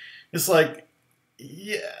 It's like,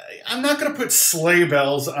 yeah, I'm not going to put sleigh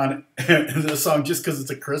bells on the song just because it's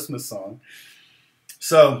a Christmas song.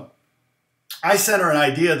 So I sent her an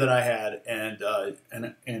idea that I had, and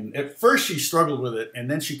at first she struggled with it, and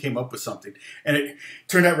then she came up with something, and it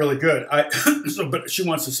turned out really good. But she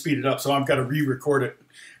wants to speed it up, so I've got to re-record it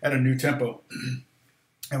at a new tempo,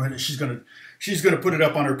 and she's gonna put it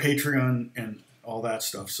up on her Patreon and all that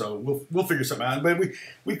stuff. So we'll figure something out. But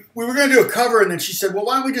we were gonna do a cover, and then she said, well,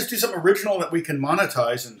 why don't we just do something original that we can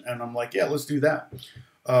monetize? And I'm like, yeah, let's do that.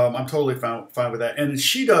 I'm totally fine with that. And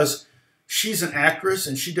she's an actress,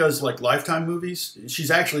 and she does like Lifetime movies. She's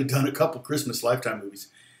actually done a couple Christmas Lifetime movies,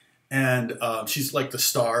 and she's like the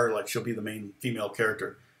star, like she'll be the main female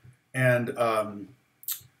character. And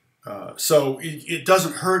so it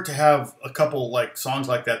doesn't hurt to have a couple like songs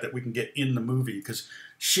like that we can get in the movie, because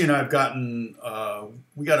she and I have gotten,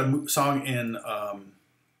 we got a song in,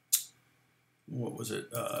 what was it?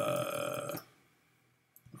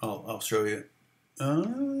 I'll show you.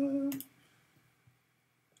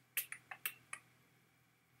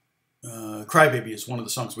 Crybaby is one of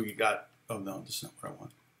the songs we got. Oh no, this is not what I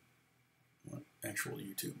want. I want actual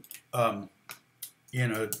YouTube.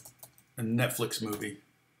 In a Netflix movie.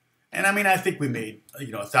 And I mean, I think we made,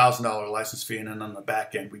 $1,000 license fee, and then on the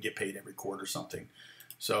back end we get paid every quarter or something.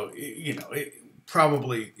 So it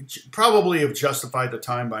probably have justified the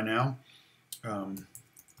time by now.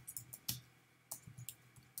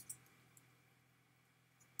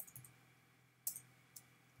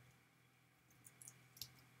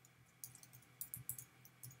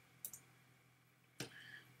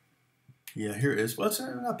 Yeah, here it is. Well, it's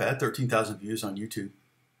not bad. 13,000 views on YouTube.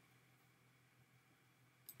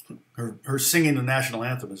 Her singing the national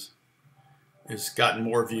anthem has gotten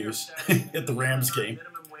more views at the Rams game.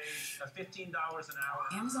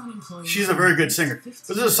 She's a very good singer. This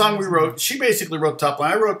is a song we wrote. She basically wrote the top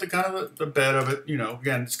line. I wrote the bed of it.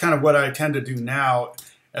 Again, it's kind of what I tend to do now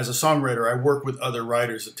as a songwriter. I work with other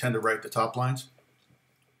writers that tend to write the top lines.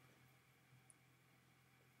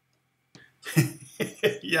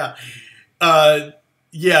 Yeah.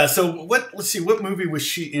 Yeah, so let's see, what movie was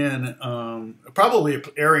she in? Probably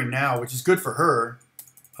airing now, which is good for her.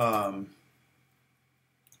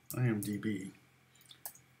 IMDb.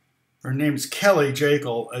 Her name's Kelly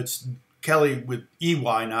Jekyll. It's Kelly with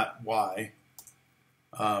E-Y, not Y.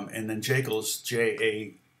 And then Jekyll's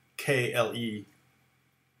Jakle.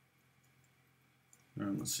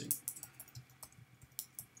 Let's see.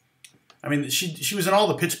 I mean, she was in all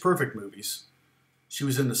the Pitch Perfect movies. She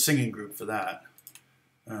was in the singing group for that.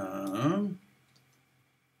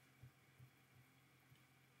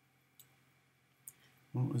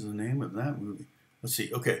 What was the name of that movie? Let's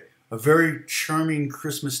see. Okay. A Very Charming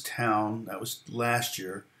Christmas Town. That was last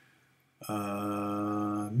year.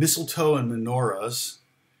 Mistletoe and Menorahs.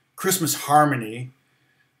 Christmas Harmony.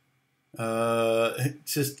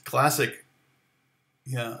 It's just classic.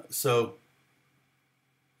 Yeah. So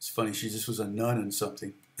it's funny. She just was a nun in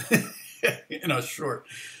something. Short.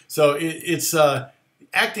 So it's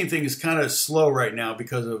acting thing is kind of slow right now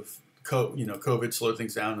because of COVID slowed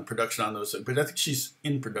things down, the production on those. But I think she's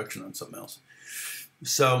in production on something else.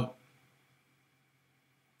 So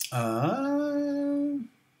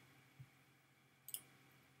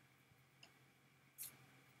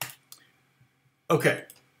okay.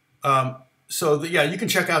 Yeah, you can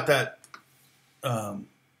check out that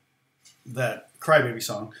that Crybaby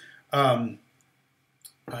song.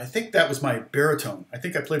 I think that was my baritone. I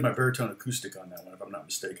think I played my baritone acoustic on that one, if I'm not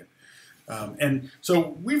mistaken. And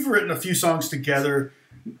so we've written a few songs together.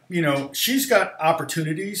 She's got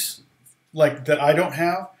opportunities like that I don't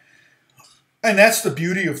have, and that's the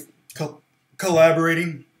beauty of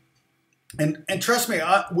collaborating. And trust me,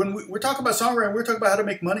 when we're talking about songwriting, we're talking about how to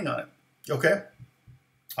make money on it. Okay,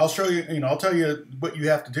 I'll show you. I'll tell you what you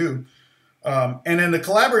have to do. And then the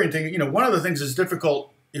collaborating thing. One of the things that's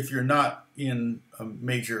difficult if you're not in a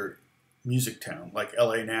major music town like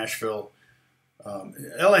L.A., Nashville.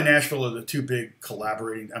 L.A. Nashville are the two big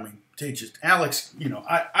collaborating. I mean, they just Alex.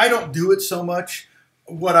 I don't do it so much.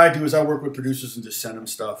 What I do is I work with producers and just send them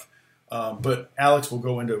stuff. But Alex will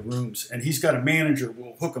go into rooms, and he's got a manager.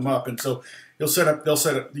 We'll hook him up, and so they'll set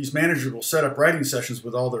up. These managers will set up writing sessions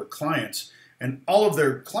with all their clients, and all of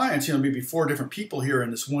their clients. Maybe 4 different people here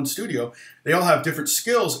in this one studio. They all have different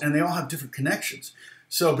skills, and they all have different connections.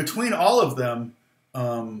 So between all of them,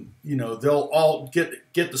 they'll all get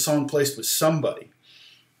the song placed with somebody,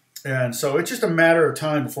 and so it's just a matter of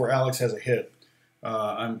time before Alex has a hit.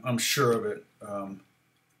 I'm sure of it.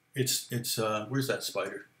 It's where's that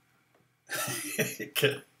spider?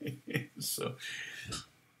 So,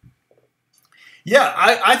 yeah,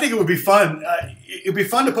 I think it would be fun. It'd be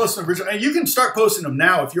fun to post an original, and you can start posting them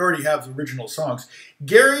now if you already have the original songs.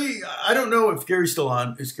 Gary, I don't know if Gary's still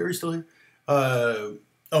on. Is Gary still here? Oh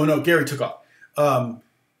no, Gary took off.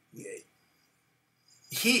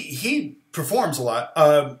 He performs a lot.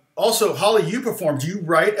 Also, Holly, you perform. Do you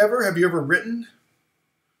write ever? Have you ever written?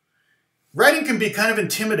 Writing can be kind of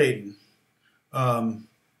intimidating.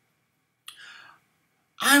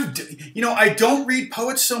 I don't read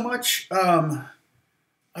poets so much. I've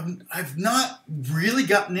not really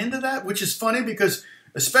gotten into that, which is funny because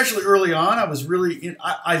especially early on, I was really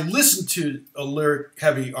I listened to a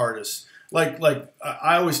lyric-heavy artist. Like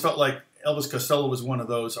I always felt like Elvis Costello was one of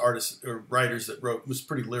those artists or writers that was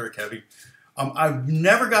pretty lyric-heavy. I've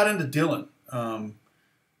never got into Dylan.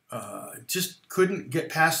 Just couldn't get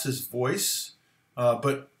past his voice.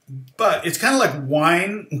 But it's kind of like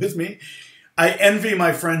wine with me. I envy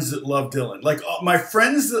my friends that love Dylan. Like my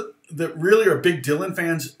friends that really are big Dylan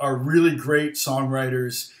fans are really great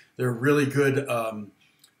songwriters. They're really good.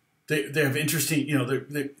 They have interesting,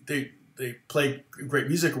 they play great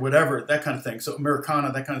music or whatever, that kind of thing. So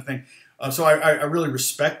Americana, that kind of thing. So I really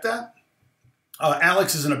respect that.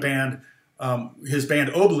 Alex is in a band, his band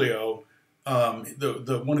Oblio.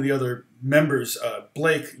 The one of the other members,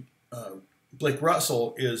 Blake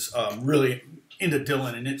Russell, is really into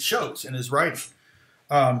Dylan, and it shows in his writing.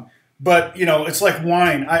 But it's like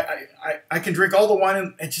wine. I can drink all the wine,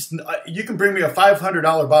 and it just you can bring me a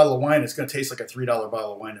 $500 bottle of wine. It's going to taste like a $3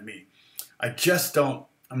 bottle of wine to me. I just don't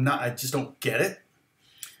get it,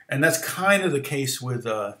 and that's kind of the case with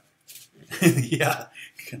yeah,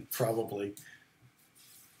 probably.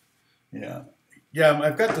 Yeah. Yeah,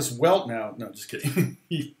 I've got this welt now. No, just kidding.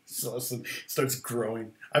 He starts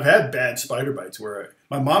growing. I've had bad spider bites where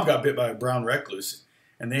my mom got bit by a brown recluse,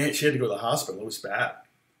 and she had to go to the hospital. It was bad.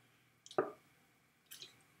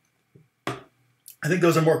 I think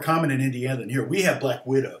those are more common in Indiana than here. We have black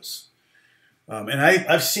widows, and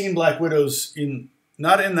I've seen black widows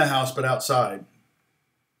not in the house but outside.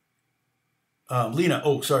 Lena,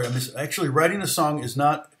 oh sorry, I missed. Actually, writing a song is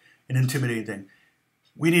not an intimidating thing.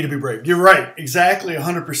 We need to be brave. You're right. Exactly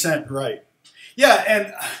 100% right. Yeah,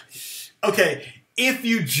 and okay, if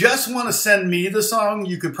you just want to send me the song,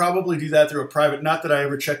 you could probably do that through a private. Not that I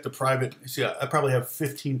ever checked the private. See, I probably have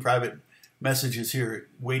 15 private messages here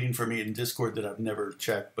waiting for me in Discord that I've never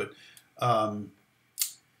checked. But no,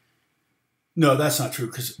 that's not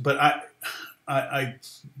true. But I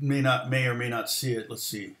may or may not see it. Let's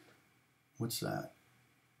see. What's that?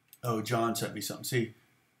 Oh, John sent me something. See.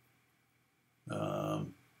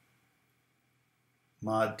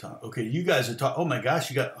 Mod Talk. Okay, you guys are talking. Oh my gosh,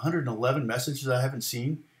 you got 111 messages I haven't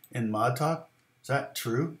seen in Mod Talk. Is that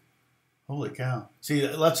true? Holy cow. See,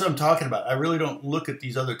 that's what I'm talking about. I really don't look at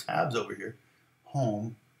these other tabs over here.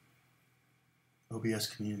 Home. OBS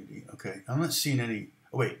Community. Okay, I'm not seeing any.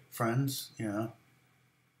 Oh, wait, Friends? Yeah.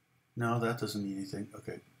 No, that doesn't mean anything.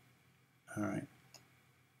 Okay. All right.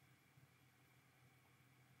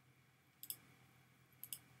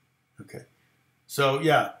 Okay. So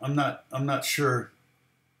yeah, I'm not sure,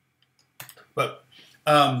 but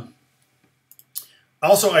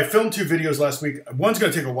also I filmed 2 videos last week. One's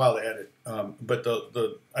going to take a while to edit, but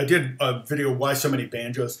I did a video why so many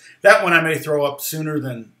banjos. That one I may throw up sooner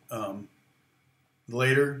than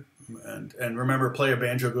later, and remember, play a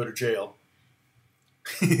banjo, go to jail.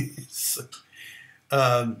 So,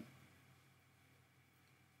 oh,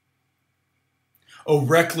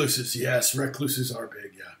 recluses, yes, recluses are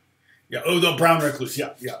big, yeah. Yeah. Oh, the brown recluse. Yeah.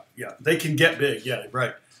 They can get big. Yeah.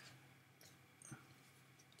 Right.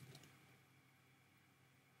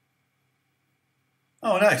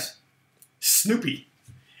 Oh, nice. Snoopy.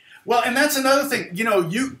 Well, and that's another thing.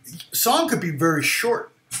 Song could be very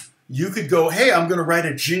short. You could go, hey, I'm going to write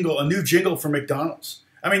a new jingle for McDonald's.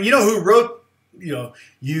 I mean, you know who wrote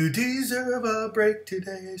you deserve a break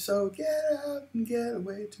today, so get out and get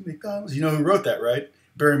away to McDonald's. You know who wrote that, right?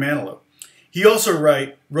 Barry Manilow. He also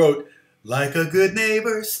wrote, like a good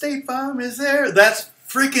neighbor, State Farm is there. That's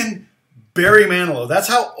freaking Barry Manilow. That's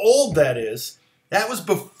how old that is. That was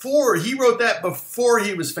before, he wrote that before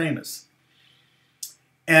he was famous.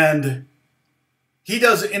 And he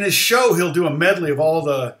does, in his show, he'll do a medley of all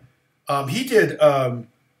the, he did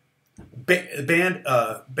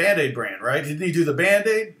Band-Aid brand, right? Didn't he do the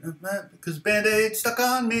Band-Aid? Because Band-Aid stuck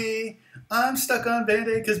on me. I'm stuck on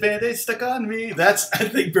Band-Aid because Band-Aid stuck on me. That's, I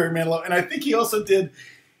think, Barry Manilow. And I think he also did,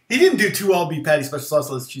 he didn't do 2 all beef patty, special sauce,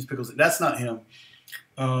 lettuce, cheese, pickles. That's not him.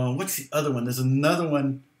 What's the other one? There's another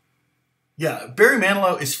one. Yeah, Barry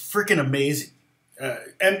Manilow is freaking amazing.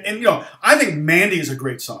 And I think Mandy is a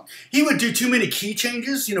great song. He would do too many key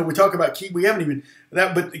changes. We talk about key. We haven't even,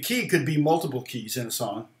 but the key could be multiple keys in a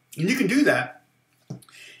song. And you can do that.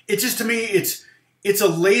 It's just, to me, it's a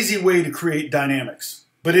lazy way to create dynamics.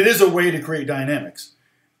 But it is a way to create dynamics.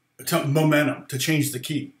 Momentum, to change the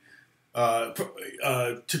key.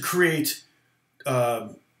 To create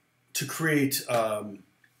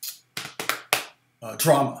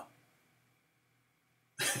drama.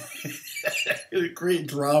 Create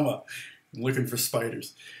drama. I'm looking for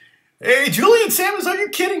spiders. Hey, Julian Samuels, are you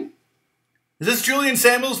kidding? Is this Julian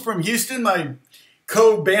Samuels from Houston, my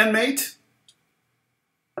co-bandmate?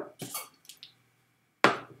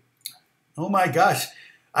 Oh my gosh.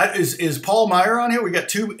 Is Paul Meyer on here? We got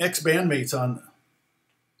 2 ex-bandmates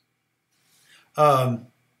on.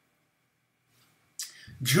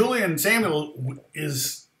 Julian Samuel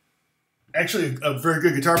is actually a very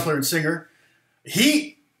good guitar player and singer.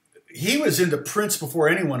 He was into Prince before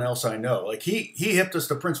anyone else I know. Like he hipped us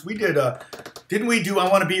to Prince. We did didn't we do I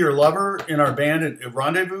Want to Be Your Lover in our band at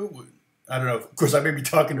Rendezvous? I don't know. Of course, I may be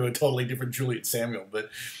talking to a totally different Julian Samuel,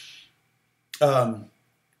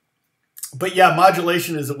 but yeah,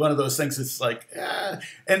 modulation is one of those things. It's like,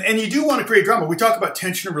 and you do want to create drama. We talk about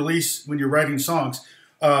tension and release when you're writing songs,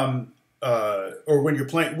 or when you're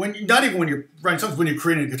playing. Not even when you're writing songs, when you're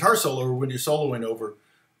creating a guitar solo or when you're soloing over.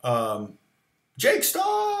 Jake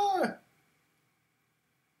Starr.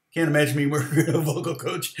 Can't imagine me working with a vocal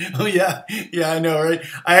coach. Oh yeah, I know, right?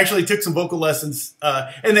 I actually took some vocal lessons,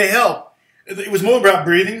 and they help. It was more about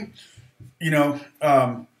breathing, and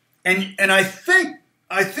I think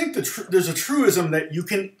there's a truism that you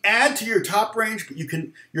can add to your top range, but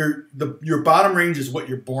your bottom range is what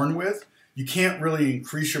you're born with. You can't really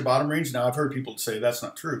increase your bottom range. Now I've heard people say that's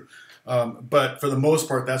not true, but for the most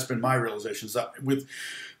part, that's been my realizations. With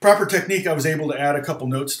proper technique, I was able to add a couple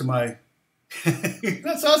notes to my.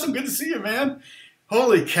 That's awesome. Good to see you, man.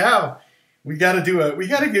 Holy cow. We got to do a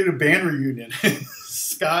band reunion.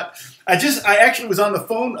 Scott, I actually was on the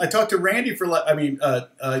phone. I talked to Randy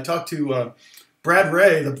I talked to Brad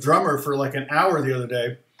Ray, the drummer, for like an hour the other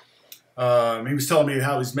day. He was telling me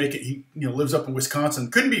how he lives up in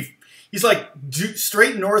Wisconsin. He's like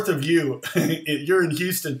straight north of you. You're in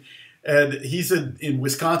Houston. And he's in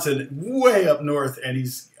Wisconsin, way up north, and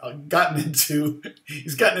he's gotten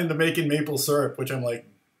into making maple syrup, which I'm like,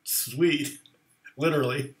 sweet,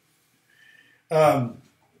 literally. But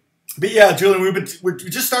yeah, Julian, we're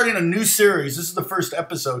just starting a new series. This is the first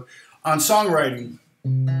episode on songwriting,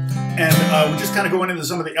 and we're just kind of going into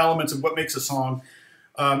some of the elements of what makes a song.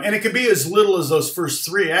 And it could be as little as those first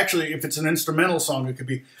 3. Actually, if it's an instrumental song, it could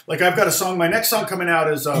be like I've got a song. My next song coming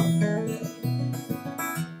out is.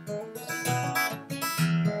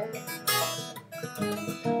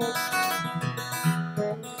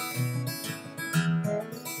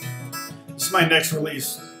 My next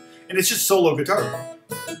release, and it's just solo guitar.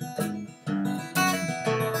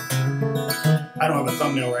 I don't have a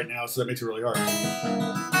thumbnail right now, so that makes it really hard.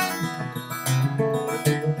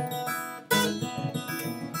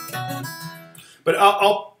 But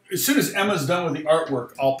I'll as soon as Emma's done with the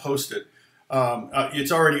artwork, I'll post it.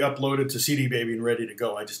 It's already uploaded to CD Baby and ready to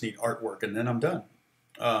go. I just need artwork, and then I'm done.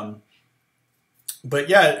 But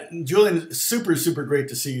yeah, Julian, super, super great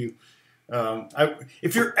to see you.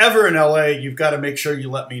 If you're ever in LA, you've got to make sure you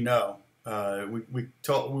let me know. We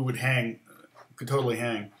would hang, could totally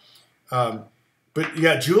hang. But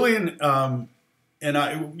yeah, Julian, and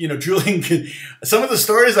I, Julian some of the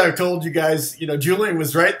stories I've told you guys, Julian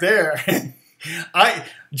was right there.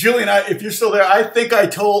 Julian, if you're still there, I think I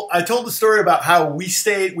told the story about how we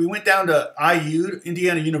went down to IU,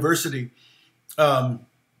 Indiana University. Oh,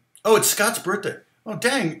 it's Scott's birthday. Oh,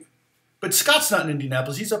 dang. But Scott's not in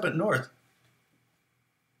Indianapolis. He's up at North.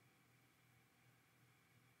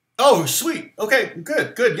 Oh, sweet. Okay,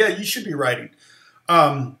 good. Yeah, you should be writing.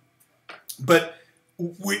 But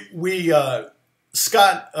we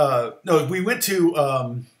Scott, no, we went to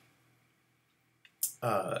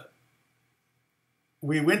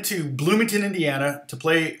Bloomington, Indiana to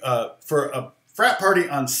play for a frat party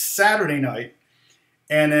on Saturday night,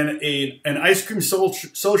 and then an ice cream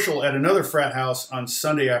social at another frat house on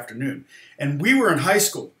Sunday afternoon. And we were in high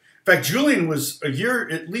school. In fact, Julian was at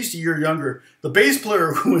least a year younger. The bass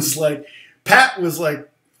player was like, Pat was like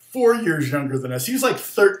 4 years younger than us. He was like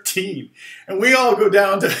 13. And we all go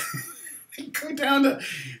down to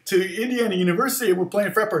to Indiana University, and we're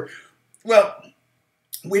playing frat party. Well,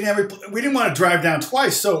 we didn't want to drive down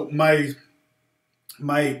twice, so my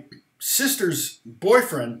sister's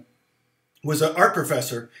boyfriend was an art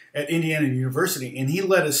professor at Indiana University, and he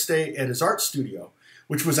let us stay at his art studio,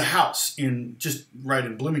 which was a house just right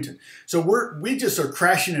in Bloomington. So we just are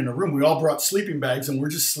crashing in a room. We all brought sleeping bags, and we're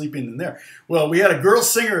just sleeping in there. Well, we had a girl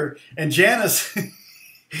singer, and Janice,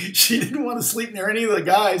 she didn't want to sleep near any of the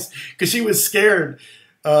guys because she was scared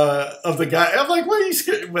of the guy. I'm like, what are you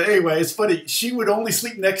scared? But anyway, it's funny. She would only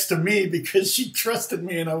sleep next to me because she trusted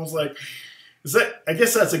me, and I was like, I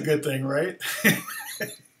guess that's a good thing, right?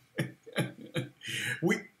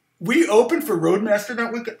 We opened for Roadmaster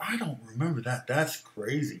that week. I don't remember that. That's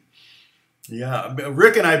crazy. Yeah,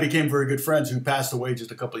 Rick and I became very good friends, who passed away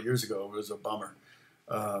just a couple of years ago. It was a bummer.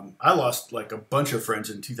 I lost like a bunch of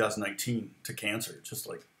friends in 2019 to cancer, just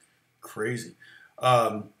like crazy.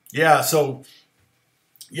 Yeah, so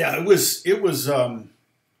yeah, it was a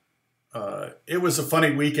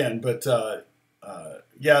funny weekend, but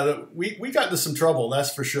yeah, we got into some trouble,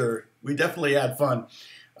 that's for sure. We definitely had fun.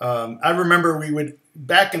 I remember we would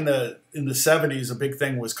back in the 70s, a big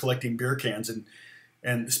thing was collecting beer cans, and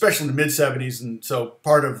especially in the mid 70s, and so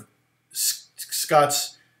part of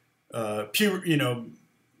Scott's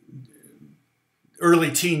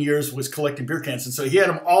early teen years was collecting beer cans, and so he had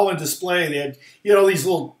them all in display. He had all these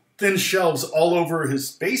little thin shelves all over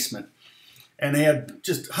his basement, and they had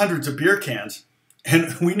just hundreds of beer cans,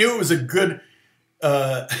 and we knew it was a good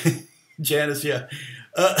Janice, yeah.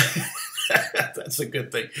 That's a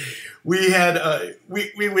good thing. We had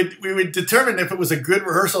we would determine if it was a good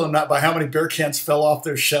rehearsal or not by how many beer cans fell off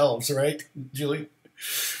their shelves, right, Julie?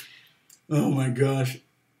 Oh my gosh.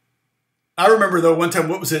 I remember though one time,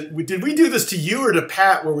 what was it? Did we do this to you or to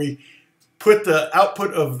Pat, where we put the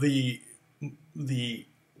output of the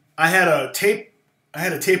I had a tape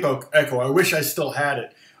echo. I wish I still had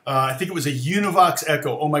it. I think it was a Univox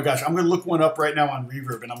Echo. Oh my gosh, I'm going to look one up right now on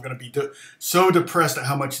Reverb, and I'm going to be so depressed at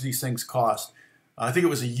how much these things cost. I think it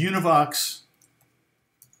was a Univox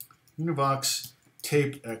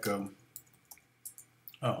tape echo.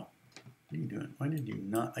 Oh, what are you doing? Why did you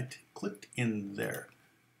not? I clicked in there.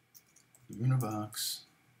 Univox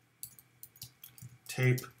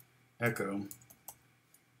tape echo.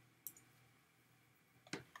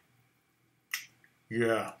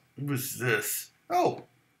 Yeah, it was this. Oh.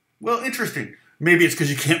 Well, interesting. Maybe it's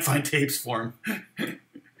because you can't find tapes for them.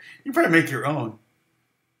 You probably make your own.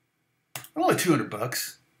 Only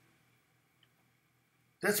 $200.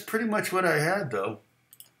 That's pretty much what I had, though.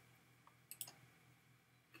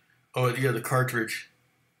 Oh, yeah, the cartridge.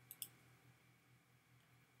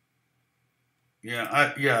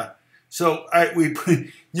 Yeah, yeah. So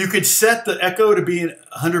you could set the echo to be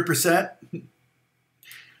 100%.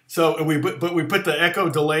 So we put the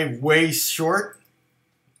echo delay way short.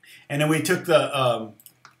 And then we took the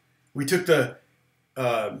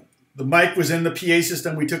mic was in the PA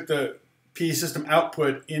system. We took the PA system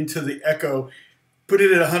output into the echo, put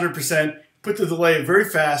it at 100%, put the delay very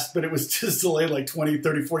fast, but it was just delayed like 20,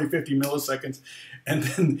 30, 40, 50 milliseconds, and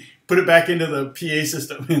then put it back into the PA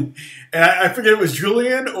system. And I forget if it was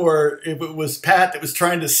Julian or if it was Pat that was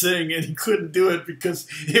trying to sing, and he couldn't do it because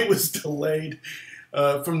it was delayed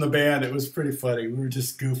from the band. It was pretty funny. We were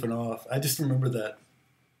just goofing off. I just remember that.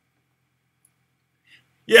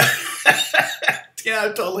 Yeah.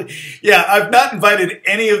 Yeah, totally. Yeah, I've not invited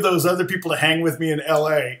any of those other people to hang with me in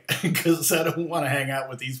LA because I don't want to hang out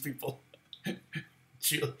with these people.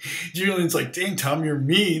 Julian's like, dang, Tom, you're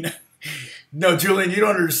mean. No, Julian, you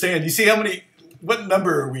don't understand. You see what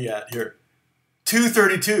number are we at here?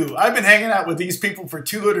 232. I've been hanging out with these people for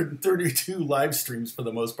 232 live streams for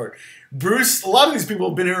the most part. Bruce, a lot of these people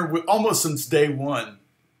have been here almost since day one.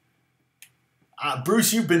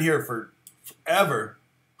 Bruce, you've been here for forever.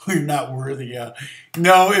 You're not worthy, yeah.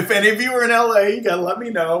 No, if any of you are in LA, you gotta let me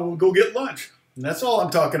know. We'll go get lunch. And that's all I'm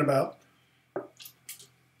talking about.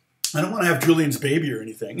 I don't want to have Julian's baby or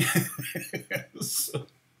anything. So,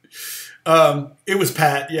 it was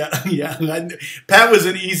Pat, yeah, yeah. Pat was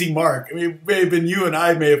an easy mark. I mean, it may have been you and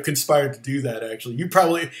I may have conspired to do that. Actually,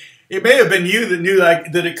 it may have been you that knew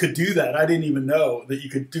that it could do that. I didn't even know that you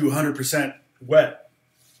could do 100% wet,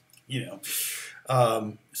 you know.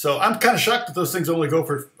 So I'm kind of shocked that those things only go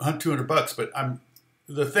for $200. But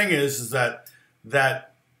the thing is that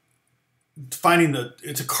finding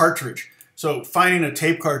it's a cartridge. So finding a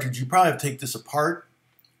tape cartridge, you probably have to take this apart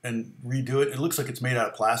and redo it. It looks like it's made out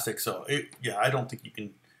of plastic. So yeah, I don't think you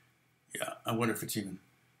can. Yeah, I wonder if it's even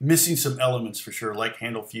missing some elements for sure, like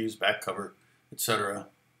handle, fuse, back cover, etc.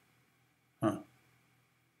 Huh.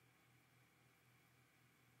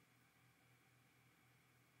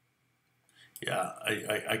 Yeah,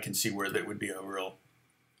 I can see where that would be a real.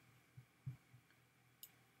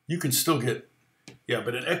 You can still get, yeah,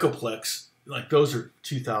 but an Echoplex, like those are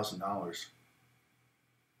 $2,000.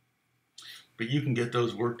 But you can get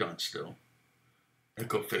those worked on still.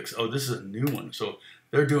 EchoFix. Oh, this is a new one. So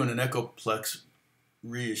they're doing an Echoplex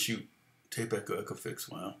reissue tape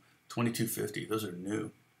EchoFix. Wow, $2,250. Those are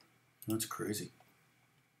new. That's crazy.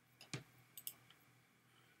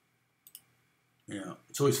 Yeah,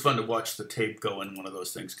 it's always fun to watch the tape go in one of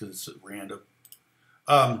those things because it's at random.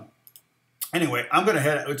 Anyway, I'm going to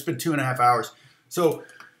head. It's been 2.5 hours. So,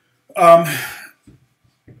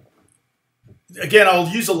 again, I'll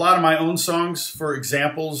use a lot of my own songs for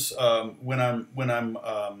examples when I'm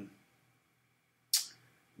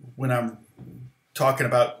talking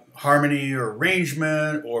about harmony or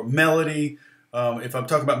arrangement or melody. If I'm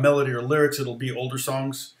talking about melody or lyrics, it'll be older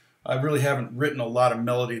songs. I really haven't written a lot of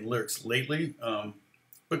melody and lyrics lately,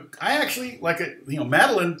 but I actually like it. You know,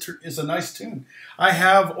 Madeline is a nice tune. I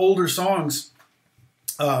have older songs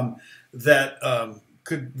that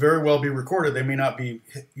could very well be recorded. They may not be,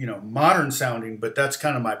 you know, modern sounding, but that's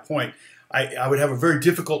kind of my point. I would have a very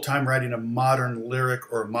difficult time writing a modern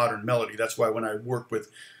lyric or a modern melody. That's why when I work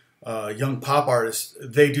with young pop artists,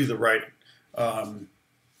 they do the writing.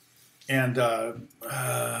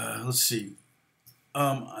 Let's see.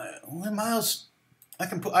 Miles, I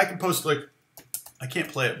can post, like, I can't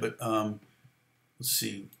play it, but let's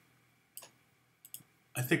see.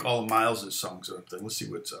 I think all of Miles's songs are up there. Let's see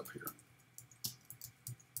what's up here.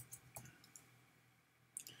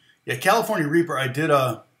 Yeah, California Reaper. I did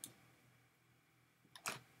a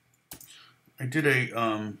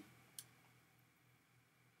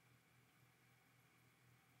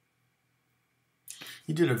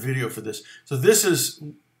he did a video for this. So this is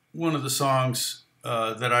one of the songs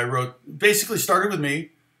that I wrote. Basically started with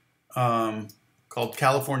me, called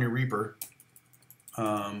California Reaper.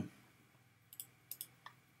 And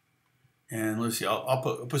let's see, I'll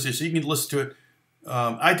put this so you can listen to it.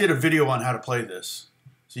 I did a video on how to play this,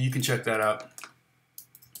 so you can check that out.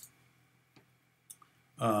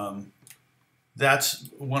 That's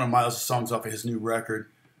one of Miles' songs off of his new record.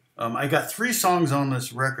 I got 3 songs on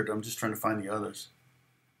this record. I'm just trying to find the others.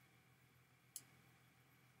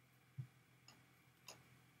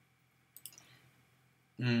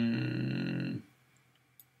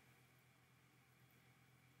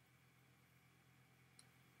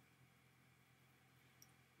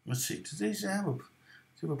 Let's see. Do they have a?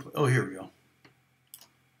 Oh, here we go.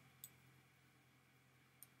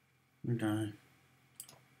 We're done.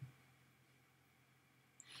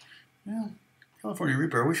 Yeah, California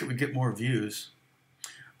Reaper. I wish it would get more views.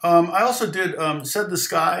 I also did Said the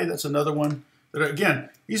Sky. That's another one. That, again,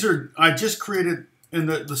 these are I just created, and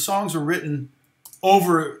the songs were written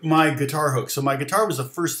over my guitar hook. So my guitar was the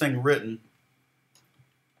first thing written.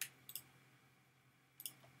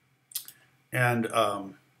 And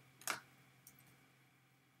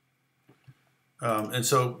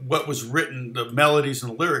so what was written, the melodies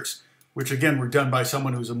and the lyrics, which again were done by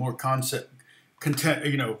someone who's a more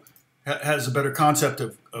has a better concept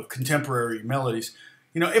of contemporary melodies.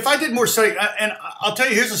 You know, if I did more study, and I'll tell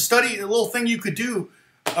you, here's a little thing you could do.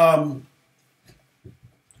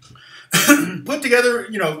 Put together,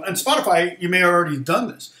 you know, on Spotify, you may have already done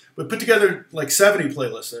this, but put together like 70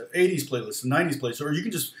 playlists, 80s playlists, 90s playlists, or you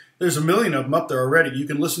can just, there's a million of them up there already. You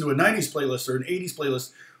can listen to a 90s playlist or an 80s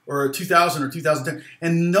playlist or a 2000 or 2010,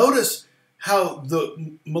 and notice how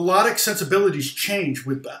the melodic sensibilities change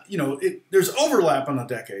with, you know, there's overlap on the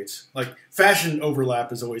decades. Like fashion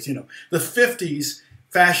overlap is always, you know, the 50s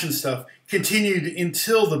fashion stuff continued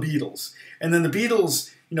until the Beatles. And then the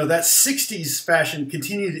Beatles, you know, that 60s fashion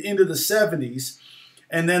continued into the 70s.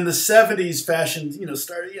 And then the 70s fashion, you know,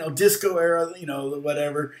 started, you know, disco era, you know,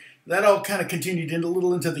 whatever. That all kind of continued into a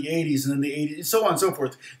little into the 80s, and then the 80s, and so on and so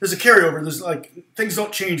forth. There's a carryover. There's like, things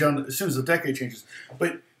don't change as soon as the decade changes.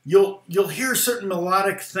 But you'll hear certain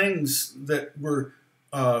melodic things that were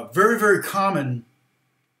very, very common.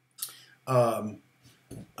 Oh,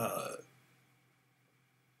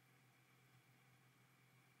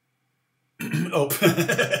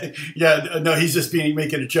 yeah, no, he's just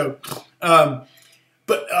making a joke. But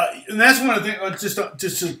But and that's one of the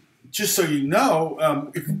things. Just so you know,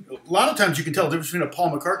 a lot of times you can tell the difference between a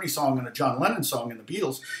Paul McCartney song and a John Lennon song in the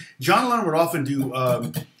Beatles. John Lennon would often do,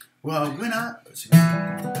 well, when I... Let's see.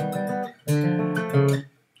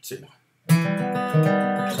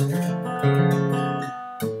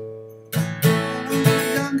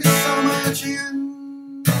 Younger, so much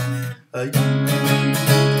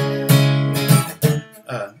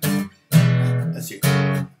let's see.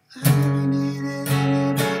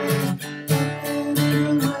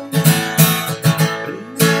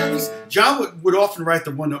 John would often write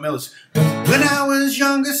the one-note melodies. When I was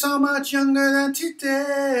younger, so much younger than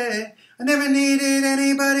today, I never needed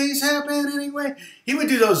anybody's help in any way. He would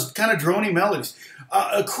do those kind of drony melodies.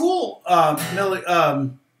 A cool melody.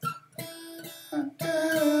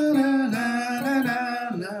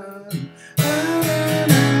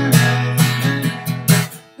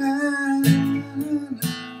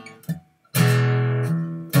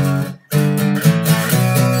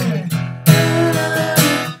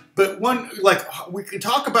 We can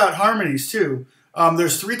talk about harmonies too.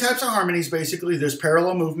 There's three types of harmonies basically. There's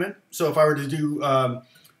parallel movement. So if I were to do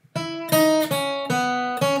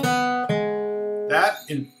that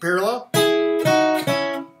in parallel,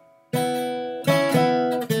 it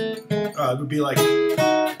would be like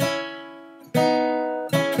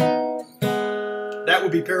that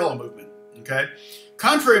would be parallel movement. Okay.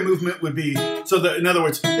 Contrary movement would be in other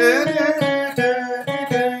words, would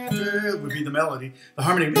be the melody. The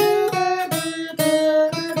harmony.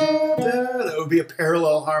 That would be a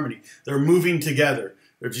parallel harmony. They're moving together.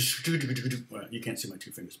 They're just, well, you can't see my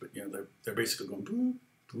two fingers, but you know, they're basically going boop,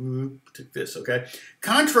 boop, to this, okay?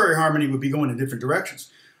 Contrary harmony would be going in different directions.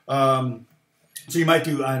 So you might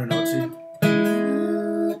do, I don't know, let's see.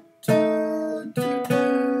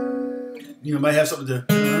 You know, might have something to,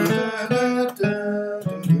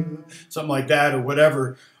 something like that or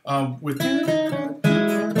whatever, with whatever.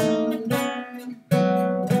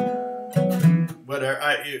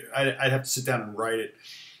 I'd have to sit down and write it.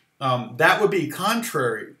 That would be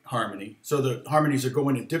contrary harmony. So the harmonies are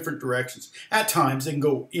going in different directions. At times, they can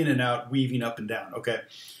go in and out, weaving up and down, okay?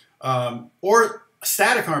 Or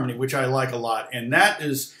static harmony, which I like a lot, and that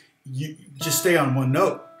is you just stay on one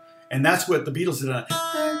note. And that's what the Beatles did on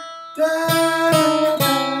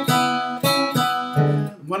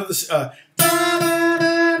one of the...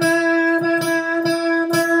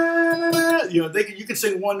 you know, you can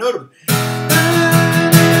sing one note of it.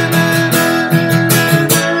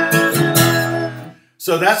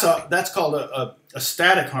 So that's called a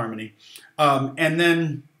static harmony, and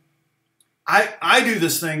then I do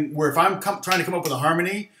this thing where if I'm trying to come up with a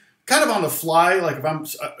harmony, kind of on the fly, like if I'm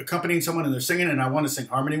accompanying someone and they're singing and I want to sing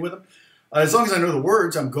harmony with them, as long as I know the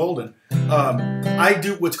words, I'm golden. I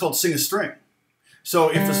do what's called sing a string. So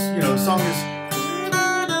if the song is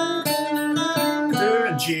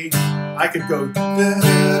and G, I could go.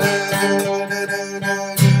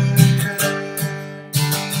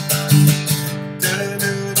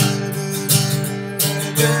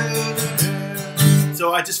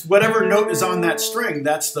 So I just, whatever note is on that string,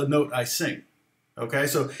 that's the note I sing. Okay,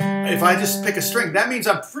 so if I just pick a string, that means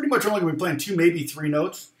I'm pretty much only going to be playing two, maybe three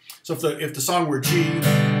notes. So if the song were G,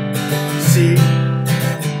 C,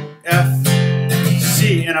 F,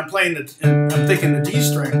 C, and I'm playing I'm thinking the D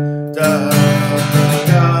string.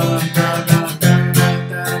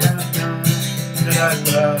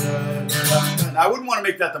 I wouldn't want to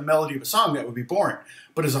make that the melody of a song. That would be boring.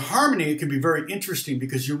 But as a harmony, it can be very interesting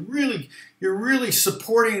because you're really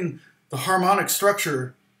supporting the harmonic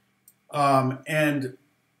structure and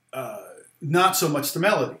not so much the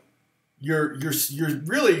melody. You're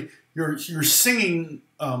singing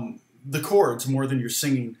the chords more than you're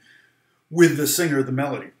singing with the singer the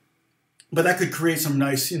melody. But that could create some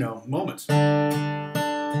nice, moments.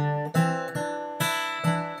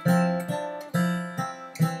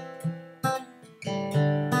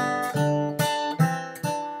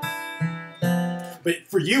 But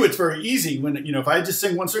for you, it's very easy when, if I just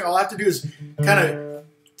sing one string, all I have to do is kind of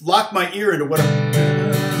lock my ear into what I'm...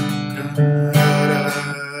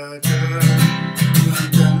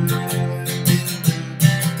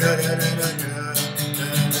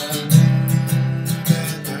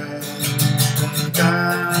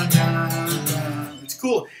 It's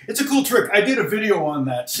cool. It's a cool trick. I did a video on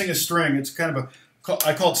that, Sing a String. It's kind of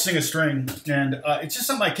I call it Sing a String. And it's just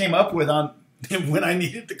something I came up with when I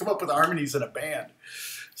needed to come up with harmonies in a band.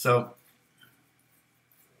 So,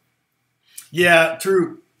 yeah,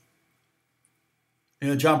 true.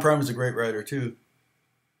 John Prine was a great writer too.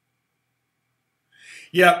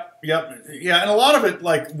 Yep. And a lot of it,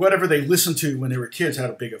 like whatever they listened to when they were kids, had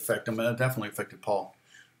a big effect on them. It definitely affected Paul.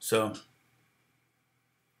 So,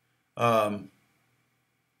 Um,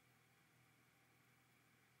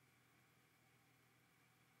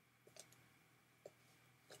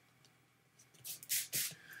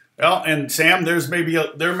 well, and Sam,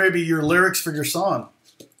 there may be your lyrics for your song.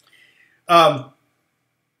 Um,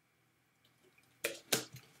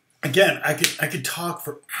 again, I could talk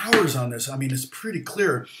for hours on this. I mean, it's pretty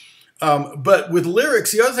clear. But with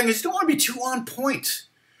lyrics, the other thing is you don't want to be too on point.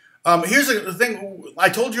 Here's the thing I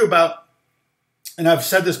told you about, and I've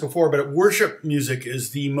said this before, but worship music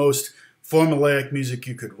is the most formulaic music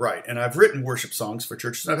you could write. And I've written worship songs for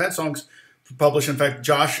churches. I've had songs published. In fact,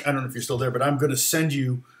 Josh, I don't know if you're still there, but I'm going to send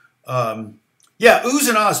you. Yeah, oohs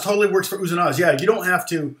and ahs totally works for oohs and ahs. Yeah, you don't have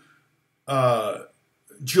to,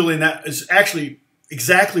 Julian, that is actually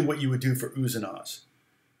exactly what you would do for oohs and ahs.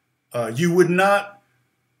 You would not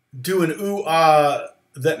do an ooh ah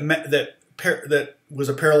that was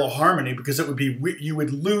a parallel harmony, because it would be, you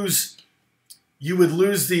would lose the you would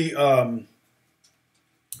lose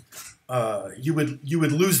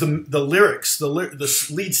the lyrics. The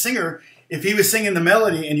lead singer, if he was singing the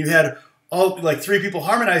melody and you had all like three people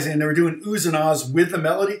harmonizing and they were doing oohs and ahs with the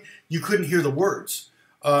melody, you couldn't hear the words.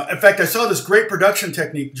 In fact, I saw this great production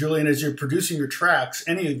technique, Julian, as you're producing your tracks.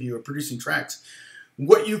 Any of you are producing tracks.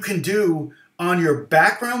 What you can do on your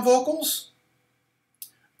background vocals,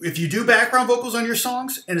 if you do background vocals on your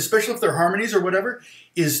songs, and especially if they're harmonies or whatever,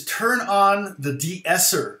 is turn on the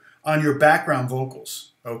de-esser on your background vocals.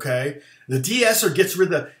 Okay, the de-esser gets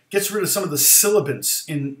rid of some of the sibilants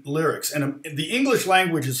in lyrics, and the English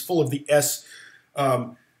language is full of the s.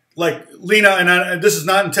 Like Lena, and this is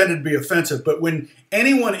not intended to be offensive, but when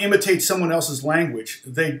anyone imitates someone else's language,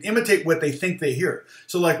 they imitate what they think they hear.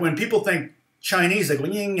 So, like when people think Chinese, they go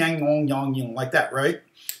yin yang yong yang yang like that, right?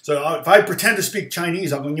 So if I pretend to speak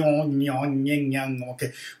Chinese, I'll go yong yang yin yang.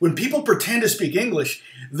 Okay. When people pretend to speak English,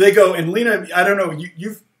 they go, and Lena, I don't know,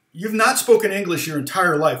 you've not spoken English your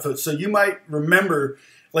entire life, so you might remember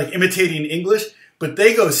like imitating English, but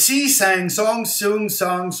they go si sang song sung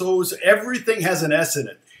song so everything has an S in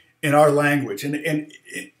it in our language, and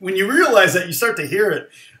when you realize that, you start to hear it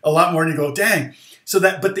a lot more, and you go, dang. So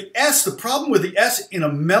that, but the S, the problem with the S in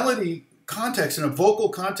a melody context, in a vocal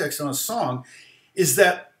context on a song, is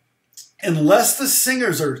that unless the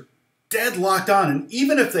singers are dead locked on, and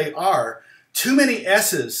even if they are, too many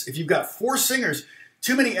S's, if you've got four singers,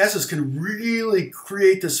 too many S's can really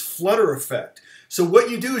create this flutter effect. So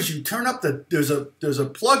what you do is you turn up there's a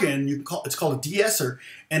plugin, it's called a de-esser,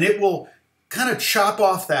 and it will kind of chop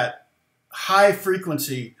off that high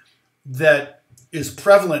frequency that is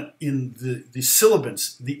prevalent in the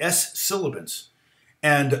sibilants, the S sibilants.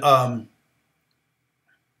 And the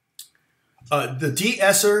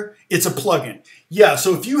de-esser, it's a plugin. Yeah,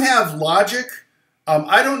 so if you have Logic,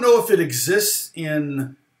 I don't know if it exists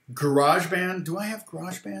in GarageBand. Do I have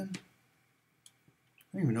GarageBand? I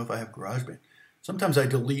don't even know if I have GarageBand. Sometimes I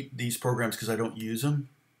delete these programs because I don't use them.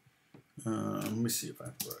 Let me see if I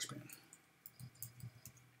have GarageBand.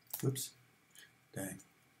 Whoops. Dang.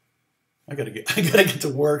 I gotta get to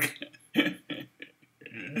work.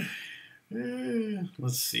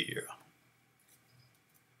 Let's see here.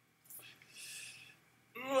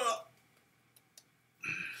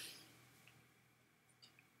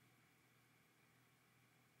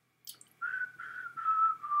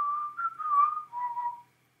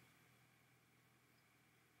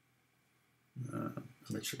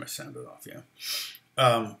 Make sure my sound is off. Yeah,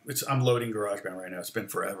 I'm loading GarageBand right now. It's been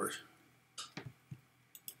forever.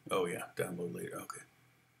 Oh yeah, download later. Okay.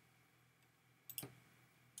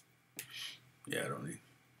 Yeah, I don't need.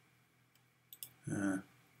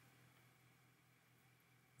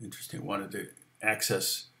 Interesting. Wanted to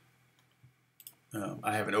access.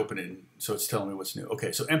 I haven't opened it, so it's telling me what's new.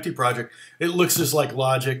 Okay, so empty project. It looks just like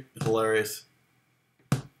Logic. Hilarious.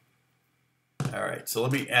 All right, so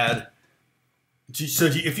let me add. So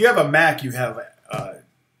if you have a Mac, you have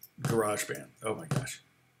GarageBand. Oh my gosh.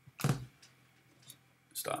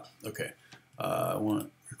 Stop. Okay. I want to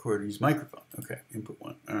record use microphone. Okay, input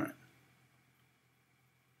one. All right.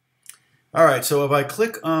 All right, so if I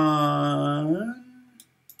click on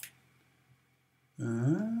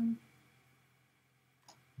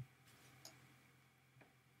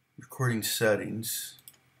recording settings,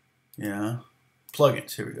 yeah,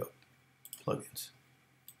 plugins, here we go, plugins.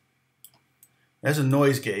 There's a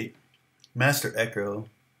noise gate, master echo,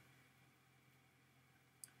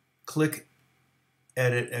 click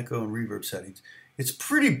edit echo and reverb settings. It's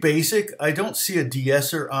pretty basic. I don't see a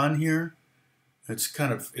de-esser on here.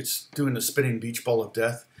 It's doing the spinning beach ball of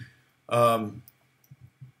death. I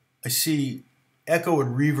see echo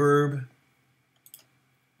and reverb.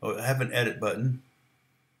 Oh, I have an edit button.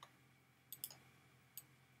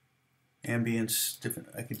 ambience, different.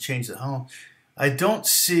 I can change the home. I don't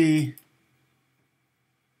see.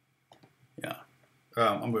 Yeah,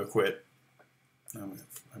 I'm going to quit.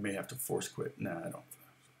 I may have to force quit. Nah, I don't.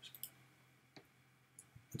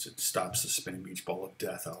 Once it stops the spinning beach ball of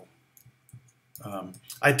death,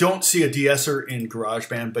 I don't see a de-esser in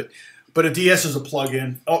GarageBand, but a de-esser is a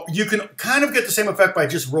plug-in. Oh, you can kind of get the same effect by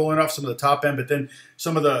just rolling off some of the top end, but then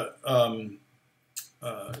some of the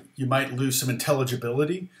you might lose some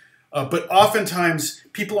intelligibility. But oftentimes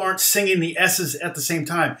people aren't singing the S's at the same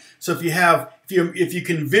time. So if you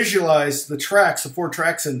can visualize the tracks, the 4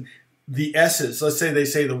 tracks, and the S's, let's say they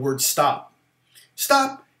say the word stop.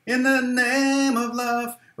 Stop in the name of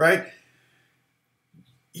love, right?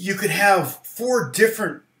 You could have 4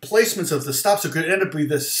 different placements of the stop, so it could end up with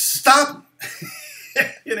this stop.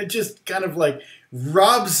 And it just kind of like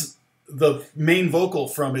robs the main vocal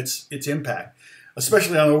from its impact,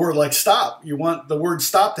 especially on a word like stop. You want the word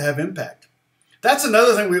stop to have impact. That's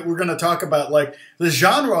another thing we're going to talk about, like the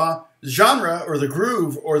genre or the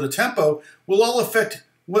groove or the tempo will all affect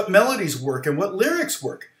what melodies work and what lyrics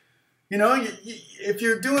work. You know, if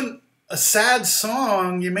you're doing a sad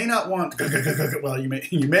song, you may not want, well, you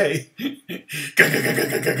may, you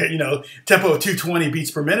know, tempo of 220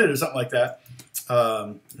 beats per minute or something like that.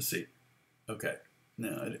 Let's see. Okay.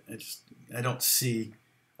 No, I don't see,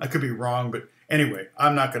 I could be wrong, but anyway,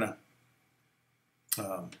 I'm not going to,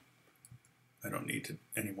 I don't need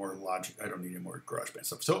any more Logic. I don't need any more GarageBand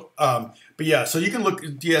stuff. So, but yeah, so you can look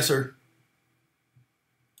at de-esser.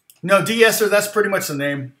 No, de-esser, that's pretty much the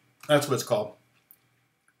name. That's what it's called.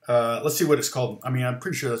 Let's see what it's called. I mean, I'm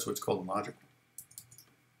pretty sure that's what it's called in Logic.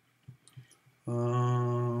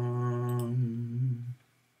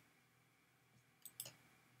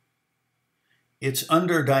 It's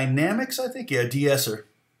under Dynamics, I think. Yeah, de-esser.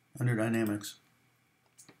 Under Dynamics.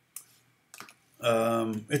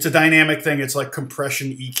 It's a dynamic thing. It's like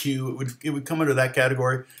compression, EQ. It would come under that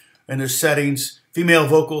category. And there's settings: female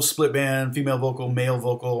vocal, split band, female vocal, male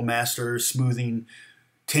vocal, master, smoothing,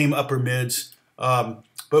 tame upper mids.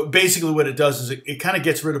 But basically what it does is it kind of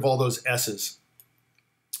gets rid of all those S's.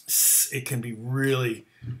 It can be really,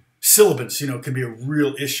 sibilance, you know, can be a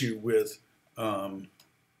real issue with, I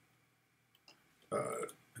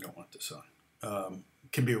don't want this on,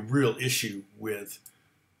 can be a real issue with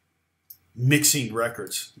mixing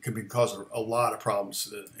records. It can cause a lot of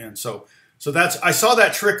problems. And so that's, I saw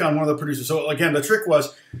that trick on one of the producers. So again, the trick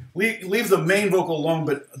was leave the main vocal alone,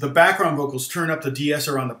 but the background vocals, turn up the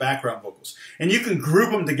de-esser on the background vocals. And you can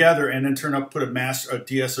group them together and then put a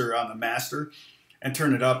de-esser on the master and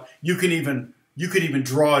turn it up. You could even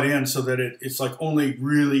draw it in so that it's like only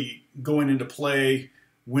really going into play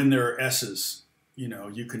when there are S's. You know,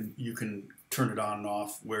 you can turn it on and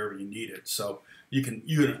off wherever you need it. So you can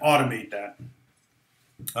automate that.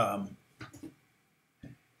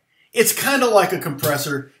 It's kind of like a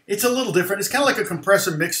compressor. It's a little different. It's kind of like a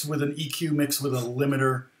compressor mixed with an EQ, mixed with a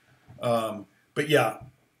limiter. But yeah.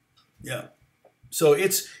 So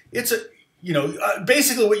it's a, you know,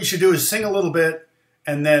 basically what you should do is sing a little bit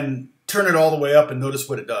and then turn it all the way up and notice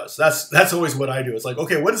what it does. That's always what I do. It's like,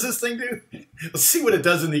 okay, what does this thing do? Let's see what it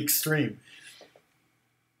does in the extreme.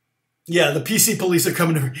 Yeah, the PC police are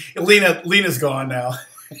coming to me. Lena's gone now.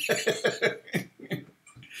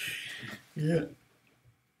 Yeah.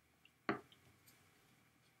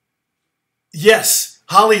 Yes,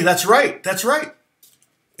 Holly, that's right. That's right.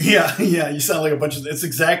 Yeah, you sound like a bunch of, it's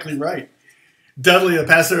exactly right. Dudley, the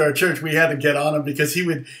pastor of our church, we had to get on him because he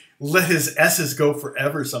would let his S's go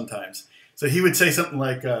forever sometimes. So he would say something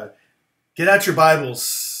like, get out your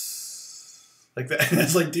Bibles. Like that. And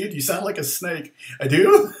it's like, dude, you sound like a snake. I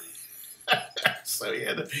do? So he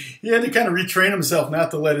had to kind of retrain himself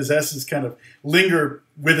not to let his S's kind of linger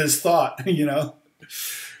with his thought, you know.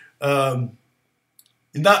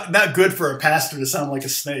 Not good for a pastor to sound like a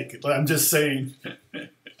snake. I'm just saying.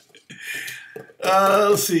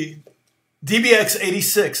 Let's see.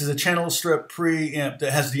 DBX86 is a channel strip preamp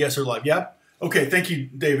that has de-esser live. Yep. Okay, thank you,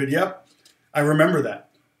 David. Yep. I remember that.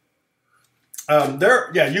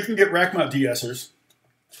 Yeah, you can get rack mount de-essers.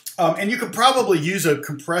 And you could probably use a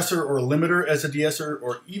compressor or a limiter as a de-esser,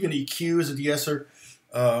 or even EQ as a de-esser.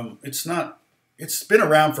 It's been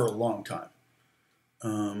around for a long time.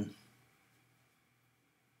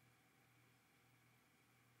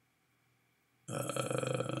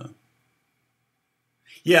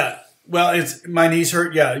 Yeah, well, it's my knees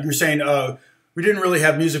hurt. Yeah, you're saying we didn't really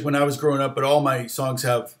have music when I was growing up, but all my songs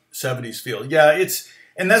have 70s feel. Yeah,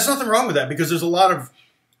 and there's nothing wrong with that because there's a lot of,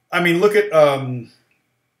 I mean, look at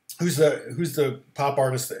who's the pop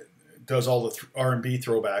artist that does all the R&B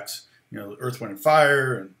throwbacks? You know, Earth, Wind and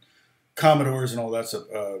Fire, and Commodores and all that stuff.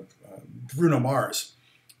 Bruno Mars,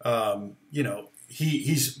 you know,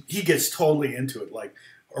 he gets totally into it, like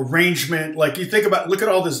arrangement. Like you think about, look at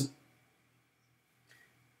all this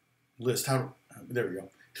list. There we go.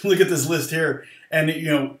 Look at this list here, and you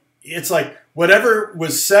know, it's like whatever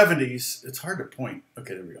was 70s. It's hard to point.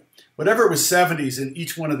 Okay, there we go. Whatever was 70s in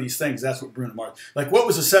each one of these things, that's what Bruno Mars. Like, what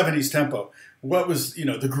was a 70s tempo? What was, you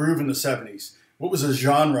know, the groove in the 70s? What was a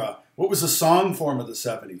genre? What was the song form of the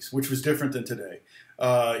 70s, which was different than today?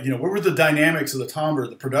 You know, what were the dynamics of the timbre,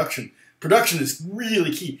 the production? Production is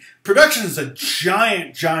really key. Production is a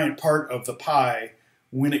giant, giant part of the pie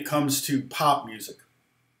when it comes to pop music.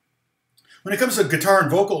 When it comes to guitar and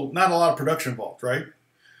vocal, not a lot of production involved, right?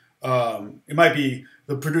 It might be,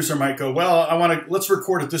 the producer might go, well, let's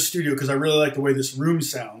record at this studio because I really like the way this room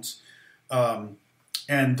sounds. And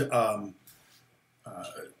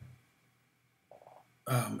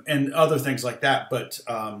other things like that. But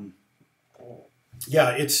yeah,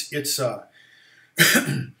 it's it's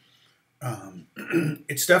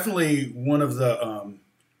definitely one of the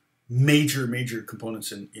major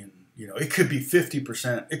components in you know, it could be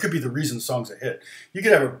 50%. It could be the reason the song's a hit. You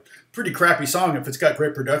could have a pretty crappy song, if it's got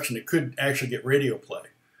great production, it could actually get radio play.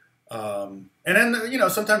 And then, you know,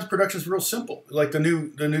 sometimes production's real simple, like the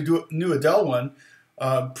new Adele one.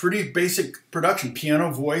 Pretty basic production,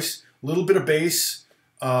 piano, voice, a little bit of bass.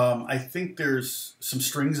 I think there's some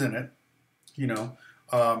strings in it, you know,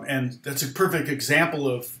 and that's a perfect example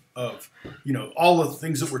of you know, all the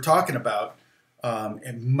things that we're talking about,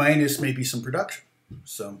 and minus maybe some production.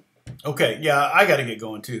 So, okay, yeah, I got to get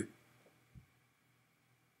going too.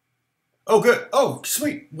 Oh, good. Oh,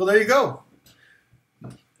 sweet. Well, there you go.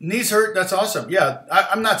 Knees hurt. That's awesome. Yeah,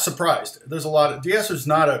 I'm not surprised. There's a lot of, the answer is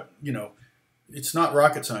not a, you know, it's not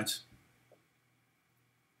rocket science.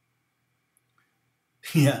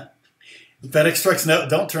 Yeah. FedEx trucks, no,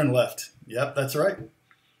 don't turn left. Yep, that's right.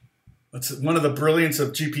 That's one of the brilliance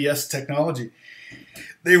of GPS technology.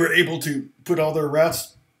 They were able to put all their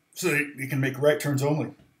routes so they can make right turns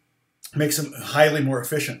only. Makes them highly more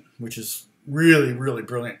efficient, which is really, really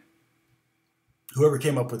brilliant. Whoever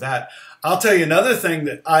came up with that. I'll tell you another thing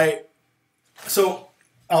that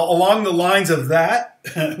along the lines of that,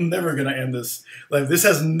 I'm never going to end this. Like, this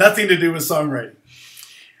has nothing to do with songwriting.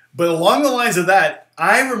 But along the lines of that,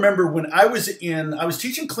 I remember when I was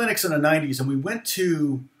teaching clinics in the 90s, and we went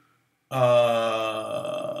to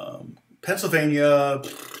Pennsylvania,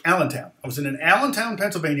 Allentown. I was in Allentown,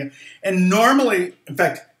 Pennsylvania, and normally, in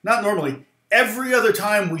fact, not normally, every other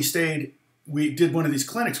time we did one of these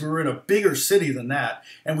clinics, we were in a bigger city than that,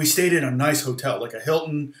 and we stayed in a nice hotel, like a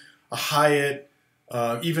Hilton, a Hyatt,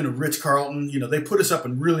 even a Ritz-Carlton. You know, they put us up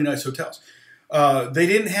in really nice hotels. They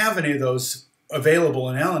didn't have any of those available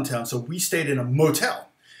in Allentown, so we stayed in a motel.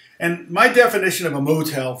 And my definition of a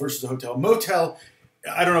motel versus a hotel, motel,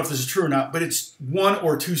 I don't know if this is true or not, but it's 1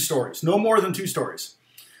 or 2 stories, no more than 2 stories.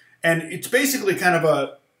 And it's basically kind of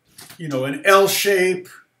a, you know, an L shape,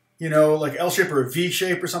 you know, like L shape or a V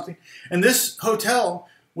shape or something. And this hotel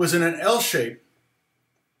was in an L shape,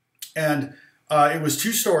 and it was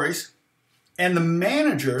 2 stories. And the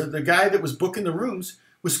manager, the guy that was booking the rooms,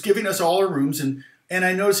 was giving us all our rooms. And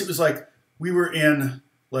I noticed it was like we were in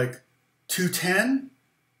like 210,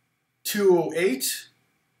 208,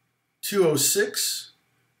 206,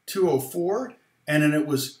 204, and then it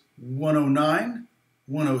was 109,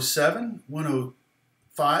 107,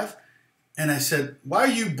 105. And I said, why are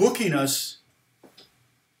you booking us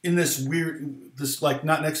in this weird, this like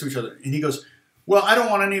not next to each other? And he goes, well, I don't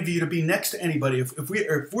want any of you to be next to anybody. If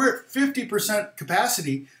we're at 50%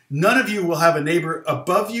 capacity, none of you will have a neighbor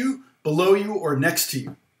above you, below you, or next to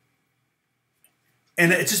you.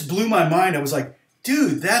 And it just blew my mind. I was like,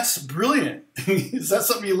 dude, that's brilliant. Is that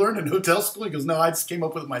something you learned in hotel school? He goes, no, I just came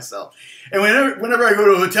up with it myself. And whenever I go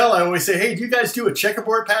to a hotel, I always say, hey, do you guys do a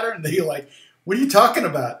checkerboard pattern? And they're like, what are you talking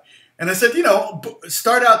about? And I said, you know,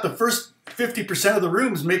 start out the first 50% of the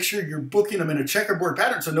rooms, make sure you're booking them in a checkerboard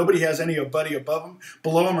pattern so nobody has anybody above them,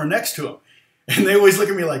 below them, or next to them. And they always look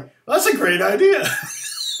at me like, well, that's a great idea.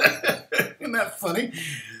 Isn't that funny?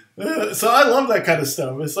 So I love that kind of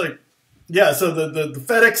stuff. It's like, yeah, so the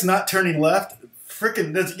FedEx not turning left,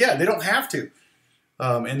 freaking, yeah, they don't have to.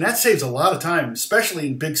 And that saves a lot of time, especially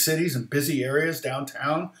in big cities and busy areas,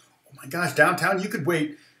 downtown. Oh my gosh, downtown, you could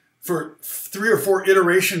wait for 3 or 4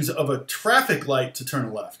 iterations of a traffic light to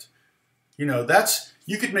turn left. You know,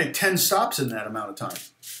 you could make 10 stops in that amount of time.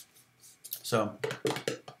 So,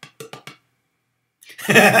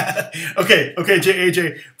 okay,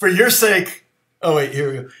 AJ, for your sake. Oh wait,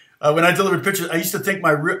 here we go. When I delivered pictures, I used to think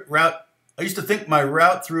my route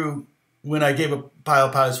through when I gave a pile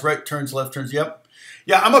of pies, right turns, left turns. Yep.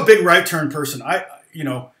 Yeah, I'm a big right turn person. I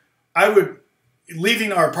would,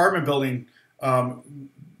 leaving our apartment building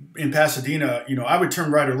in Pasadena, I would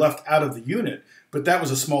turn right or left out of the unit, but that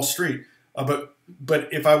was a small street. But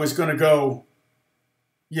if I was going to go,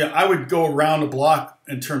 yeah, I would go around the block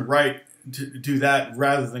and turn right to do that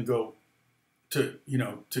rather than go to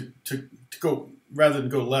go rather than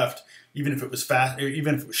go left, even if it was fast,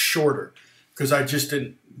 even if it was shorter, because I just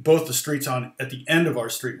didn't. Both the streets at the end of our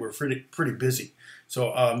street were pretty busy, so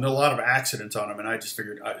there are a lot of accidents on them, and I just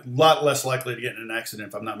figured a lot less likely to get in an accident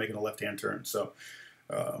if I'm not making a left-hand turn. So,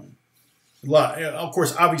 of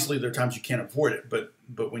course, obviously there are times you can't avoid it, but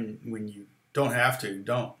when you don't have to, you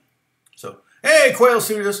don't. So, hey, Quail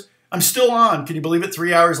Studios, I'm still on. Can you believe it?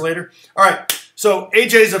 3 hours later. All right. So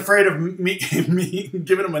AJ's afraid of me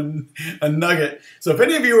giving him a nugget. So if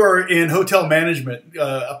any of you are in hotel management,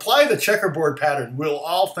 apply the checkerboard pattern. We'll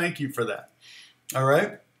all thank you for that. All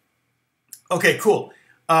right? Okay, cool.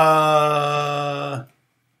 Yeah,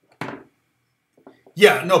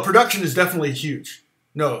 no, production is definitely huge.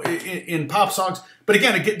 No, in pop songs. But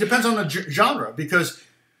again, it depends on the genre, because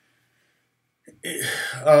if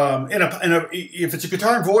it's a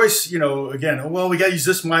guitar and voice, again, well, we got to use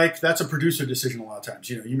this mic. That's a producer decision a lot of times.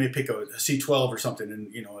 You may pick a C12 or something, and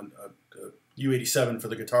a U87 for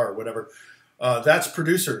the guitar or whatever. That's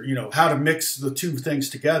producer. How to mix the two things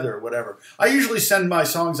together or whatever. I usually send my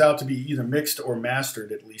songs out to be either mixed or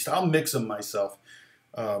mastered. At least I'll mix them myself,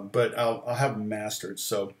 but I'll have them mastered.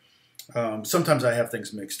 So sometimes I have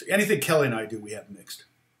things mixed. Anything Kelly and I do, we have mixed.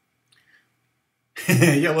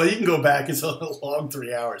 Yeah, well, you can go back. It's a long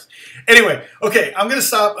 3 hours. Anyway, okay, I'm going to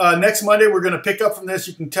stop. Next Monday, we're going to pick up from this.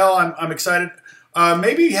 You can tell I'm excited.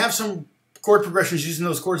 Maybe have some chord progressions using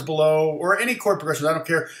those chords below, or any chord progressions. I don't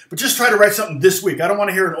care. But just try to write something this week. I don't want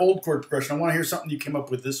to hear an old chord progression. I want to hear something you came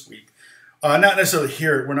up with this week. Not necessarily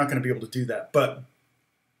hear it. We're not going to be able to do that. But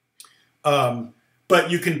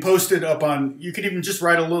you can post it up on, you can even just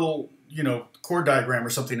write a little, chord diagram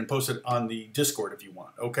or something and post it on the Discord if you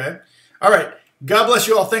want. Okay? All right. God bless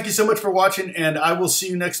you all. Thank you so much for watching, and I will see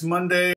you next Monday.